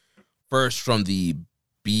matches. First, from the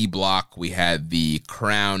B block, we had the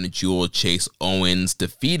Crown Jewel Chase Owens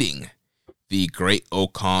defeating the Great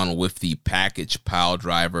Okan with the package pile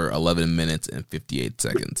driver, 11 minutes and 58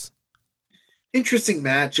 seconds. Interesting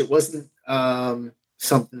match. It wasn't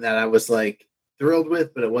something that I was thrilled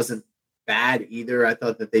with, but it wasn't bad either. I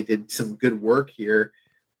thought that they did some good work here.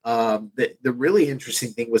 The really interesting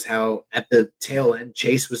thing was how at the tail end,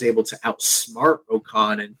 Chase was able to outsmart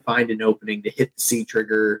Okan and find an opening to hit the C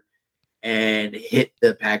trigger and hit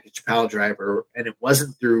the package pile driver. And it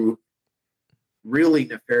wasn't through really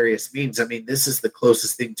nefarious means. I mean, this is the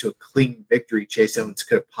closest thing to a clean victory Chase Owens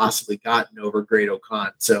could have possibly gotten over Great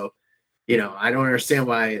Okan. So, I don't understand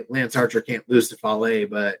why Lance Archer can't lose to Fale,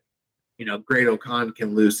 but Great Okan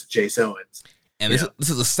can lose to Chase Owens. And this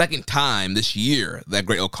is the second time this year that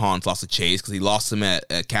Great Okan's lost to Chase, because he lost him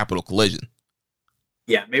at Capital Collision.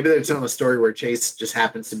 Yeah, maybe they're telling a story where Chase just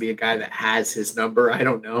happens to be a guy that has his number. I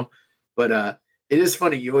don't know. But it is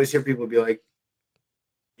funny. You always hear people be like,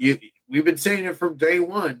 we've been saying it from day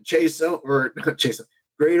one, Great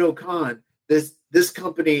Okan. This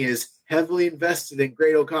company is heavily invested in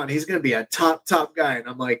Great Okan. He's going to be a top guy. And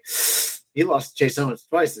I'm like, he lost Chase Owens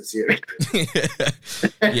twice this year.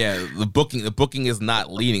 Yeah, the booking is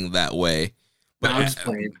not leaning that way. But I'm just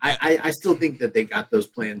playing. I still think that they got those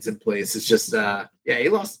plans in place. It's just, he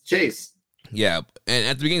lost Chase. Yeah, and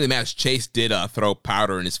at the beginning of the match, Chase did throw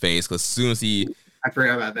powder in his face, because as soon as I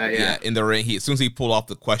forgot about that, yeah. In the ring, as soon as he pulled off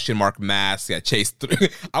the question mark mask, Chase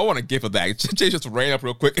I want a gif of that. Chase just ran up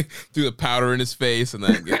real quick, threw the powder in his face, and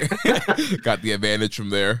then got the advantage from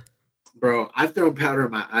there. Bro, I've thrown powder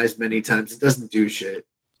in my eyes many times. It doesn't do shit.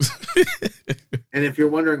 And if you're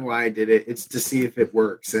wondering why I did it, it's to see if it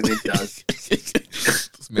works, and it does.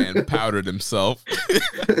 This man powdered himself.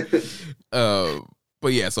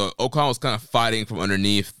 But yeah, so Okan was kind of fighting from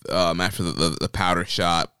underneath after the powder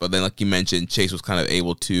shot. But then, like you mentioned, Chase was kind of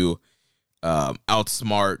able to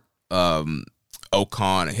outsmart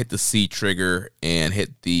Okan and hit the C trigger and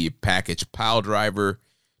hit the package pile driver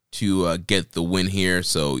to get the win here.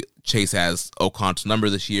 So Chase has Okan's number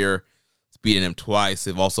this year. It's beaten him twice.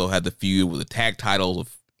 They've also had the feud with the tag titles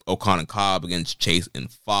of Okan and Cobb against Chase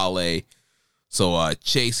and Fale. So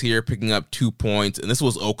Chase here picking up 2 points. And this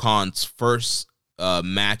was Okan's first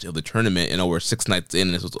match of the tournament. We're 6 nights in,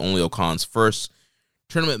 and this was only Okan's first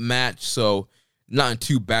tournament match. So not in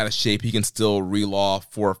too bad a shape. He can still reel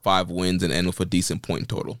off 4 or 5 wins and end with a decent point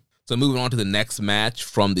total. So moving on to the next match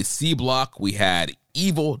from the C block, we had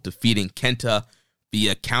Evil defeating Kenta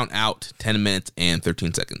via count out, 10 minutes and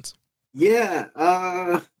 13 seconds. Yeah,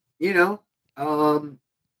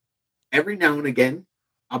 every now and again,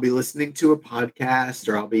 I'll be listening to a podcast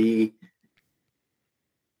or I'll be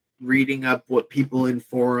reading up what people in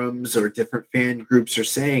forums or different fan groups are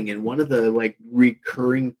saying. And one of the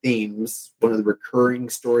recurring themes, one of the recurring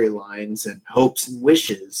storylines and hopes and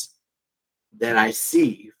wishes that I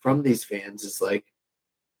see from these fans is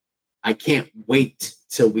I can't wait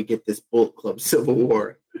till we get this Bullet Club Civil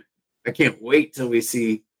War. I can't wait till we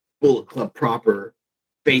see Bullet Club proper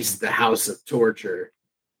face the House of Torture.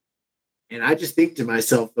 And I just think to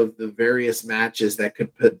myself of the various matches that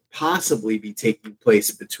could possibly be taking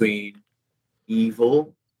place between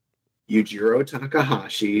Evil, Yujiro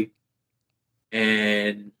Takahashi,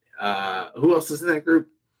 and who else is in that group?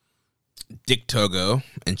 Dick Togo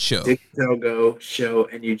and Sho. Dick Togo, Sho,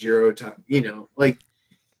 and Yujiro Ta,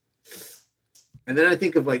 and then I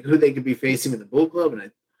think of like who they could be facing in the Bullet Club,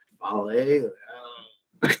 and Fale,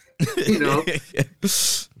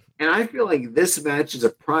 And I feel like this match is a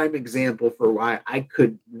prime example for why I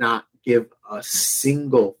could not give a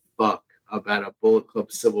single fuck about a Bullet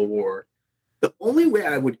Club Civil War. The only way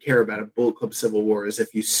I would care about a Bullet Club Civil War is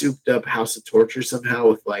if you souped up House of Torture somehow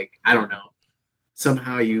with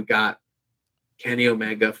somehow you got Kenny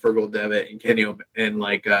Omega, Fergal Devitt, and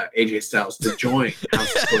AJ Styles to join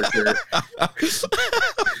House of Torture.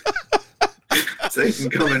 So they can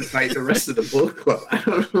come and fight the rest of the Bullet Club. I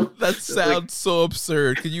don't know. That sounds so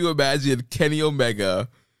absurd. Can you imagine Kenny Omega,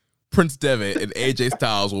 Prince Devitt, and AJ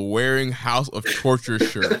Styles wearing House of Torture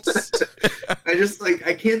shirts?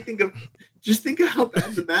 I can't think of. Just think of how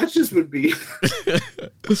bad the matches would be.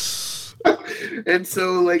 And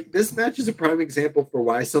so, this match is a prime example for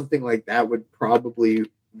why something like that would probably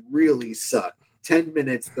really suck. 10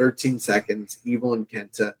 minutes, 13 seconds, Evil and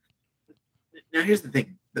Kenta. Now, here's the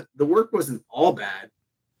thing. The work wasn't all bad.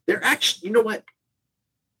 They're actually, you know what?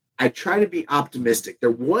 I try to be optimistic. There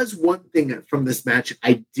was one thing from this match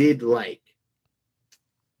I did like.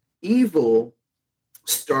 Evil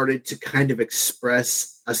started to kind of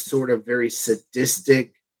express a sort of very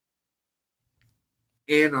sadistic,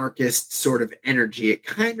 anarchist sort of energy. It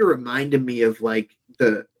kind of reminded me of what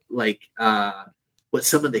some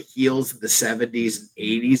of the heels of the 70s and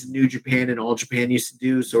 80s in New Japan and All Japan used to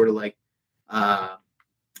do, sort of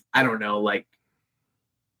I don't know,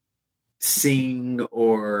 Singh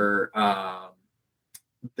or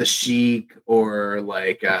the Sheik or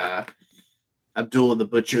Abdullah the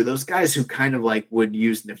Butcher, those guys who kind of would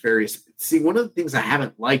use nefarious. See, one of the things I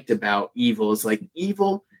haven't liked about Evil is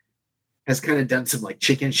Evil has kind of done some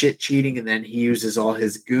chicken shit cheating, and then he uses all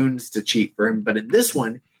his goons to cheat for him. But in this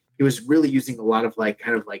one, he was really using a lot of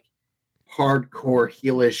hardcore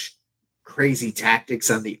heelish crazy tactics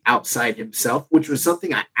on the outside himself, which was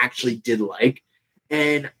something I actually did like.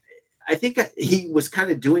 And I think he was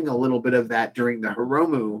kind of doing a little bit of that during the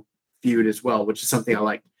Hiromu feud as well, which is something I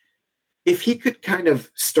liked. If he could kind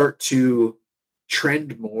of start to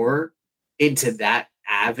trend more into that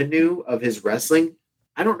avenue of his wrestling,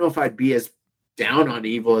 I don't know if I'd be as down on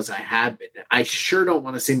Evil as I have been. I sure don't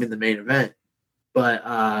want to see him in the main event, but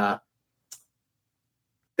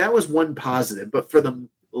that was one positive. But for the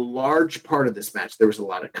large part of this match, there was a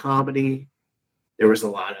lot of comedy, there was a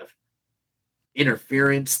lot of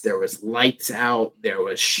interference, there was lights out, there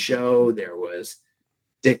was Sho, there was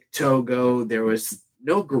Dick Togo, there was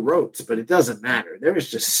no garrotes, but it doesn't matter. There was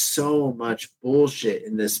just so much bullshit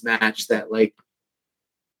in this match that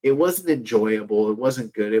it wasn't enjoyable, it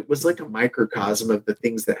wasn't good. It was like a microcosm of the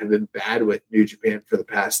things that have been bad with New Japan for the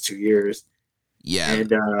past 2 years. Yeah,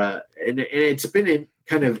 and it's been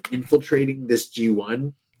kind of infiltrating this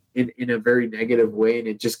G1 in a very negative way, and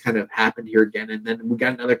it just kind of happened here again, and then we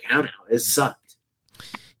got another count out. It sucked.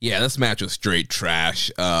 Yeah, this match was straight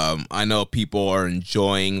trash. I know people are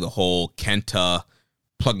enjoying the whole Kenta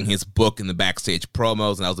plugging his book in the backstage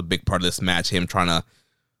promos, and that was a big part of this match, him trying to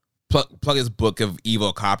plug his book of Evil,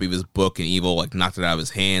 a copy of his book, and Evil knocked it out of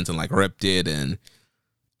his hands and ripped it and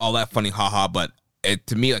all that funny haha. But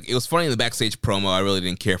to me, it was funny in the backstage promo. I really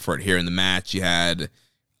didn't care for it here in the match. You had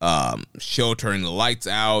Sho turning the lights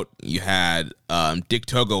out. You had Dick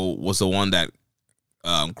Togo was the one that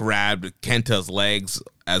grabbed Kenta's legs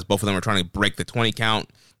as both of them were trying to break the 20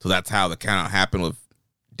 count. So that's how the count out happened, with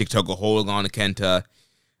Dick Togo holding on to Kenta.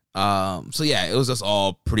 So yeah, it was just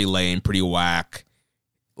all pretty lame, pretty whack.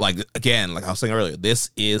 Again, like I was saying earlier, this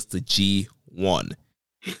is the G1.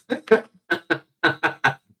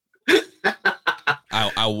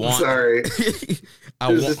 I want. Sorry. This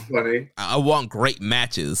is funny. I want great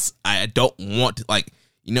matches. I don't want to,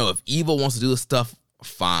 if Evil wants to do this stuff,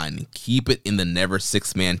 fine. Keep it in the never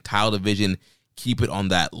 6-man title division. Keep it on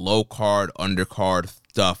that low card, undercard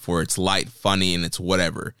stuff where it's light, funny, and it's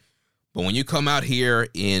whatever. But when you come out here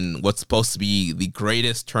in what's supposed to be the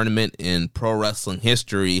greatest tournament in pro wrestling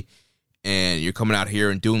history, and you're coming out here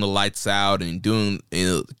and doing the lights out and doing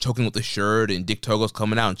choking with the shirt, and Dick Togo's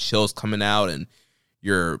coming out and Chill's coming out, and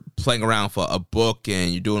you're playing around for a book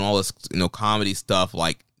and you're doing all this comedy stuff,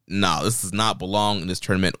 no, this does not belong in this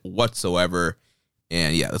tournament whatsoever.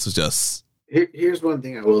 And yeah, this was just. Here's one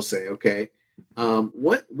thing I will say. Okay,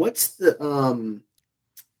 what's the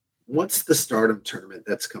Stardom tournament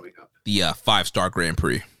that's coming up? The 5-star Grand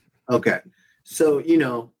Prix. Okay. So,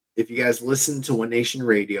 if you guys listen to One Nation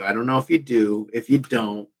Radio, I don't know if you do. If you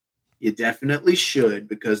don't, you definitely should,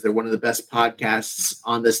 because they're one of the best podcasts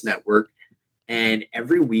on this network. And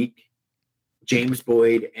every week James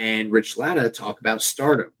Boyd and Rich Latta talk about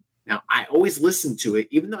Stardom. Now, I always listen to it,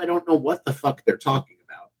 even though I don't know what the fuck they're talking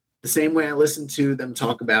about. The same way I listen to them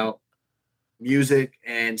talk about music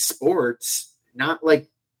and sports, not like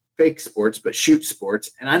fake sports, but shoot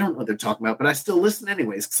sports. And I don't know what they're talking about, but I still listen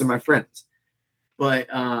anyways because they're my friends. But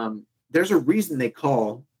there's a reason they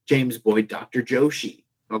call James Boyd Dr. Joshi,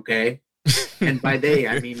 okay? And by they,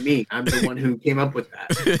 I mean me. I'm the one who came up with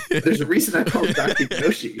that. There's a reason I call him Dr.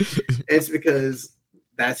 Joshi. It's because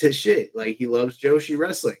that's his shit. Like, he loves Joshi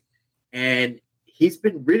wrestling. And he's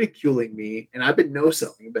been ridiculing me, and I've been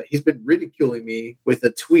no-selling, but he's been ridiculing me with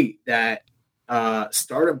a tweet that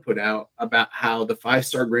Stardom put out about how the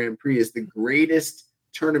 5-Star Grand Prix is the greatest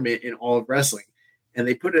tournament in all of wrestling. And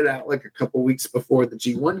they put it out like a couple weeks before the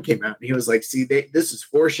G1 came out. And he was like, see, this is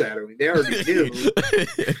foreshadowing. They already knew.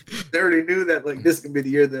 They already knew that, like, this is going to be the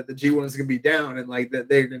year that the G1 is going to be down and, like, that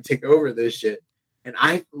they're going to take over this shit. And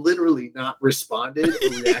I've literally not responded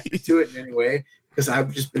or reacted to it in any way because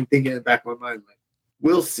I've just been thinking in the back of my mind, like,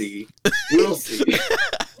 we'll see. We'll see.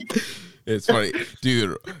 It's funny.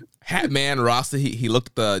 Dude, Hatman Rasta, he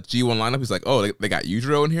looked at the G1 lineup. He's like, oh, they got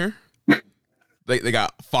Yujiro in here? They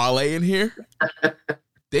got Fale in here?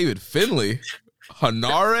 David Finlay?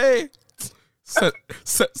 Hanare?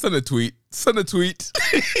 Send a tweet. Send a tweet.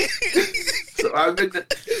 So I've been,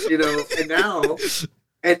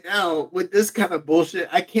 and now with this kind of bullshit,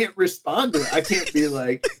 I can't respond to it. I can't be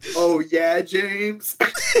like, oh yeah, James.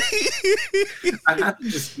 I have to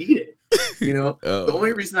just eat it. The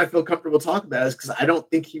only reason I feel comfortable talking about it is because I don't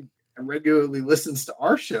think he regularly listens to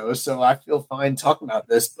our show, so I feel fine talking about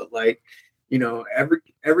this. But like,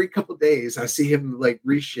 every couple days I see him like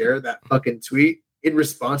reshare that fucking tweet in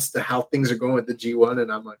response to how things are going with the G1,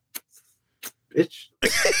 and I'm like, bitch.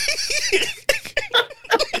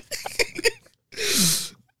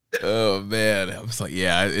 Oh man, I was like,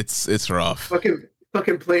 yeah, it's rough.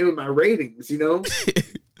 Fucking playing with my ratings,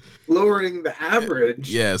 lowering the average.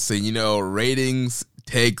 Yes, and ratings,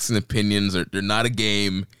 takes, and opinions they're not a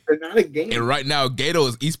game. They're not a game. And right now,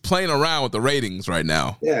 Gato he's playing around with the ratings right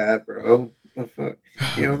now. Yeah, bro. What the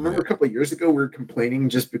fuck? Remember a couple of years ago we were complaining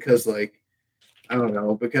just because, like, I don't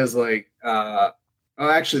know, because like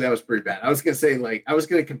actually that was pretty bad. I was gonna say, like, I was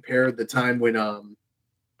gonna compare the time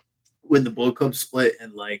when the Bullet Club split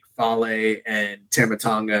and like Fale and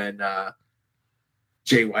Tamatonga and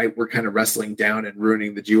Jay White were kind of wrestling down and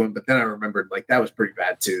ruining the G1, but then I remembered like that was pretty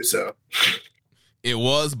bad too. So it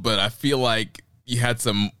was, but I feel like you had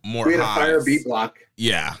some more. We had a fire beat block.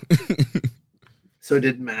 Yeah. So it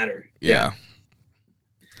didn't matter. Yeah.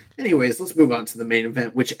 Anyways, let's move on to the main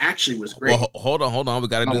event, which actually was great. Well, hold on. We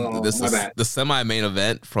got to do this. The semi-main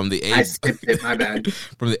event from the A. I skipped it. My bad.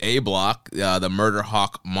 From the A block, the Murder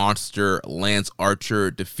Hawk monster Lance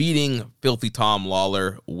Archer defeating Filthy Tom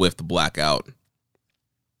Lawler with the blackout.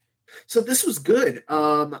 So this was good.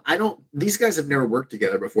 These guys have never worked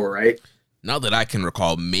together before, right? Not that I can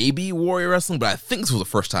recall. Maybe Warrior Wrestling, but I think this was a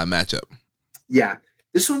first-time matchup. Yeah.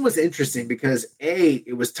 This one was interesting because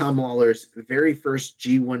it was Tom Lawler's very first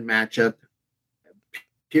G1 matchup,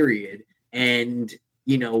 period. And,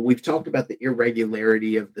 we've talked about the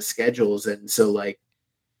irregularity of the schedules. And so like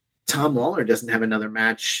Tom Lawler doesn't have another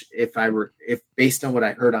match if based on what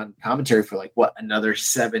I heard on commentary for like another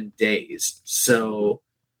 7 days. So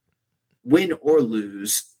win or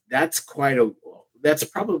lose, that's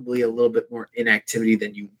probably a little bit more inactivity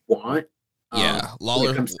than you want. Yeah,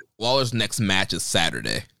 Lawler's next match is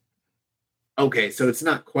Saturday. Okay, so it's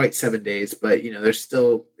not quite 7 days, but there's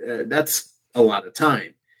still that's a lot of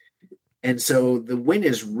time. And so the win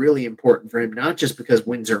is really important for him, not just because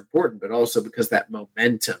wins are important, but also because that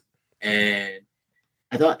momentum. And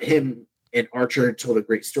I thought him and Archer told a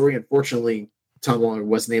great story. Unfortunately, Tom Lawler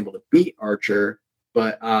wasn't able to beat Archer,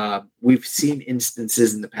 but we've seen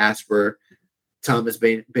instances in the past where Tom has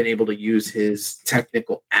been able to use his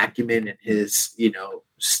technical acumen and his,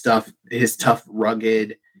 his tough,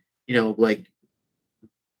 rugged, like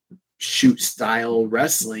shoot style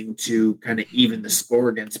wrestling to kind of even the score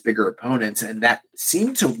against bigger opponents. And that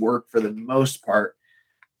seemed to work for the most part,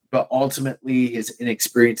 but ultimately his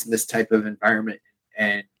inexperience in this type of environment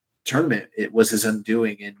and tournament, it was his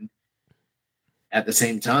undoing. And at the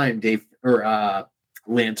same time,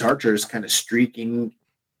 Lance Archer is kind of streaking.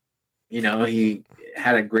 He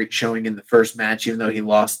had a great showing in the first match, even though he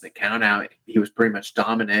lost the count out. He was pretty much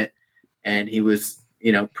dominant, and he was,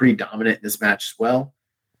 pretty dominant in this match as well.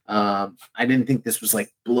 I didn't think this was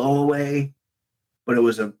like blow away, but it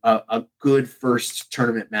was a good first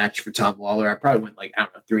tournament match for Tom Lawler. I probably went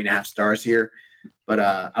 3.5 stars here, but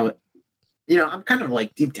I'm kind of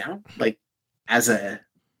like deep down, like as a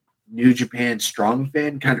New Japan Strong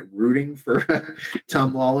fan, kind of rooting for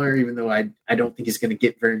Tom Lawler, even though I don't think he's going to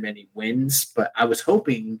get very many wins. But I was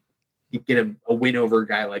hoping he'd get a win over a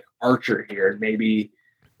guy like Archer here, and maybe,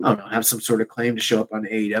 I don't know, have some sort of claim to show up on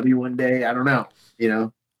AEW one day. I don't know,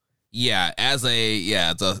 Yeah, as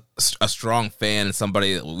a strong fan and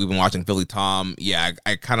somebody that we've been watching, Philly Tom. Yeah,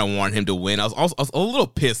 I kind of want him to win. I was a little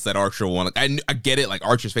pissed that Archer won. Like, I get it. Like,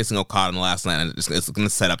 Archer's facing Okada in the last night, and it's going to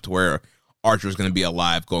set up to where Archer's going to be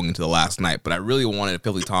alive going into the last night. But I really wanted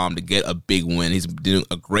Philly Tom to get a big win. He's doing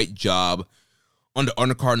a great job on the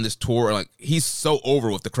undercard in this tour. Like, he's so over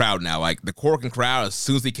with the crowd now. Like, the Korakuen crowd, as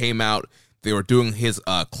soon as he came out, they were doing his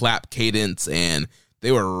clap cadence, and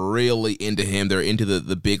they were really into him. They're into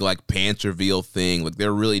the big, like, pants reveal thing. Like,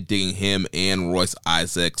 they're really digging him and Royce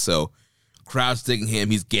Isaac. So, crowd's digging him.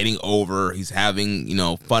 He's getting over. He's having,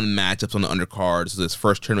 fun matchups on the undercard. This is his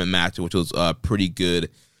first tournament match, which was pretty good.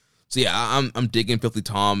 So, yeah, I'm digging Filthy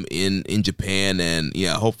Tom in Japan. And,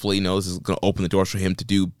 yeah, hopefully, this is going to open the doors for him to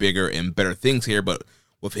do bigger and better things here. But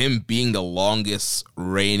with him being the longest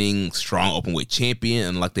reigning strong openweight champion,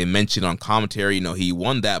 and like they mentioned on commentary, he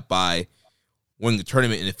won that by winning the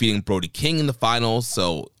tournament and defeating Brody King in the finals.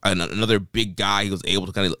 So another big guy, he was able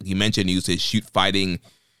to kind of, like you mentioned, use his shoot fighting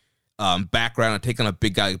background and take on a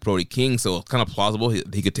big guy like Brody King. So it's kind of plausible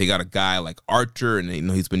he could take out a guy like Archer, and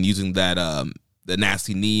he's been using that the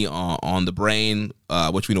nasty knee on the brain,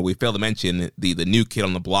 which we failed to mention the new kid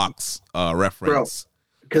on the blocks reference.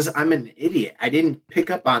 Because I'm an idiot, I didn't pick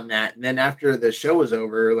up on that. And then after the show was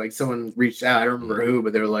over, like, someone reached out. I don't remember who,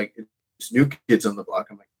 but they were like, "It's New Kids on the Block."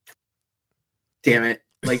 I'm like, damn it.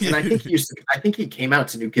 Like, and I think he came out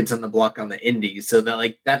to New Kids on the Block on the Indies, so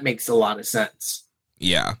that makes a lot of sense.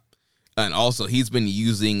 Yeah. And also he's been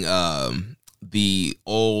using the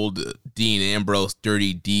old Dean Ambrose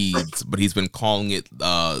Dirty Deeds, but he's been calling it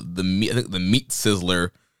the Meat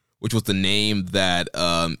Sizzler, which was the name that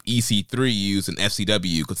EC3 used in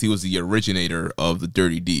FCW because he was the originator of the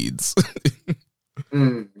Dirty Deeds.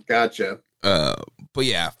 Gotcha. But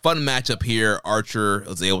yeah, fun matchup here. Archer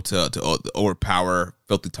was able to overpower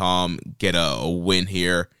Filthy Tom, get a win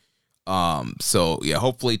here. So yeah,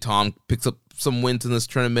 hopefully Tom picks up some wins in this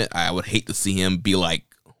tournament. I would hate to see him be like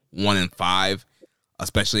 1-5,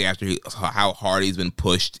 especially after how hard he's been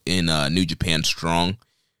pushed in New Japan Strong.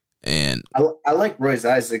 And I like Royce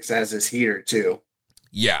Isaacs as his heater too.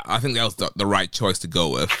 Yeah, I think that was the right choice to go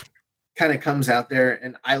with. Kind of comes out there,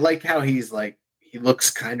 and I like how he's like, he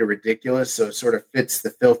looks kind of ridiculous, so it sort of fits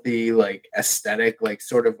the Filthy like aesthetic, like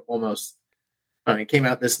sort of almost. He came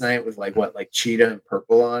out this night with like cheetah and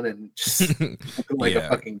purple on, and just like a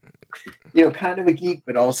fucking, kind of a geek,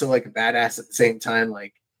 but also like a badass at the same time.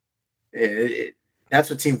 Like that's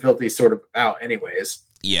what Team Filthy is sort of about, anyways.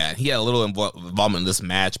 Yeah, he had a little involvement in this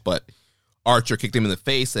match, but Archer kicked him in the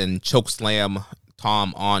face and chokeslam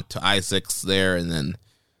Tom onto Isaacs there, and then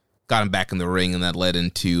got him back in the ring, and that led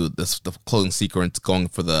into the closing sequence going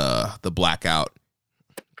for the blackout.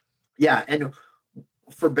 Yeah, and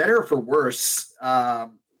for better or for worse,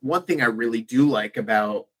 one thing I really do like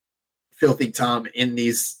about Filthy Tom in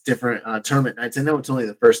these different tournament nights, I know it's only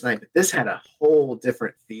the first night, but this had a whole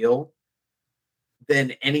different feel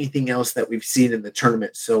than anything else that we've seen in the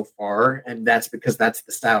tournament so far, and that's because that's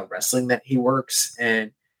the style of wrestling that he works.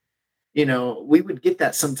 And we would get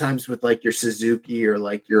that sometimes with like your Suzuki or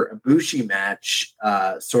like your Ibushi match,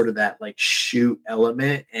 sort of that like shoot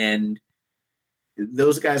element, and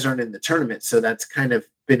those guys aren't in the tournament, so that's kind of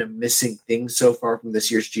been a missing thing so far from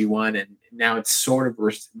this year's G1, and now it's sort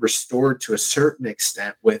of restored to a certain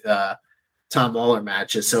extent with Tom Lawler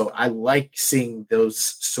matches. So I like seeing those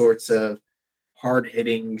sorts of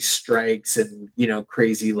hard-hitting strikes and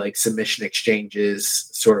crazy like submission exchanges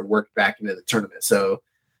sort of work back into the tournament. So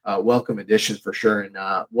welcome addition for sure, and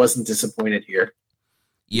wasn't disappointed here.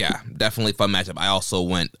 Yeah, definitely fun matchup. I also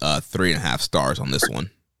went 3.5 stars on this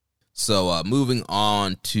one. So moving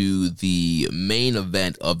on to the main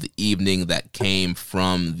event of the evening that came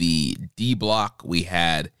from the D block, we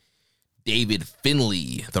had David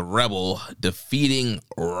Finlay, the Rebel, defeating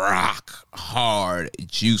Rock Hard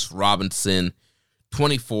Juice Robinson,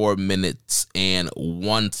 24 minutes and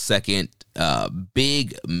 1 second.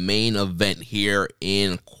 Big main event here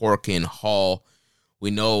in Korakuen Hall. We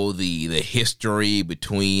know the history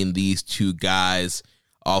between these two guys.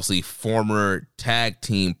 Obviously, former tag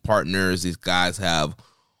team partners. These guys have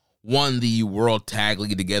won the World Tag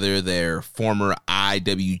League together. They're former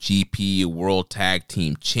IWGP World Tag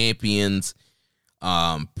Team Champions.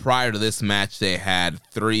 Prior to this match, they had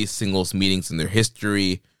 3 singles meetings in their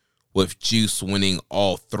history, with Juice winning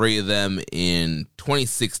all 3 of them in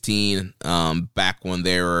 2016, back when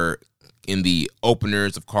they were in the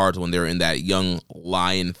openers of cards when they're in that young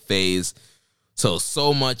lion phase.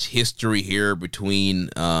 So much history here between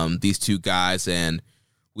these two guys, and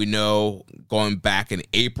we know going back in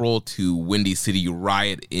April to Windy City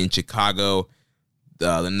Riot in Chicago,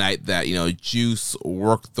 the night that, Juice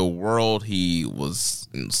worked the world, he was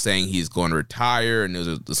saying he's going to retire, and there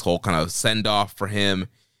was this whole kind of send-off for him.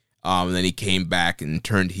 And then he came back and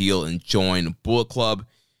turned heel and joined Bullet Club.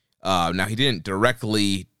 Now, he didn't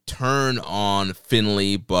directly turn on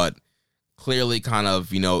Finlay, but clearly kind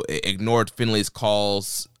of, ignored Finlay's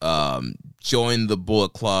calls, joined the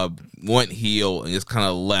Bullet Club, went heel, and just kind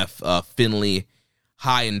of left Finlay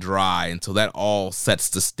high and dry. And so that all sets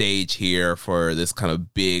the stage here for this kind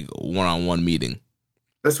of big one-on-one meeting.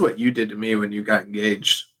 That's what you did to me when you got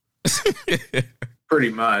engaged. Pretty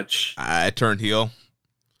much. I turned heel.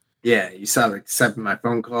 Yeah, you stopped accepting my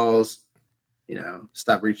phone calls.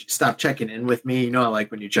 Stop checking in with me. I like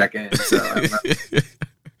when you check in.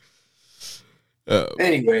 So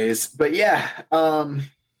anyways, but yeah,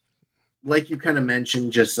 like you kind of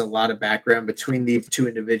mentioned, just a lot of background between these two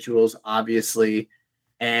individuals, obviously.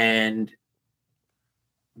 And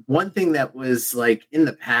one thing that was like in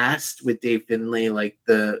the past with Dave Finlay, like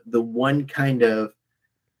the one kind of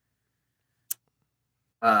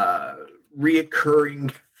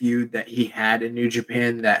reoccurring feud that he had in New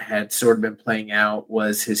Japan that had sort of been playing out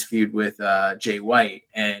was his feud with Jay White.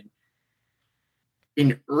 And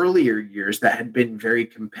in earlier years, that had been very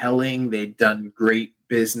compelling. They'd done great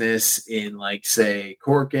business in, like, say,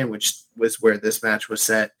 Korakuen, which was where this match was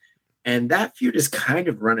set. And that feud has kind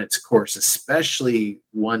of run its course, especially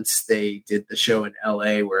once they did the show in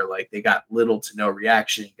LA where, like, they got little to no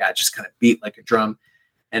reaction. It got just kind of beat like a drum.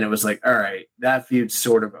 And it was like, all right, that feud's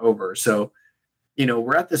sort of over. So,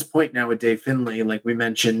 we're at this point now with Dave Finlay. Like we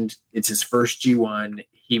mentioned, it's his first G1.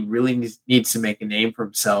 He really needs to make a name for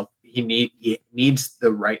himself. He needs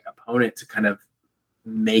the right opponent to kind of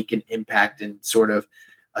make an impact and sort of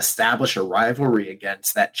establish a rivalry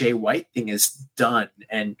against. That Jay White thing is done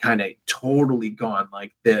and kind of totally gone.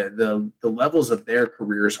 Like the levels of their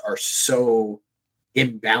careers are so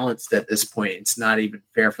imbalanced at this point. It's not even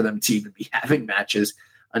fair for them to even be having matches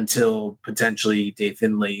until potentially Dave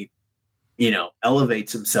Finlay,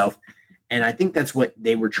 elevates himself. And I think that's what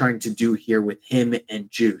they were trying to do here with him and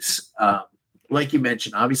Juice. Like you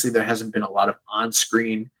mentioned, obviously there hasn't been a lot of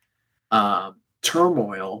on-screen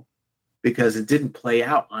turmoil because it didn't play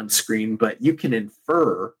out on screen, but you can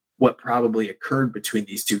infer what probably occurred between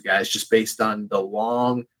these two guys just based on the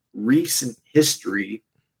long recent history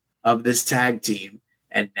of this tag team.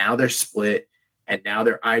 And now they're split, and now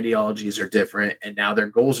their ideologies are different, and now their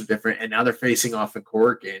goals are different, and now they're facing off in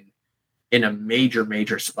Korakuen in a major,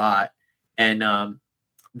 major spot. And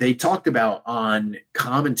they talked about on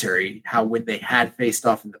commentary how when they had faced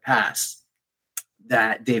off in the past,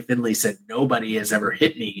 that Dave Finlay said, nobody has ever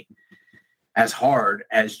hit me as hard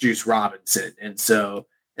as Juice Robinson. And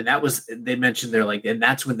that was, they mentioned they're like, and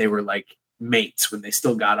that's when they were like mates, when they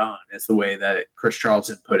still got on, is the way that Chris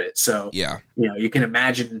Charlton put it. So, yeah, you can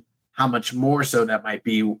imagine how much more so that might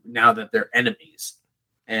be now that they're enemies.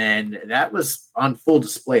 And that was on full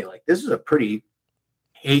display. Like, this was a pretty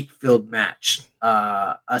hate-filled match.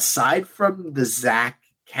 Aside from the Zach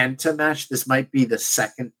Kenta match, this might be the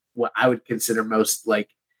second, what I would consider most, like,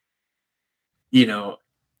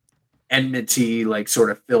 enmity, like,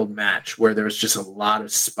 sort of filled match where there was just a lot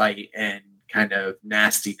of spite and kind of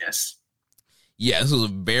nastiness. Yeah, this was a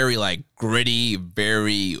very, like, gritty,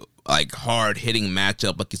 very, like, hard-hitting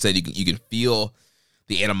matchup. Like you said, you can feel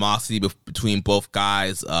the animosity between both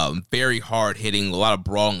guys. Very hard-hitting, a lot of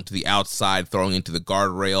brawling to the outside, throwing into the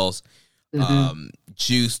guardrails. Mm-hmm.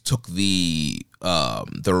 Juice took the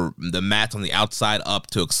mat on the outside up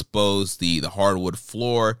to expose the hardwood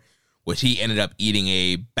floor, which he ended up eating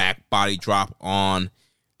a back body drop on.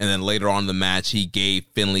 And then later on in the match, he gave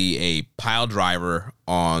Finlay a pile driver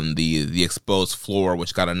on the exposed floor,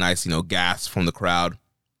 which got a nice, gas from the crowd.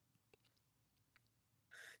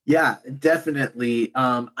 Yeah, definitely.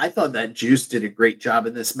 I thought that Juice did a great job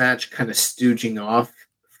in this match, kind of stooging off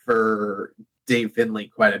for Dave Finlay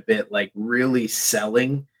quite a bit, like really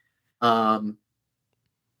selling.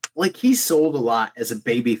 Like he sold a lot as a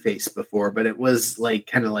babyface before, but it was like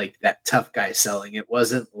kind of like that tough guy selling. It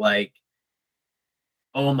wasn't like,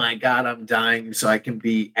 oh my God, I'm dying so I can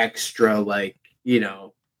be extra, like,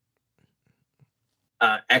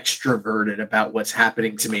 extroverted about what's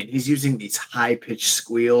happening to me. And he's using these high-pitched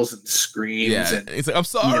squeals and screams. Yeah, and he's like, I'm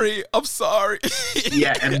sorry, I'm sorry.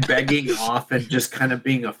 Yeah, and begging off and just kind of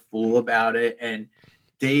being a fool about it. And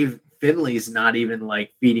Dave Finlay's not even,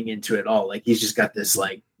 like, feeding into it all. Like, he's just got this,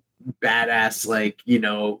 like, badass, like,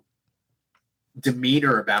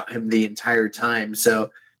 demeanor about him the entire time.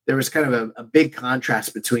 So there was kind of a big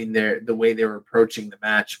contrast between the way they were approaching the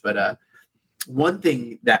match. But one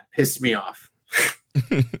thing that pissed me off,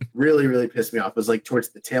 really, really pissed me off, was like towards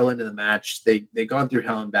the tail end of the match. They gone through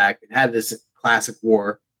hell and back. It had this classic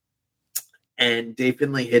war, and Dave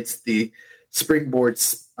Finlay hits the springboard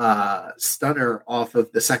stunner off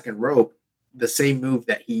of the second rope, the same move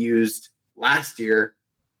that he used last year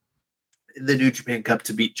in the New Japan Cup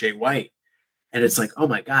to beat Jay White. And it's like, oh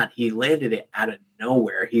my God, he landed it out of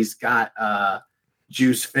nowhere. He's got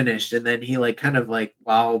Juice finished, and then he like kind of like,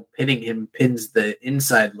 while pinning him, pins the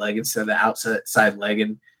inside leg instead of the outside leg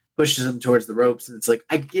and pushes him towards the ropes. And it's like,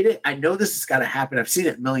 I get it. I know this has got to happen. I've seen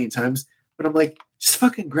it a million times, but I'm like, just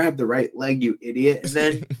fucking grab the right leg, you idiot. And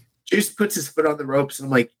then Juice puts his foot on the ropes, and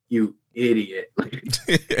I'm like, you idiot.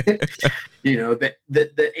 You know,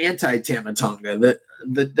 the anti-Tama Tonga,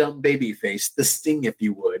 the dumb baby face, the Sting, if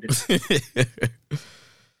you would.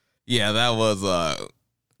 Yeah, that was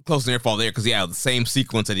close to their fault there, because the same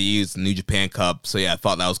sequence that he used in the New Japan Cup. So I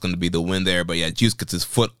thought that was going to be the win there. But Juice gets his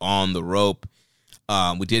foot on the rope.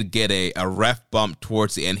 We did get a ref bump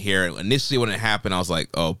towards the end here. Initially, when it happened, I was like,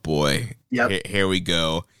 oh boy, here we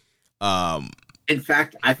go. In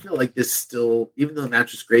fact, I feel like this still, even though the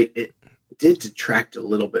match was great, it did detract a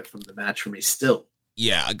little bit from the match for me still.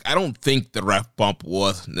 Yeah, I don't think the ref bump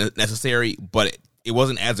was necessary, but it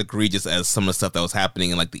wasn't as egregious as some of the stuff that was happening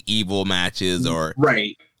in like the Evil matches or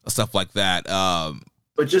stuff like that.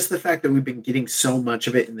 But just the fact that we've been getting so much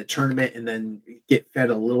of it in the tournament and then get fed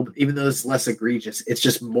a little bit, even though it's less egregious, it's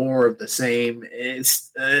just more of the same.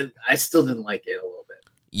 It's I still didn't like it a little bit.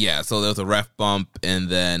 Yeah, so there was a ref bump, and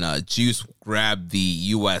then Juice grabbed the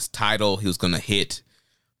U.S. title. He was going to hit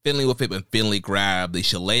Finlay with it, but Finlay grabbed the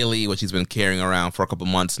shillelagh, which he's been carrying around for a couple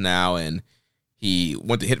months now, and he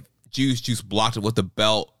went to hit Juice. Juice blocked it with the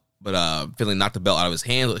belt, but Finlay knocked the belt out of his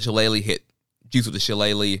hands with the shillelagh, hit Juice with the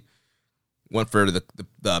shillelagh, went for the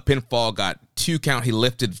pinfall, got 2 count. He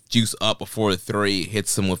lifted Juice up before the 3,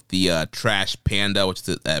 hits him with the Trash Panda, which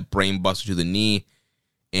is a brain buster to the knee,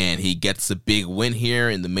 and he gets a big win here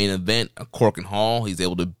in the main event, Korakuen Hall. He's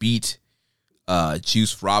able to beat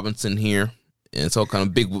Juice Robinson here, and so kind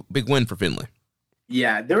of big win for Finlay.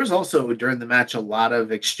 Yeah, there was also during the match a lot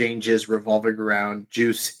of exchanges revolving around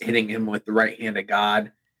Juice hitting him with the right hand of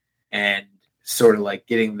God and sort of like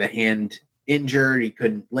getting the hand injured. He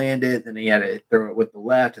couldn't land it, then he had to throw it with the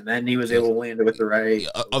left, and then he was able to land it with the right.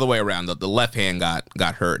 Other way around, the left hand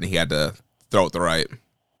got hurt, and he had to throw it with the right.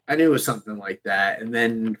 I knew it was something like that. And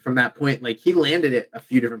then from that point, like, he landed it a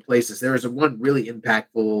few different places. There was one really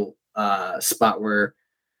impactful spot where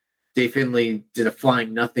Dave Finlay did a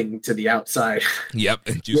flying nothing to the outside. Yep.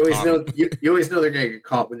 And you always know they're going to get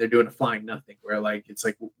caught when they're doing a flying nothing, where like, it's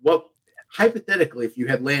like, what, hypothetically, if you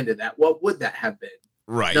had landed that, what would that have been?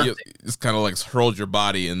 Right. You just kind of like hurled your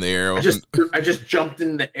body in the air. I just jumped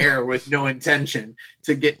in the air with no intention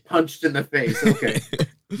to get punched in the face. Okay.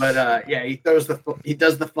 But he does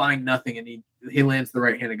the flying nothing, and he lands the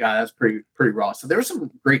right hand of God. That's pretty raw. So there was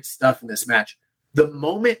some great stuff in this match. The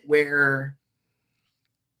moment where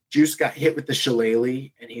Juice got hit with the shillelagh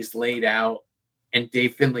and he's laid out, and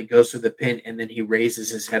Dave Finlay goes for the pin, and then he raises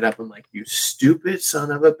his head up. I'm like, you stupid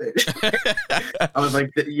son of a bitch. I was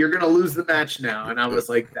like, you're going to lose the match now. And I was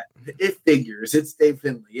like, it figures. It's Dave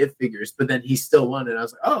Finlay. It figures. But then he still won, and I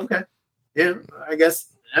was like, oh, okay. Yeah, I guess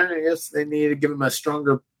they need to give him a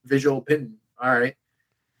stronger visual pin. All right.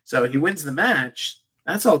 So he wins the match.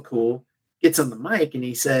 That's all cool. Gets on the mic, and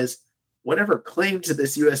he says, whatever claim to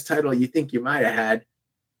this U.S. title you think you might have had,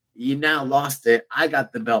 you now lost it. I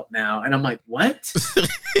got the belt now. And I'm like, what?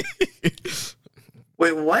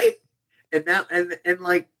 Wait, what? And now,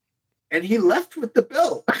 and he left with the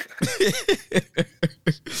belt.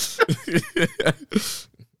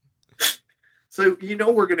 So,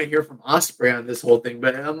 we're going to hear from Ospreay on this whole thing,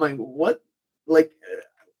 but I'm like, what? Like,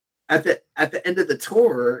 at the end of the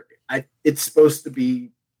tour, it's supposed to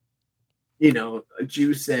be,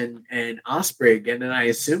 Juice and Ospreay again. And I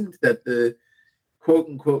assumed that the quote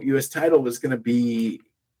unquote U.S. title was going to be,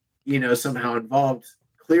 somehow involved.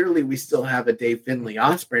 Clearly, we still have a Dave Finlay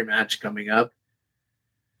Ospreay match coming up,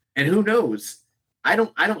 and who knows? I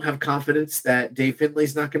don't have confidence that Dave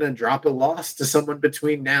Finlay's not going to drop a loss to someone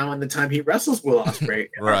between now and the time he wrestles Will Ospreay.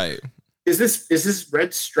 Right? Is this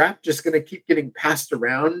red strap just going to keep getting passed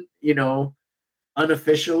around,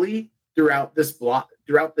 unofficially throughout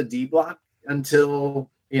the D block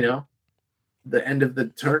until the end of the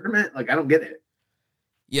tournament? Like, I don't get it.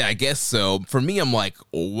 Yeah, I guess so. For me, I'm like,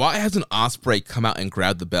 why hasn't Ospreay come out and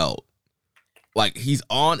grabbed the belt? Like, he's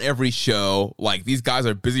on every show. Like, these guys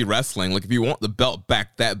are busy wrestling. Like, if you want the belt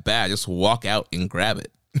back that bad, just walk out and grab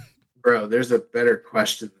it. Bro, there's a better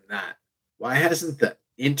question than that. Why hasn't the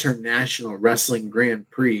International Wrestling Grand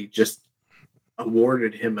Prix just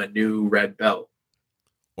awarded him a new red belt?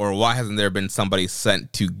 Or why hasn't there been somebody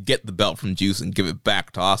sent to get the belt from Juice and give it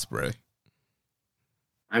back to Ospreay?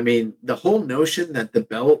 I mean, the whole notion that the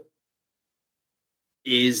belt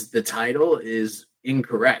is the title is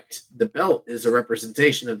incorrect. The belt is a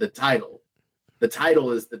representation of the title. The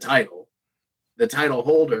title is the title. The title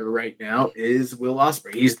holder right now is Will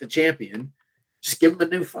Ospreay. He's the champion. Just give him a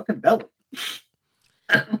new fucking belt.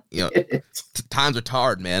 You know, times are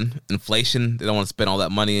hard, man. Inflation, they don't want to spend all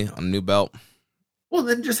that money on a new belt. Well,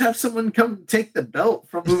 then just have someone come take the belt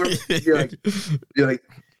from whoever. Be like,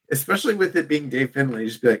 especially with it being Dave Finlay,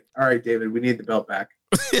 just be like, all right, David, we need the belt back.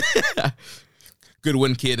 Good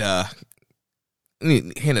win, kid. Hand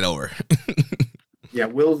it over. Yeah,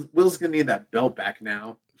 Will's gonna need that belt back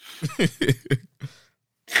now.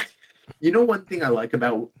 You know, one thing I like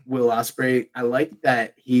about Will Ospreay, I like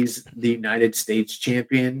that he's the United States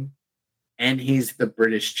champion and he's the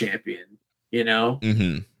British champion. You know,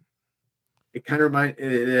 It kind of reminds.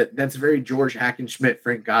 That's very George Hackenschmidt,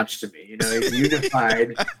 Frank Gotch to me. You know, he's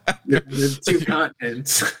unified the two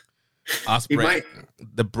continents. Ospreay,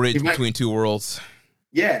 the bridge between two worlds.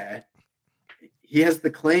 Yeah. He has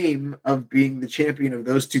the claim of being the champion of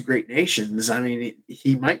those two great nations. I mean,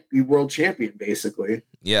 he might be world champion, basically.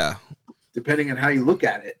 Yeah. Depending on how you look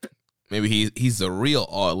at it. Maybe he's the real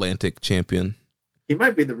All-Atlantic champion. He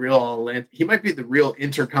might be the real All-Atlantic. He might be the real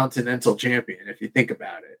intercontinental champion, if you think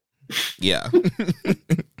about it. Yeah.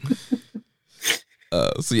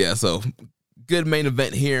 So good main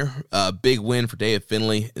event here. Big win for David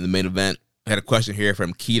Finlay in the main event. I had a question here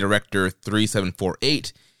from Key Director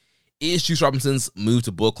 3748. Is Juice Robinson's move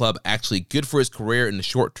to Bullet Club actually good for his career in the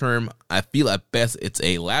short term? I feel at best it's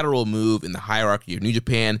a lateral move in the hierarchy of New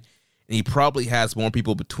Japan, and he probably has more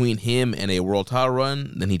people between him and a world title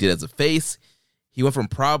run than he did as a face. He went from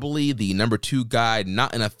probably the number 2 guy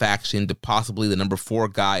not in a faction to possibly the number 4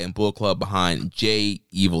 guy in Bullet Club behind Jay,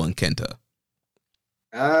 Evil, and Kenta.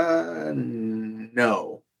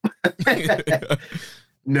 No.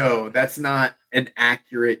 No, that's not an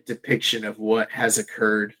accurate depiction of what has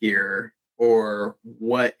occurred here or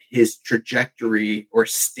what his trajectory or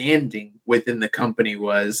standing within the company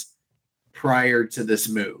was prior to this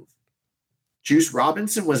move. Juice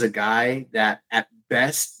Robinson was a guy that at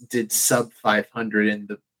best did sub 500 in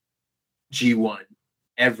the G1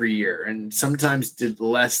 every year and sometimes did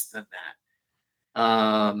less than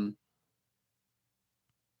that.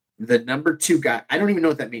 The number 2 guy, I don't even know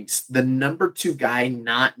what that means. The number 2 guy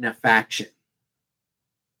not in a faction.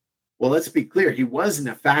 Well, let's be clear. He was in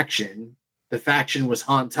a faction. The faction was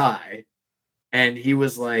Hantai. And he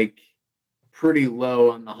was like pretty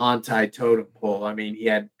low on the Hantai totem pole. I mean, he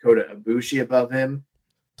had Kota Ibushi above him.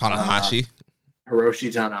 Tanahashi.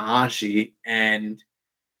 Hiroshi Tanahashi. And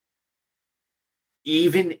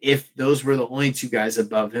even if those were the only 2 guys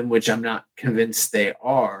above him, which I'm not convinced they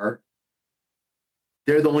are,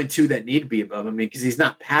 they're the only 2 that need to be above him because he's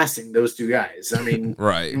not passing those 2 guys. I mean,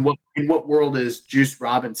 right. In what world is Juice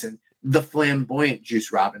Robinson, the flamboyant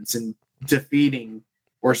Juice Robinson, defeating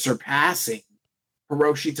or surpassing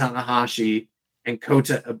Hiroshi Tanahashi and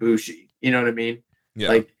Kota Ibushi? You know what I mean? Yeah.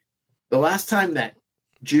 Like the last time that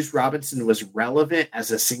Juice Robinson was relevant as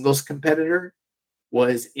a singles competitor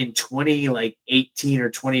was in 2018 or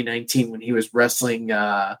 2019 when he was wrestling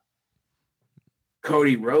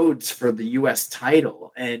Cody Rhodes for the U.S.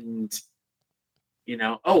 title, and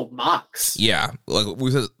Mox. Yeah, like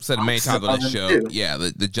we said many times on this show. Too. Yeah,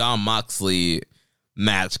 the Jon Moxley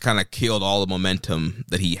match kind of killed all the momentum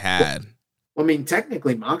that he had. Well, I mean,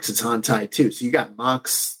 technically, Mox is Hantai too. So you got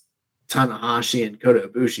Mox, Tanahashi, and Kota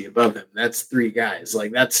Ibushi above him. That's 3 guys.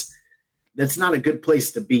 Like that's not a good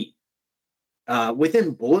place to be.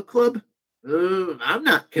 Within Bullet Club, I'm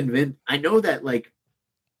not convinced. I know that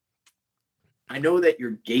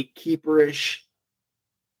your gatekeeperish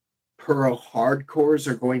Pearl hardcores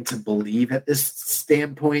are going to believe at this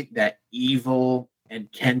standpoint that Evil and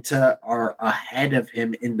Kenta are ahead of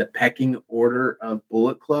him in the pecking order of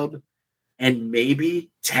Bullet Club. And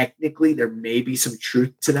maybe, technically, there may be some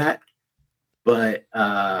truth to that. But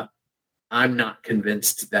I'm not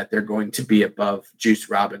convinced that they're going to be above Juice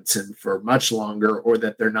Robinson for much longer, or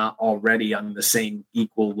that they're not already on the same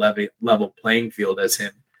equal level playing field as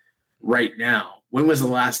him right now. When was the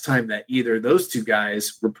last time that either of those 2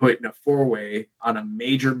 guys were put in a 4-way on a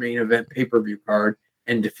major main event pay-per-view card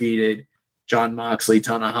and defeated Jon Moxley,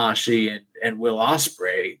 Tanahashi, and Will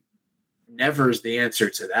Ospreay? Never is the answer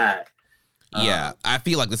to that. Yeah, I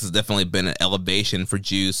feel like this has definitely been an elevation for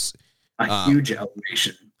Juice. A huge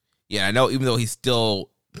elevation. Yeah, I know even though he's still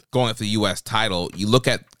going after the U.S. title, you look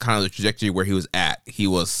at kind of the trajectory where he was at. He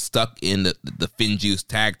was stuck in the FinJuice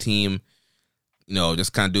tag team,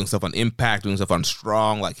 just kind of doing stuff on Impact, doing stuff on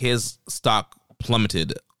Strong. Like, his stock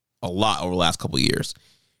plummeted a lot over the last couple of years.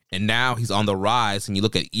 And now he's on the rise, and you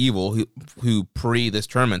look at Evil, who pre this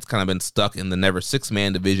tournament's kind of been stuck in the never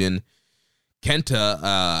six-man division.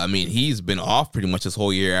 Kenta, he's been off pretty much this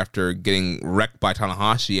whole year after getting wrecked by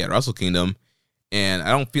Tanahashi at Wrestle Kingdom. And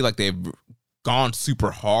I don't feel like they've gone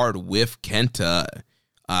super hard with Kenta.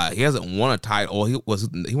 He hasn't won a title. He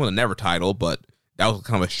won a never title, but that was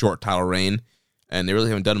kind of a short title reign. And they really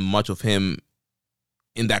haven't done much with him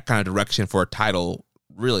in that kind of direction for a title,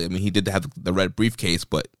 really. I mean, he did have the red briefcase,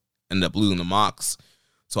 but ended up losing the Mox.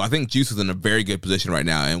 So I think Juice is in a very good position right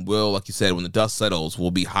now, and will, like you said, when the dust settles,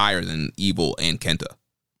 will be higher than Evil and Kenta.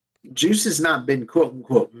 Juice has not been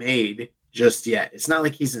quote-unquote made just yet. It's not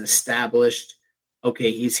like he's an established,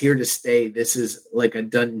 okay, he's here to stay, this is like a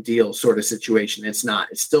done deal sort of situation. It's not.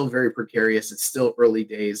 It's still very precarious. It's still early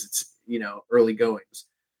days. It's, early goings.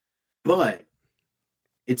 But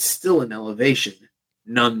it's still an elevation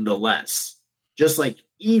nonetheless. Just like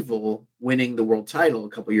Evil winning the world title a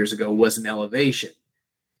couple years ago was an elevation.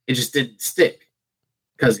 It just didn't stick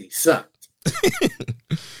because he sucked.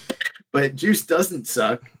 But Juice doesn't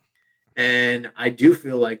suck. And I do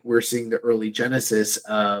feel like we're seeing the early genesis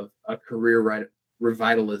of a career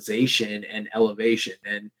revitalization and elevation.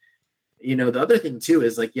 And, the other thing too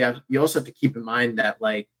is like, yeah, you also have to keep in mind that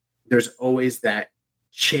like, there's always that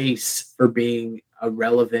chase for being a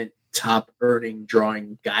relevant top earning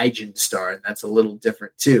drawing gaijin star. And that's a little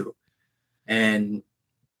different too. And,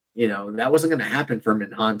 that wasn't going to happen for him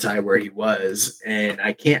in Hantai where he was. And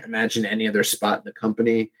I can't imagine any other spot in the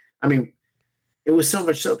company. I mean, it was so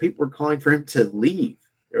much so people were calling for him to leave.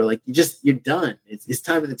 They're like, you're done. His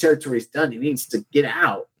time in the territory is done. He needs to get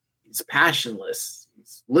out. He's passionless.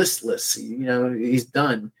 He's listless. He's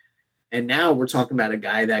done. And now we're talking about a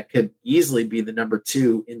guy that could easily be the number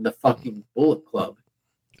 2 in the fucking Bullet Club.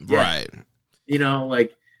 Right.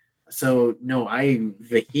 So no, I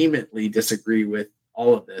vehemently disagree with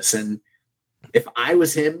all of this. And if I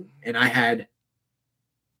was him and I had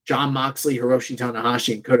Jon Moxley, Hiroshi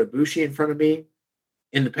Tanahashi, and Kota Ibushi in front of me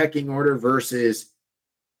in the pecking order versus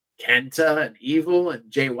Kenta and Evil and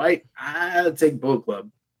Jay White, I'd take Bullet Club.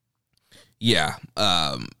 Yeah.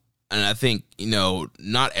 And I think,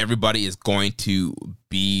 not everybody is going to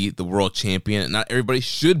be the world champion. Not everybody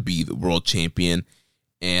should be the world champion.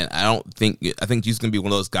 And I think he's going to be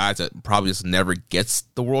one of those guys that probably just never gets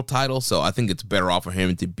the world title. So I think it's better off for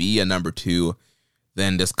him to be a number 2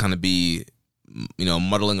 than just kind of be,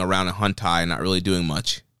 muddling around in Hantai and not really doing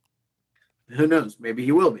much. Who knows? Maybe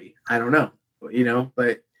he will be. I don't know.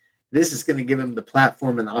 But this is going to give him the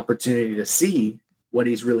platform and the opportunity to see what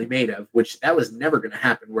he's really made of, which that was never going to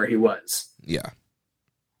happen where he was. Yeah.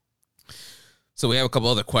 So we have a couple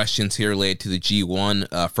other questions here related to the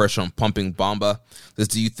G1. First from Pumping Bomba. Says,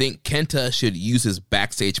 do you think Kenta should use his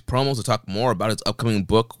backstage promos to talk more about his upcoming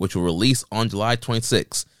book, which will release on July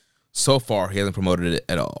 26th? So far, he hasn't promoted it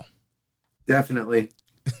at all. Definitely.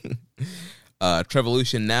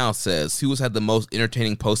 Trevolution Now says, who has had the most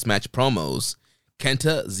entertaining post-match promos?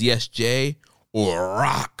 Kenta, ZSJ, or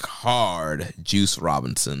Rock Hard Juice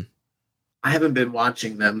Robinson? I haven't been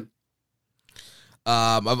watching them.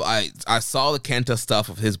 I saw the Kenta stuff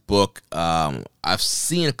of his book. I've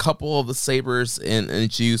seen a couple of the Sabres and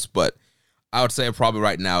Juice, but I would say probably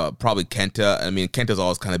right now, probably Kenta. I mean, Kenta's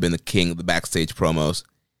always kind of been the king of the backstage promos.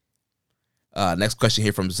 Next question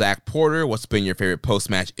here from Zach Porter. What's been your favorite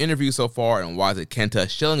post-match interview so far, and why is it Kenta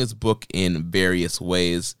shilling his book in various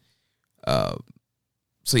ways?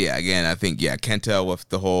 So yeah, again, I think, Kenta with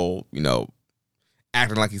the whole,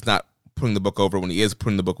 acting like he's not putting the book over when he is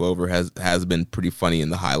putting the book over has been pretty funny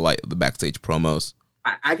in the highlight of the backstage promos.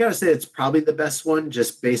 I gotta say it's probably the best one,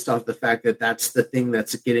 just based off the fact that that's the thing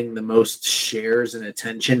that's getting the most shares and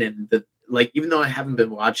attention. And even though I haven't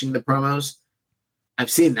been watching the promos,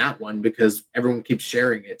 I've seen that one because everyone keeps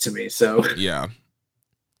sharing it to me. So yeah.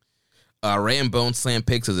 Ray and Bone Slam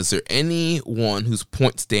Pig says, is there anyone whose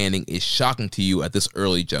point standing is shocking to you at this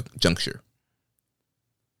early juncture?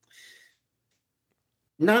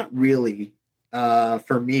 Not really,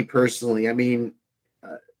 for me personally. I mean,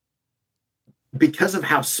 because of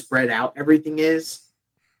how spread out everything is,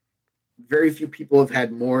 very few people have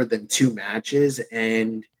had more than 2 matches,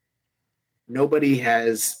 and nobody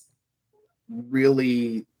has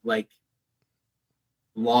really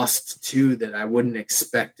lost 2 that I wouldn't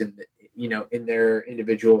expect in their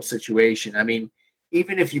individual situation. I mean,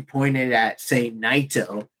 even if you pointed at, say,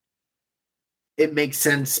 Naito, it makes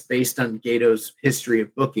sense based on Gato's history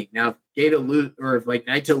of booking. Now, if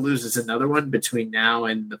Naito loses another one between now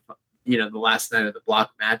and the last night of the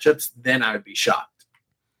block matchups, then I would be shocked.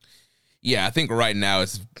 Yeah, I think right now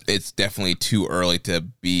it's definitely too early to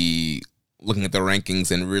be looking at the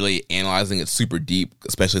rankings and really analyzing it super deep,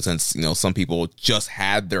 especially since, some people just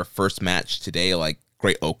had their first match today, like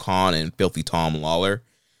Great Okan and Filthy Tom Lawler.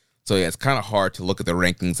 So, yeah, it's kind of hard to look at the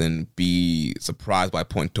rankings and be surprised by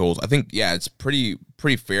point totals. I think, yeah, it's pretty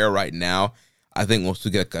fair right now. I think once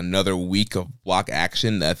we get another week of block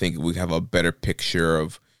action, I think we have a better picture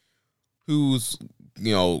of whose,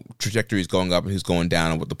 trajectory is going up and who's going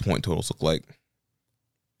down and what the point totals look like.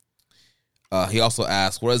 He also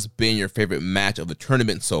asked, what has been your favorite match of the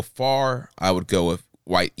tournament so far? I would go with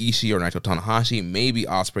White Ishii or Naito Tanahashi, maybe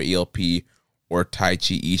Ospreay ELP or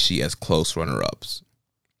Taichi Ishii as close runner-ups.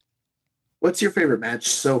 What's your favorite match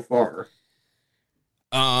so far?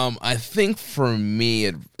 I think for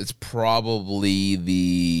me, it's probably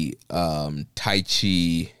the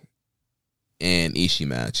Taichi and Ishii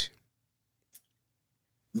match.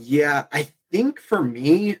 Yeah, I think for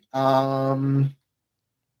me, I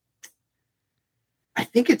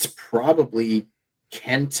think it's probably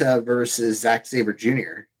Kenta versus Zack Sabre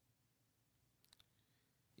Jr.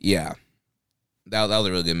 Yeah, that was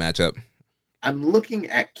a really good matchup. I'm looking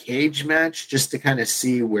at Cage Match just to kind of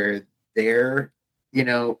see where they're,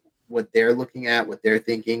 what they're looking at, what they're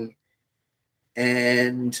thinking.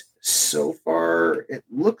 And so far, it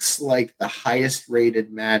looks like the highest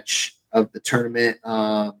rated match of the tournament.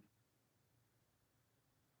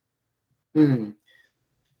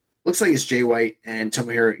 Looks like it's Jay White and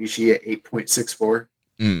Tomohiro Ishii at 8.64.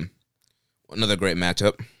 Another great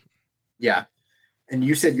matchup. Yeah. And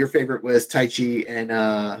you said your favorite was Taichi and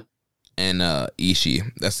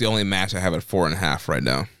Ishii. That's the only match I have at 4.5 right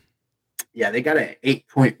now. Yeah, they got an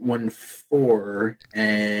 8.14,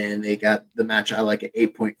 and they got the match I like at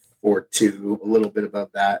 8.42, a little bit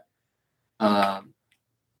above that.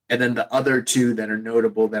 And then the other two that are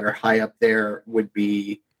notable that are high up there would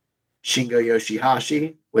be Shingo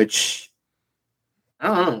Yoshihashi, which I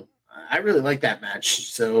don't know. I really like that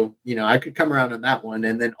match. So, I could come around on that one.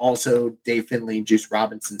 And then also Dave Finlay and Juice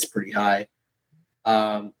Robinson's pretty high.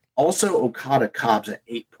 Also Okada Cobb's at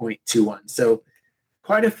 8.21. So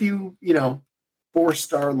quite a few,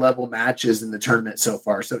 4-star level matches in the tournament so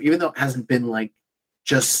far. So even though it hasn't been like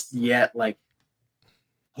just yet, like,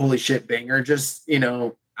 holy shit banger, just,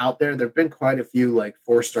 out there've been quite a few like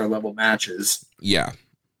 4-star level matches. Yeah.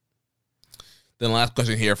 Then last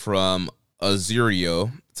question here from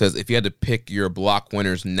Azurio says, if you had to pick your block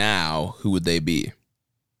winners now, who would they be?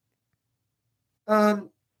 I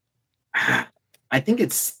think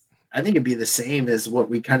it'd be the same as what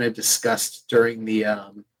we kind of discussed during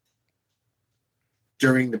the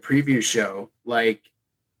preview show. Like,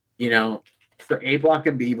 for A block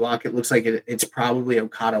and B block, it looks like it's probably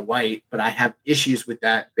Okada White, but I have issues with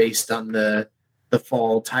that based on the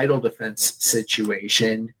fall title defense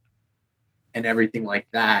situation and everything like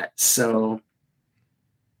that. So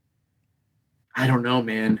I don't know,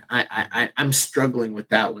 man. I'm struggling with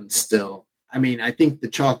that one still. I mean, I think the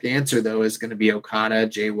chalk answer, though, is going to be Okada,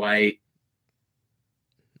 Jay White,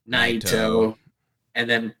 Naito, and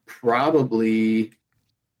then probably,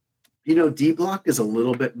 D Block is a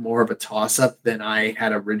little bit more of a toss-up than I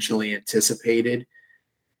had originally anticipated.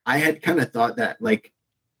 I had kind of thought that, like,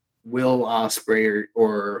 Will Ospreay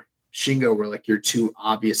or Shingo were, like, your two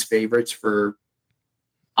obvious favorites for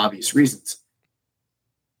obvious reasons.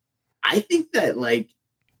 I think that, like,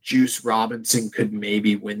 Juice Robinson could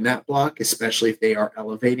maybe win that block, especially if they are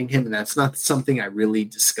elevating him. And that's not something I really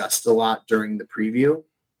discussed a lot during the preview,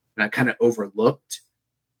 and I kind of overlooked.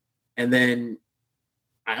 And then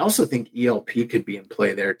I also think ELP could be in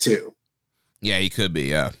play there too. Yeah, he could be,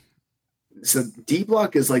 yeah. So D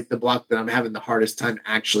block is like the block that I'm having the hardest time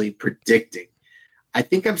actually predicting. I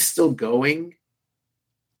think I'm still going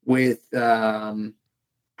with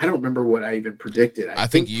I don't remember what I even predicted. I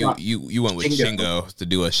think you went with Shingo to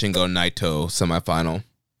do a Shingo Naito semifinal.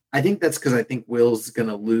 I think that's because I think Will's going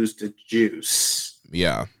to lose to Juice.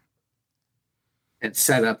 Yeah. And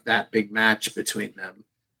set up that big match between them.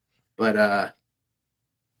 But,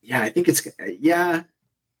 I think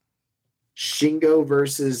Shingo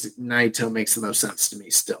versus Naito makes the most sense to me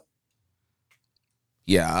still.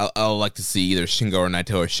 Yeah, I'll like to see either Shingo or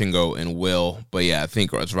Naito or Shingo and Will. But yeah, I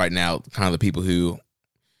think right now, kind of the people who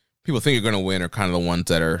people think are going to win are kind of the ones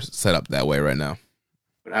that are set up that way right now.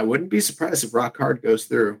 But I wouldn't be surprised if Rock Hard goes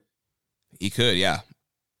through. He could, yeah.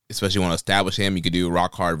 Especially want to establish him. You could do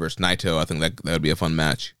Rock Hard versus Naito. I think that would be a fun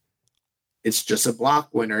match. it's just a block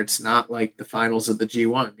winner. It's not like the finals of the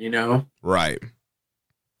G1, you know? Right.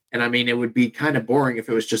 And I mean, it would be kind of boring if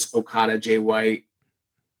it was just Okada, Jay White,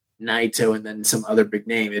 Naito, and then some other big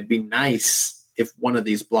name. It'd be nice if one of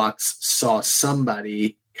these blocks saw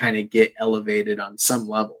somebody kind of get elevated on some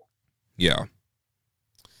level. Yeah.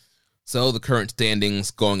 So the current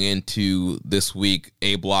standings going into this week,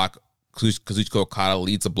 A block, Kazuchika Okada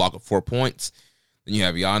leads the block with 4 points. Then you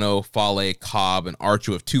have Yano, Fale, Cobb, and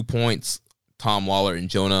Archer with 2 points. Tom Lawler and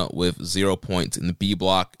Jonah with 0 points. In the B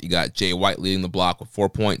block, you got Jay White leading the block with 4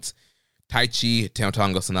 points. Taichi, Tama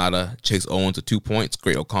Tonga, Sonata, Chase Owens with 2 points.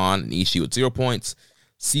 Great Okan and Ishii with 0 points.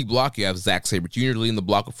 C block, you have Zack Sabre Jr. leading the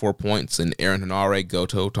block with 4 points. And Aaron Henare,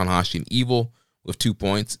 Goto, Tanahashi, and Evil with 2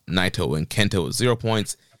 points. Naito and Kento with 0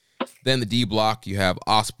 points. Then the D block, you have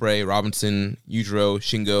Ospreay, Robinson, Yujiro,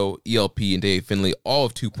 Shingo, ELP, and Dave Finlay, all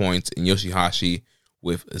of 2 points. And Yoshihashi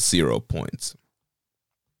with 0 points.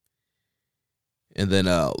 And then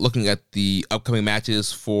looking at the upcoming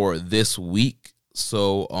matches for this week.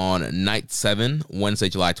 So on night 7, Wednesday,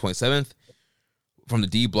 July 27th, from the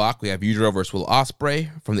D block, we have Yujiro versus Will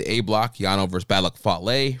Ospreay. From the A block, Yano versus Bad Luck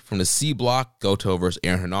Fale. From the C block, Goto versus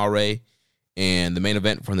Aaron Henare. And the main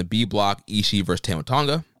event from the B block, Ishii versus Tama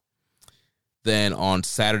Tonga. Then on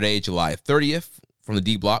Saturday, July 30th, from the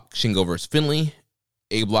D block, Shingo versus Finlay.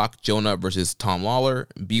 A block, Jonah versus Tom Lawler.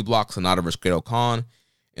 B block, Sonata versus Great Okan.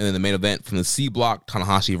 And then the main event from the C block,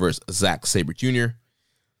 Tanahashi versus Zack Sabre Jr.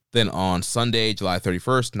 Then on Sunday, July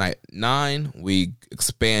 31st, night 9, we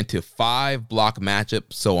expand to 5 block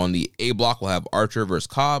matchups. So on the A block, we'll have Archer versus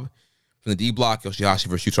Cobb. From the D block, Yoshihashi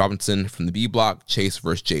versus Hughes Robinson. From the B block, Chase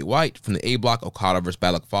versus Jay White. From the A block, Okada versus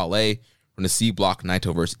Bad Luck Fale. From the C block,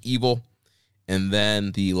 Naito versus Evil. And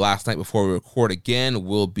then the last night before we record again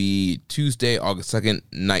will be Tuesday, August 2nd,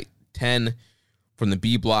 night 10. From the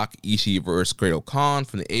B block, Ishii versus Great Okan.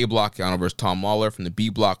 From the A block, Yano versus Tom Lawler. From the B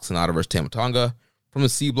block, Sonata versus Tama Tonga. From the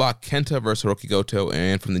C block, Kenta versus Hiroki Goto.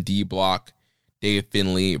 And from the D block, Dave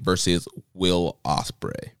Finlay versus Will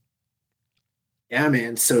Ospreay. Yeah,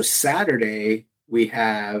 man. So Saturday, we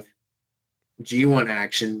have G1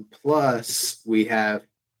 action, plus we have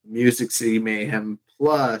Music City Mayhem,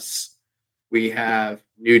 plus we have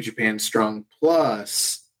New Japan Strong,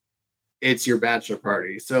 plus it's your bachelor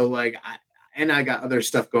party. So, like, I got other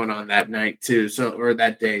stuff going on that night, too, or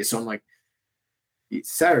that day. So I'm like,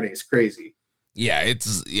 Saturday is crazy. Yeah,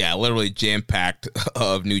 it's literally jam-packed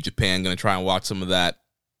of New Japan. Going to try and watch some of that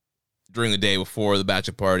during the day before the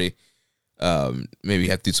bachelor party. Maybe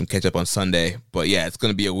have to do some catch up on Sunday, but yeah, it's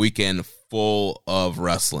going to be a weekend full of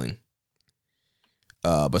wrestling.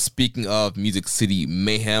 But speaking of Music City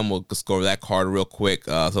Mayhem, we'll just go over that card real quick.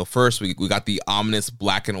 So first, we got the ominous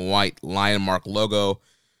black and white lion mark logo.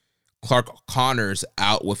 Clark Connors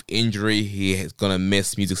out with injury. He is going to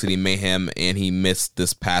miss Music City Mayhem, and he missed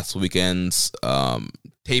this past weekend's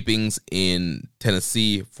tapings in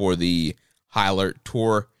Tennessee for the High Alert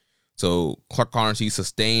Tour. So Clark Connors, he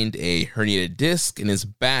sustained a herniated disc in his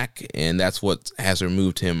back, and that's what has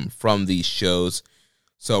removed him from these shows.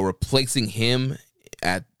 So replacing him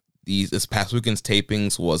at this past weekend's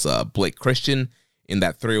tapings was Blake Christian in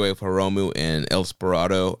that three-way with Hiromu and El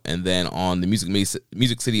Desperado. And then on the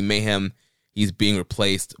Music City Mayhem, he's being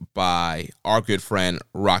replaced by our good friend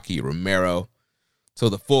Rocky Romero. So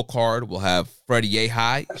the full card will have Freddie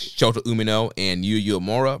Yehai, Shota Umino, and Yu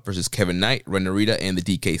Uemura versus Kevin Knight, Ren Narita, and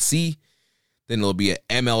the DKC. Then there'll be an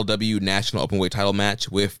MLW National Openweight title match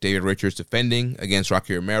with David Richards defending against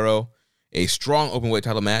Rocky Romero. A strong Openweight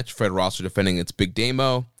title match, Fred Rosser defending against Big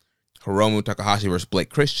Damo. Hiromu Takahashi versus Blake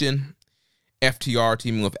Christian. FTR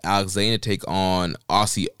teaming with Alex Zane to take on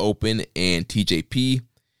Aussie Open and TJP.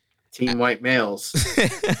 Team white males.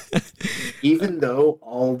 Even though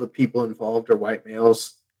all the people involved are white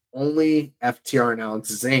males, only FTR and Alex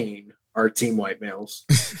Zane are team white males.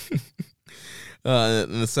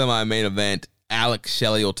 In the semi-main event, Alex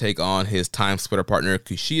Shelley will take on his time splitter partner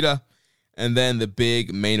Kushida. And then the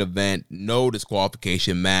big main event, no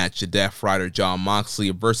disqualification match, the Death Rider Jon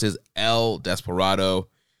Moxley versus El Desperado.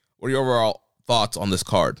 What are your overall thoughts on this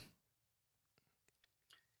card?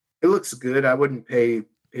 It looks good. I wouldn't pay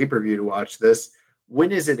pay-per-view to watch this.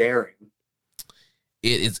 When is it airing?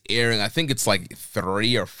 It is airing, I think it's like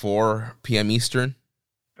 3 or 4 p.m. Eastern.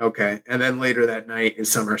 Okay. And then later that night is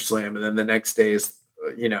SummerSlam. And then the next day is,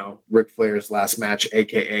 Ric Flair's last match,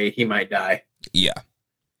 a.k.a. He Might Die. Yeah.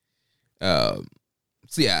 So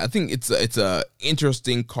yeah, I think it's a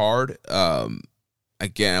interesting card.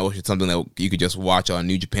 Again, I wish it's something that you could just watch on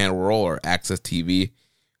New Japan World or Access TV.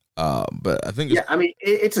 But I think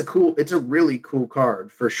it's a really cool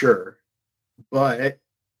card for sure. But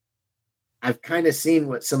I've kind of seen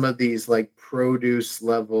what some of these like produce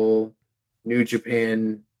level New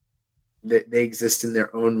Japan, that they exist in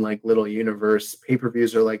their own like little universe.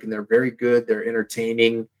 Pay-per-views are like, and they're very good. They're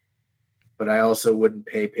entertaining, but I also wouldn't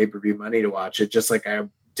pay pay-per-view money to watch it. Just like I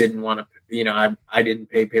didn't want to, I didn't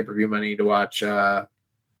pay pay-per-view money to watch ROH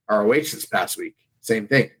this past week. Same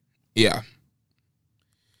thing. Yeah.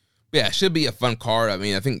 Yeah, it should be a fun card. I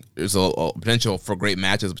mean, I think there's a potential for great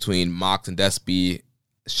matches between Mox and Despy,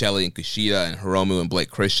 Shelley and Kushida, and Hiromu and Blake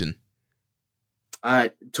Christian.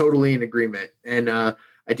 Totally in agreement. And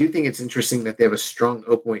I do think it's interesting that they have a strong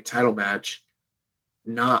openweight title match,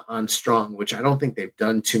 not on Strong, which I don't think they've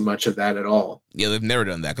done too much of that at all. Yeah, they've never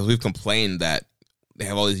done that because we've complained that they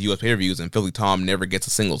have all these U.S. pay-per-views and Philly Tom never gets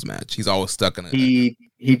a singles match. He's always stuck in it.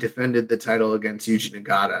 He defended the title against Yuji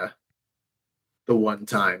Nagata the one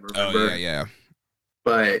time, remember? Oh, yeah.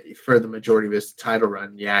 But for the majority of his title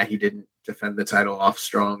run, he didn't defend the title off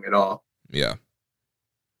Strong at all. Yeah.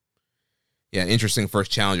 Yeah, interesting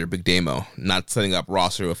first challenger, Big Damo. Not setting up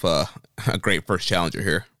roster with a great first challenger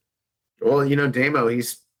here. Well, Damo,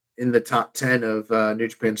 he's in the top 10 of New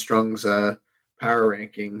Japan Strong's power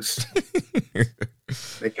rankings.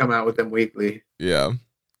 They come out with them weekly. Yeah.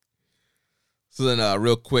 So then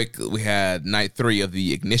real quick, we had night 3 of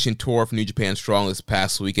the Ignition Tour for New Japan Strong this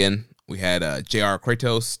past weekend. We had JR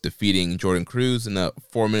Kratos defeating Jordan Cruz in a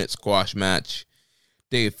 4-minute squash match.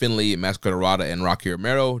 Dave Finlay, Mascara Dorada, and Rocky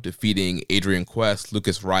Romero defeating Adrian Quest,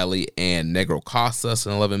 Lucas Riley, and Negro Casas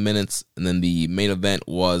in 11 minutes. And then the main event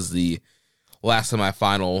was the last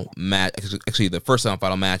semifinal match, actually the first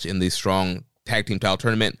semifinal match in the Strong Tag Team Title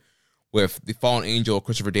Tournament, with the Fallen Angel,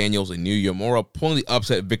 Christopher Daniels, and Yuya Uemura pulling the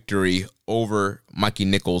upset victory over Mikey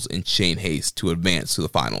Nichols and Shane Haste to advance to the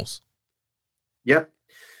finals. Yep.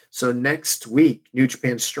 So next week, New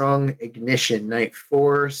Japan Strong Ignition, night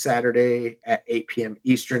 4, Saturday at 8 p.m.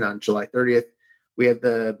 Eastern on July 30th. We have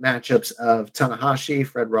the matchups of Tanahashi,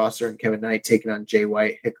 Fred Rosser, and Kevin Knight taking on Jay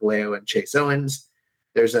White, Hikuleo, and Chase Owens.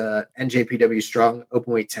 There's a NJPW Strong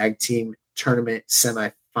Openweight Tag Team Tournament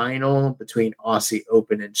semifinal between Aussie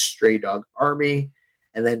Open and Stray Dog Army.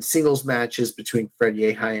 And then singles matches between Fred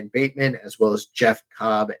Yehai and Bateman, as well as Jeff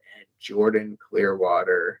Cobb and Jordan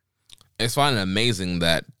Clearwater. It's finding amazing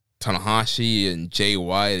that Tanahashi and Jay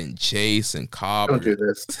White and Chase and Cobb. Don't do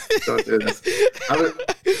this.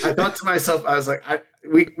 I thought to myself, I was like,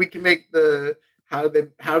 we can make the how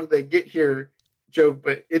do they get here joke,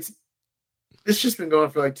 but it's just been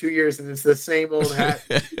going for like 2 years and it's the same old hat.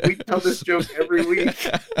 We tell this joke every week.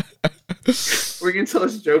 We're gonna tell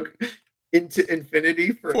this joke into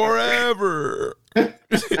infinity forever.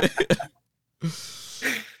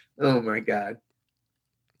 Oh my God.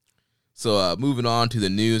 So moving on to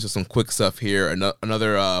the news, there's some quick stuff here.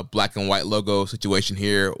 Another black and white logo situation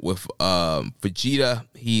here with Vegeta.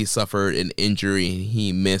 He suffered an injury.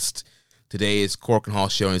 He missed today's Cork and Hall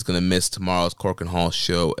show, and he's going to miss tomorrow's Cork and Hall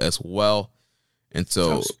show as well. And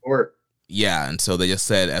so, yeah, and so they just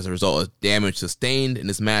said as a result of damage sustained in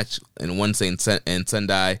this match in Wednesday and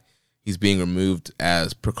Sendai, he's being removed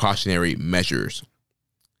as precautionary measures.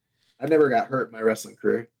 I never got hurt in my wrestling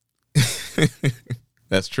career.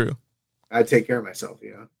 That's true. I take care of myself,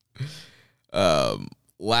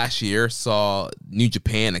 Last year saw New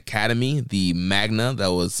Japan Academy, the Magna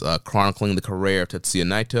that was chronicling the career of Tetsuya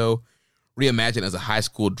Naito, reimagined as a high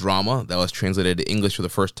school drama that was translated to English for the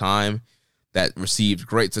first time, that received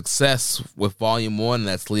great success with Volume 1,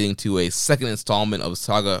 that's leading to a second installment of the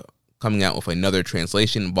saga coming out with another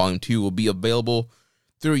translation. Volume 2 will be available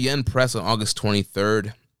through Yen Press on August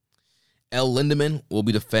 23rd. El Lindemann will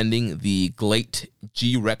be defending the GLEAT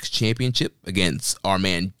G-Rex Championship against our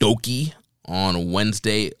man Doki on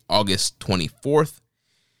Wednesday, August 24th.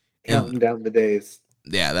 Counting down the days.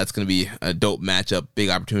 Yeah, that's going to be a dope matchup. Big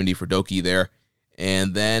opportunity for Doki there.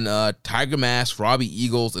 And then Tiger Mask, Robbie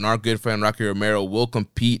Eagles, and our good friend Rocky Romero will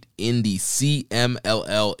compete in the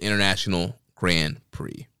CMLL International Grand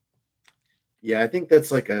Prix. Yeah, I think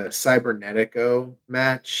that's like a Cybernetico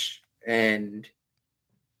match. And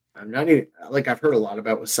I'm not even, like, I've heard a lot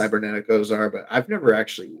about what Cyberneticos are, but I've never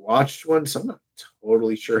actually watched one, so I'm not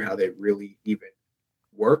totally sure how they really even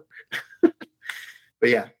work. But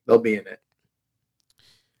yeah, they'll be in it.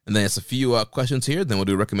 And then it's a few questions here. Then we'll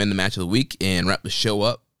do recommend the match of the week and wrap the show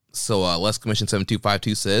up. So Les Commission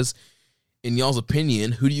 7252 says, in y'all's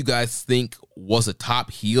opinion, who do you guys think was a top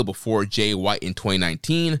heel before Jay White in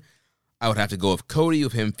 2019? I would have to go with Cody,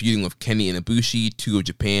 with him feuding with Kenny and Ibushi, two of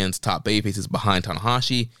Japan's top babyfaces behind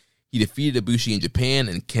Tanahashi. He defeated Ibushi in Japan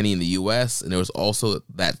and Kenny in the US, and there was also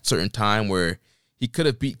that certain time where he could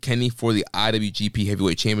have beat Kenny for the IWGP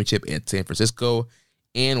Heavyweight Championship in San Francisco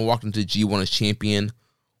and walked into G1 as champion.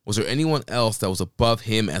 Was there anyone else that was above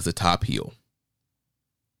him as a top heel?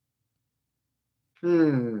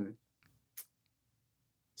 It's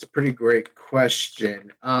a pretty great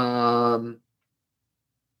question. I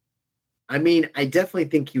mean, I definitely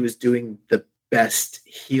think he was doing the best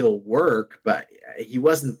heel work, but he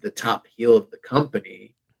wasn't the top heel of the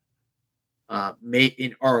company.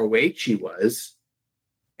 In ROH he was,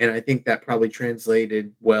 and I think that probably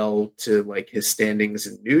translated well to like his standings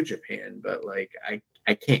in New Japan, but like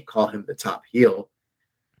I can't call him the top heel.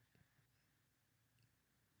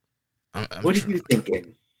 What are you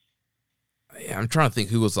thinking? Yeah, I'm trying to think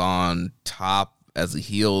who was on top as the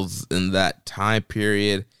heels in that time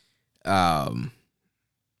period.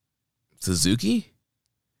 Suzuki?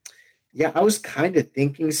 Yeah, I was kind of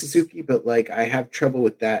thinking Suzuki, but like I have trouble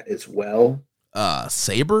with that as well.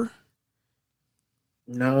 Sabre?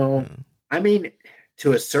 No. I mean,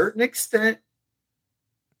 to a certain extent,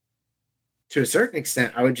 I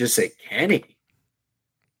would just say Kenny.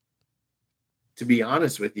 To be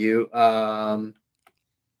honest with you. Well,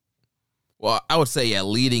 I would say, yeah,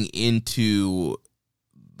 leading into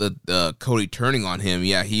the Cody turning on him,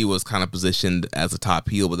 yeah, he was kind of positioned as a top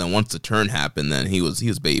heel, but then once the turn happened, then he was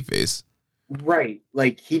babyface. Right.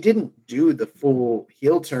 Like he didn't do the full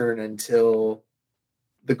heel turn until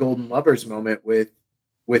the Golden Lovers moment with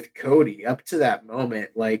Cody. Up to that moment,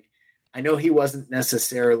 like I know he wasn't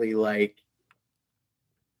necessarily like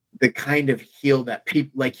the kind of heel that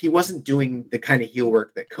people like. He wasn't doing the kind of heel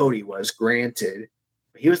work that Cody was. Granted,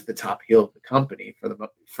 but he was the top heel of the company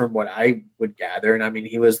from what I would gather, and I mean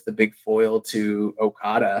he was the big foil to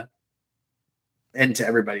Okada and to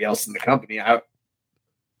everybody else in the company.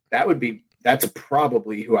 That's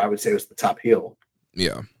probably who I would say was the top heel.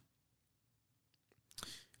 Yeah.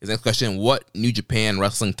 His next question: what New Japan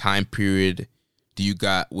wrestling time period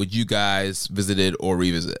would you guys visited or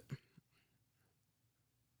revisit?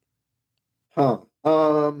 What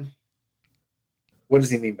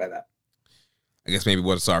does he mean by that? I guess maybe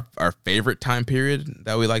what's our favorite time period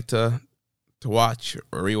that we like to watch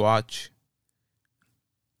or rewatch?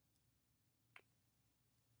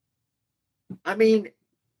 I mean,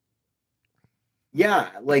 yeah,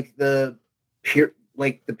 like the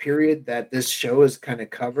period that this show is kind of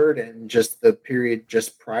covered, and just the period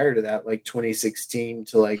just prior to that, like 2016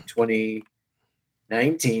 to like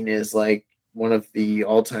 2019, is like one of the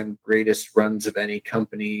all-time greatest runs of any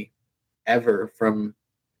company ever, from,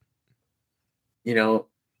 you know,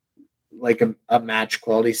 like a match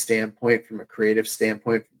quality standpoint, from a creative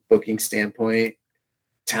standpoint, booking standpoint,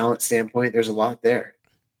 talent standpoint. There's a lot there.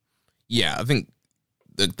 Yeah, I think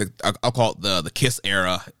I'll call it the Kiss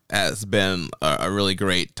era has been a really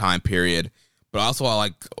great time period. But also I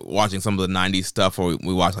like watching some of the 90s stuff where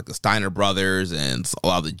we watch like the Steiner Brothers and a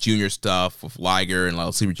lot of the junior stuff with Liger and a lot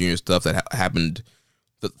of Super Junior stuff that happened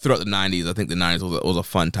throughout the 90s. I think the 90s was a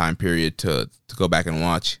fun time period to go back and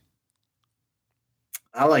watch.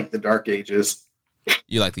 I like the Dark Ages.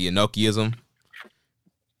 You like the Inokiism?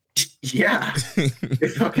 Yeah,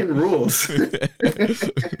 it fucking rules.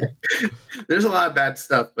 There's a lot of bad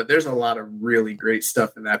stuff, but there's a lot of really great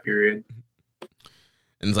stuff in that period.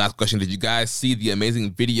 And this last question, did you guys see the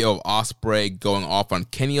amazing video of Ospreay going off on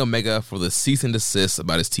Kenny Omega for the cease and desist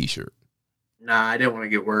about his t-shirt? Nah, I didn't want to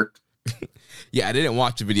get worked. Yeah, I didn't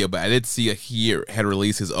watch the video, but I did see he had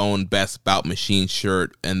released his own Best Bout Machine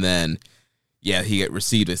shirt, and then, yeah, he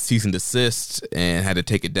received a cease and desist and had to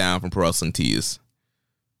take it down from Pro Wrestling Tees.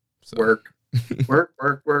 So. Work. But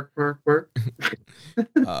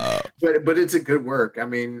it's a good work. I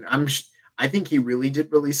mean, I think he really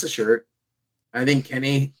did release a shirt. I think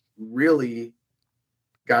Kenny really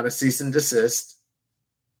got a cease and desist,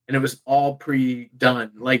 and it was all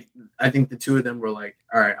pre-done. Like, I think the two of them were like,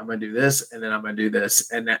 all right, I'm going to do this, and then I'm going to do this,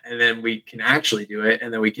 and then we can actually do it,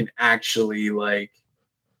 and then we can actually, like,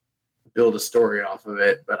 build a story off of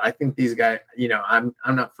it. But I think these guys, you know, I'm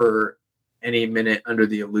not for any minute under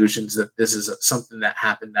the illusions that this is something that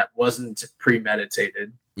happened that wasn't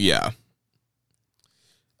premeditated. Yeah.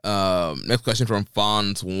 Next question from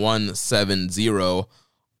Fonz170.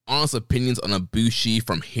 Honest opinions on Ibushi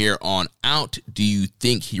from here on out. Do you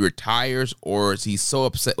think he retires, or is he so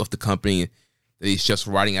upset with the company that he's just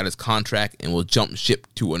writing out his contract and will jump ship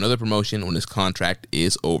to another promotion when his contract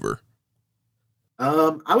is over?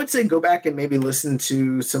 I would say go back and maybe listen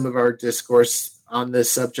to some of our discourse on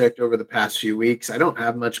this subject over the past few weeks. I don't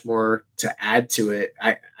have much more to add to it.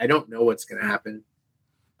 I don't know what's going to happen.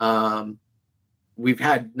 We've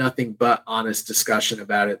had nothing but honest discussion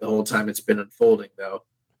about it the whole time it's been unfolding, though.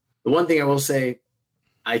 The one thing I will say,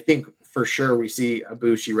 I think for sure we see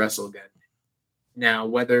Ibushi wrestle again. Now,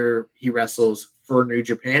 whether he wrestles for New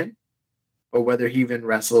Japan or whether he even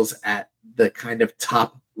wrestles at the kind of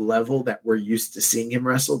top level that we're used to seeing him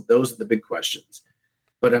wrestle. Those are the big questions.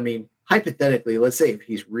 But I mean, hypothetically, let's say if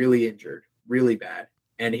he's really injured, really bad,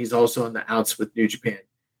 and he's also on the outs with New Japan,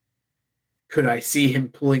 could I see him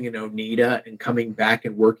pulling an Onita and coming back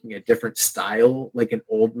and working a different style, like an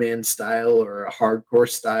old man style or a hardcore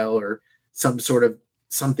style or some sort of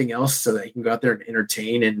something else, so that he can go out there and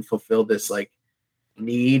entertain and fulfill this like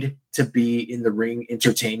need to be in the ring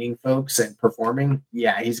entertaining folks and performing?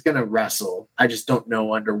 Yeah, he's going to wrestle. I just don't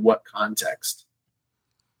know under what context.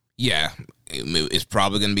 Yeah, it's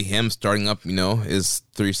probably going to be him starting up, his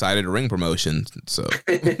 3-sided ring promotion. So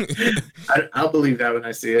I'll believe that when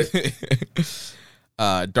I see it.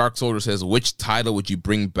 Dark Soldier says, which title would you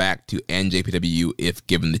bring back to NJPW if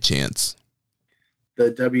given the chance?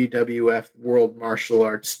 The WWF World Martial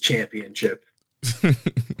Arts Championship.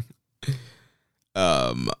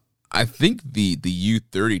 I think the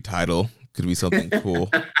U30 title could be something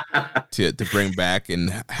cool to bring back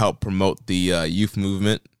and help promote the youth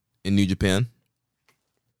movement in New Japan.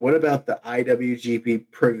 What about the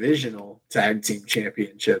IWGP Provisional Tag Team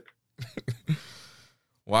Championship?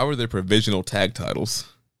 Why were there provisional tag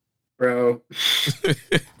titles? Bro.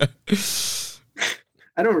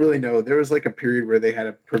 I don't really know. There was like a period where they had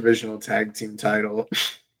a provisional tag team title.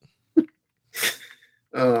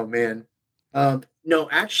 Oh, man. No,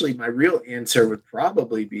 actually, my real answer would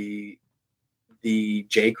probably be the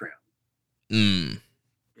J Crown.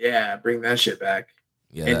 Yeah, bring that shit back.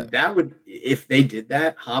 Yeah, and that would, if they did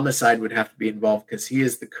that, Homicide would have to be involved because he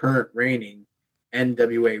is the current reigning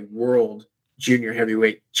NWA World Junior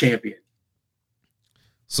Heavyweight Champion.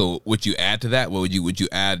 So would you add to that? Would you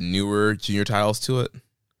add newer junior titles to it?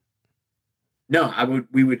 No,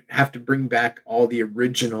 we would have to bring back all the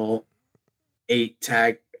original 8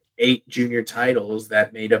 junior titles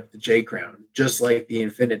that made up the J Crown, just like the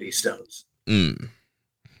Infinity Stones.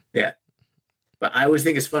 Yeah. But I always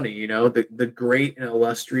think it's funny, the great and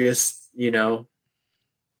illustrious,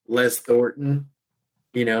 Les Thornton,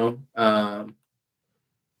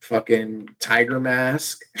 fucking Tiger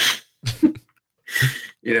Mask,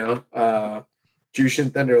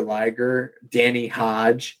 Jushin Thunder Liger, Danny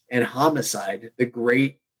Hodge, and Homicide, the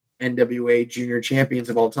great NWA junior champions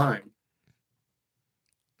of all time.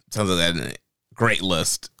 Sounds like that. Great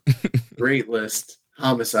list. Great list.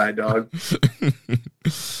 Homicide, dog.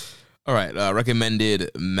 All right. Recommended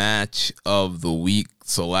match of the week.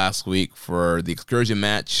 So last week for the excursion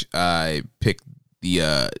match, I picked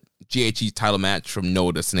the GHE title match from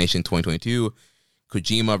No Destination 2022,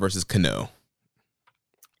 Kojima versus Kano.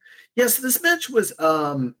 Yes, this match was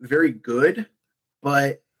very good,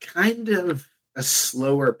 but kind of a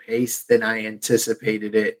slower pace than I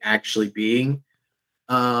anticipated it actually being.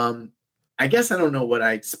 I guess I don't know what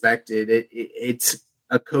I expected. It's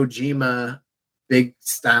a Kojima big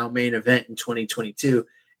style main event in 2022,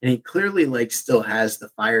 and he clearly still has the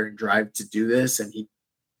fire and drive to do this. And he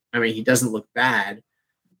doesn't look bad,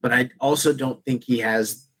 but I also don't think he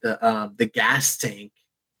has the gas tank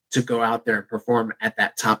to go out there and perform at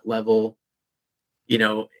that top level,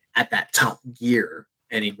 at that top gear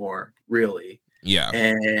anymore, really. Yeah.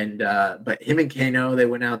 And but him and Kano, they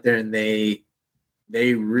went out there and they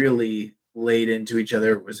really laid into each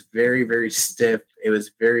other. It was very, very stiff. It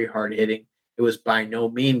was very hard hitting. It was by no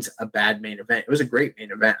means a bad main event. It was a great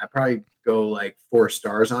main event. I probably go 4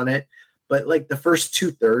 stars on it, but the first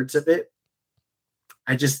 2/3 of it,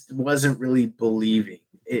 I just wasn't really believing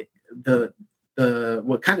it.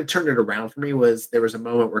 What kind of turned it around for me was there was a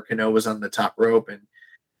moment where Kano was on the top rope and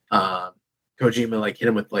Kojima hit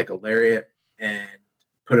him with a lariat and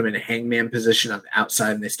put him in a hangman position on the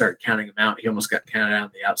outside, and they started counting him out. He almost got counted out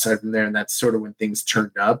on the outside from there, and that's sort of when things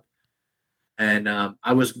turned up. And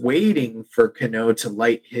I was waiting for Kano to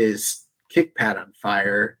light his kick pad on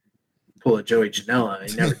fire, pull a Joey Janela.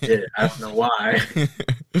 He never did it. I don't know why.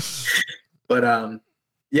 But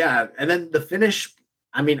yeah, and then the finish.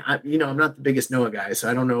 I'm not the biggest Noah guy,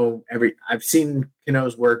 so I don't know I've seen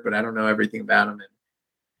Kano's work, but I don't know everything about him.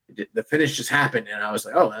 And the finish just happened, and I was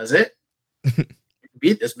like, oh, that's it.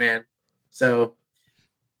 Beat this man. So,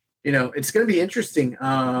 it's going to be interesting.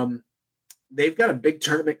 They've got a big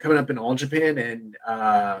tournament coming up in All Japan, and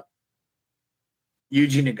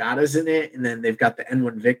Yuji Nagata's in it, and then they've got the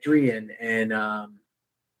N1 Victory and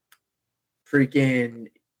freaking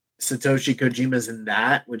Satoshi Kojima's in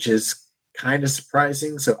that, which is kind of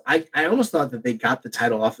surprising. So I almost thought that they got the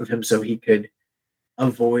title off of him so he could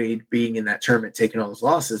avoid being in that tournament, taking all his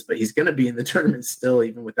losses, but he's going to be in the tournament still,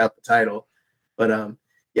 even without the title. But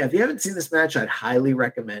Yeah, if you haven't seen this match, I'd highly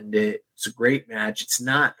recommend it. It's a great match. It's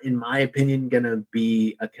not, in my opinion, going to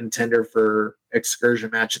be a contender for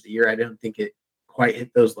Excursion Match of the Year. I don't think it quite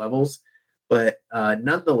hit those levels, but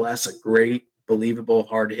nonetheless, a great, believable,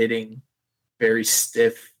 hard-hitting, very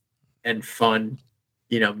stiff and fun,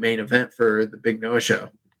 main event for the Big Noah show.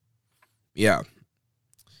 Yeah.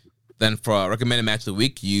 Then for a recommended match of the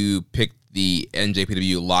week, you picked the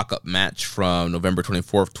NJPW lockup match from November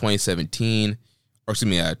 24th,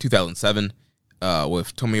 2007,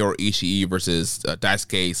 with Tomohiro Ishii versus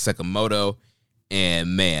Daisuke Sekimoto.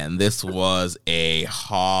 And man, this was a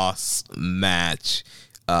hoss match.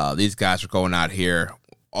 These guys were going out here,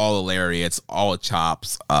 all the lariats, all the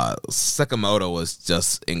chops. Sekimoto was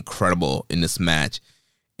just incredible in this match.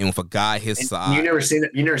 And with a guy his size, you never seen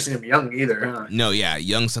him young either, huh? No, yeah,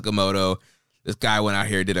 young Sekimoto. This guy went out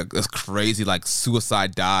here, did this crazy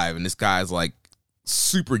suicide dive, and this guy's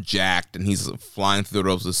super jacked, and he's flying through the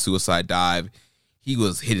ropes with a suicide dive. He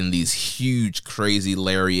was hitting these huge, crazy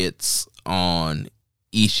lariats on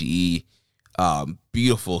Ishii,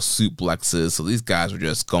 beautiful suplexes. So these guys were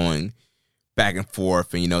just going back and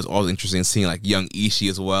forth, and it's always interesting seeing young Ishii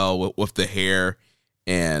as well with the hair,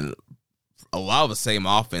 and a lot of the same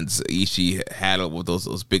offense Ishii had with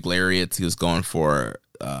those big lariats. He was going for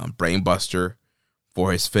Brainbuster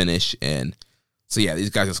for his finish, and so yeah, these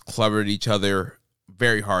guys just clevered each other.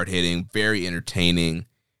 Very hard hitting, very entertaining.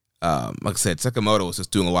 Like I said, Sekimoto was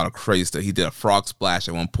just doing a lot of crazy stuff. He did a frog splash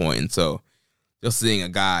at one point, and so just seeing a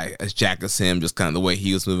guy as jacked as him, just kind of the way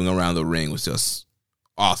he was moving around the ring was just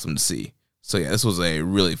awesome to see. So yeah, this was a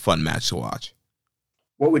really fun match to watch.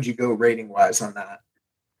 What would you go rating wise on that?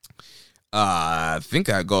 I think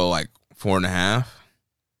I'd go 4.5.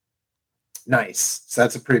 Nice. So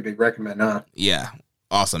that's a pretty big recommend, huh? Yeah.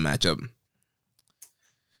 Awesome matchup.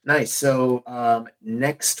 Nice. So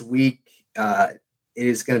next week, it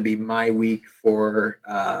is going to be my week for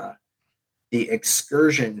the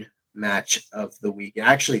Excursion Match of the week.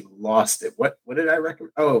 I actually lost it. What did I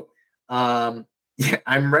recommend? Yeah,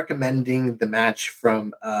 I'm recommending the match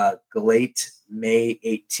from Galate, May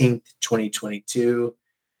 18th, 2022.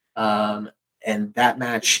 And that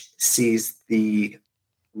match sees the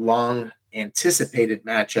long anticipated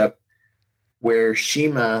matchup where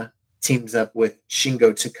Shima teams up with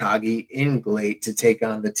Shingo Takagi in Galate to take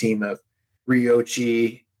on the team of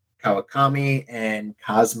Ryoichi Kawakami and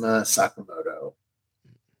Kazuma Sakamoto.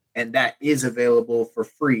 And that is available for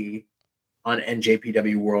free on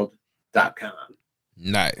njpwworld.com.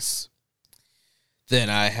 Nice. Then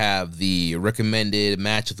I have the recommended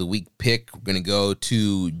match of the week pick. We're going to go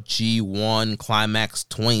to G1 Climax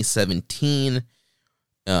 2017,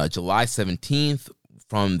 July 17th,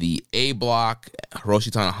 from the A block, Hiroshi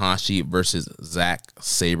Tanahashi versus Zack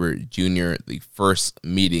Sabre Jr., the first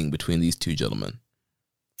meeting between these two gentlemen.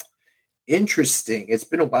 Interesting. It's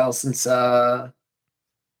been a while since I've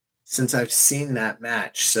seen that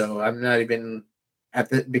match, so I'm not even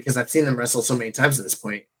because I've seen them wrestle so many times at this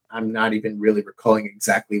point. I'm not even really recalling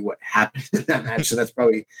exactly what happened in that match, so it's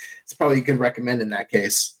probably you could recommend in that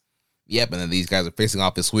case. Yep, and then these guys are facing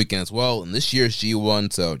off this weekend as well, and this year's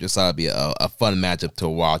G1, so just thought it'd be a fun matchup to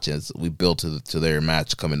watch as we build to their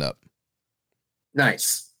match coming up.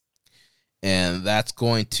 Nice. And that's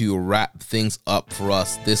going to wrap things up for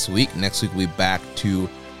us this week. Next week, we'll be back to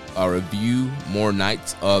review more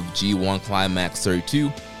nights of G1 Climax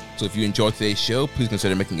 32. So if you enjoyed today's show, please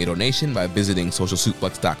consider making a donation by visiting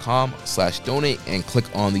socialsuplex.com/donate and click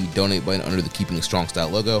on the donate button under the Keeping It Strong Style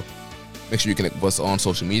logo. Make sure you connect with us on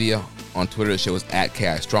social media. On Twitter, the show is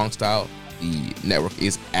 @KIStrongStyle. The network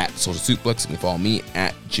is @Social Suplex. You can follow me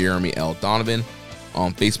 @Jeremy L. Donovan.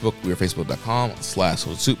 On Facebook, we are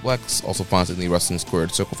facebook.com/Social Suplex. Also find us in the Wrestling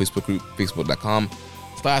Squared Circle Facebook group,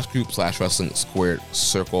 facebook.com/group/Wrestling Squared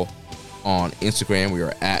Circle. On Instagram, we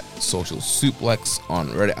are @Social Suplex. On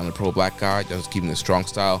Reddit, I'm the Pro Black Guy, just keeping it strong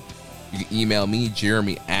style. You can email me,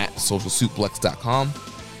 Jeremy, @socialsuplex.com.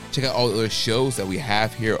 Check out all the other shows that we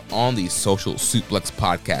have here on the Social Suplex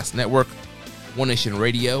Podcast Network. One Nation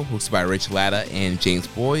Radio, hosted by Rich Latta and James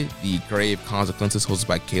Boyd. The Grave Consequences, hosted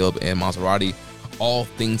by Caleb and Maserati. All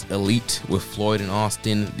Things Elite with Floyd and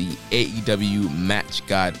Austin. The AEW Match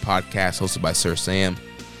Guide Podcast, hosted by Sir Sam.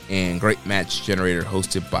 And Great Match Generator,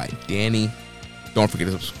 hosted by Danny. Don't forget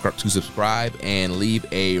to subscribe and leave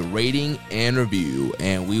a rating and review.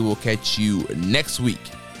 And we will catch you next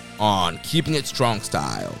week on Keeping It Strong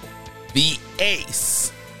Style, the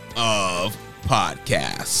ace of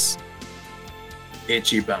podcasts.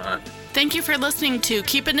 Ichiban. Thank you for listening to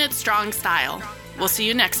Keeping It Strong Style. We'll see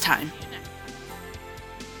you next time.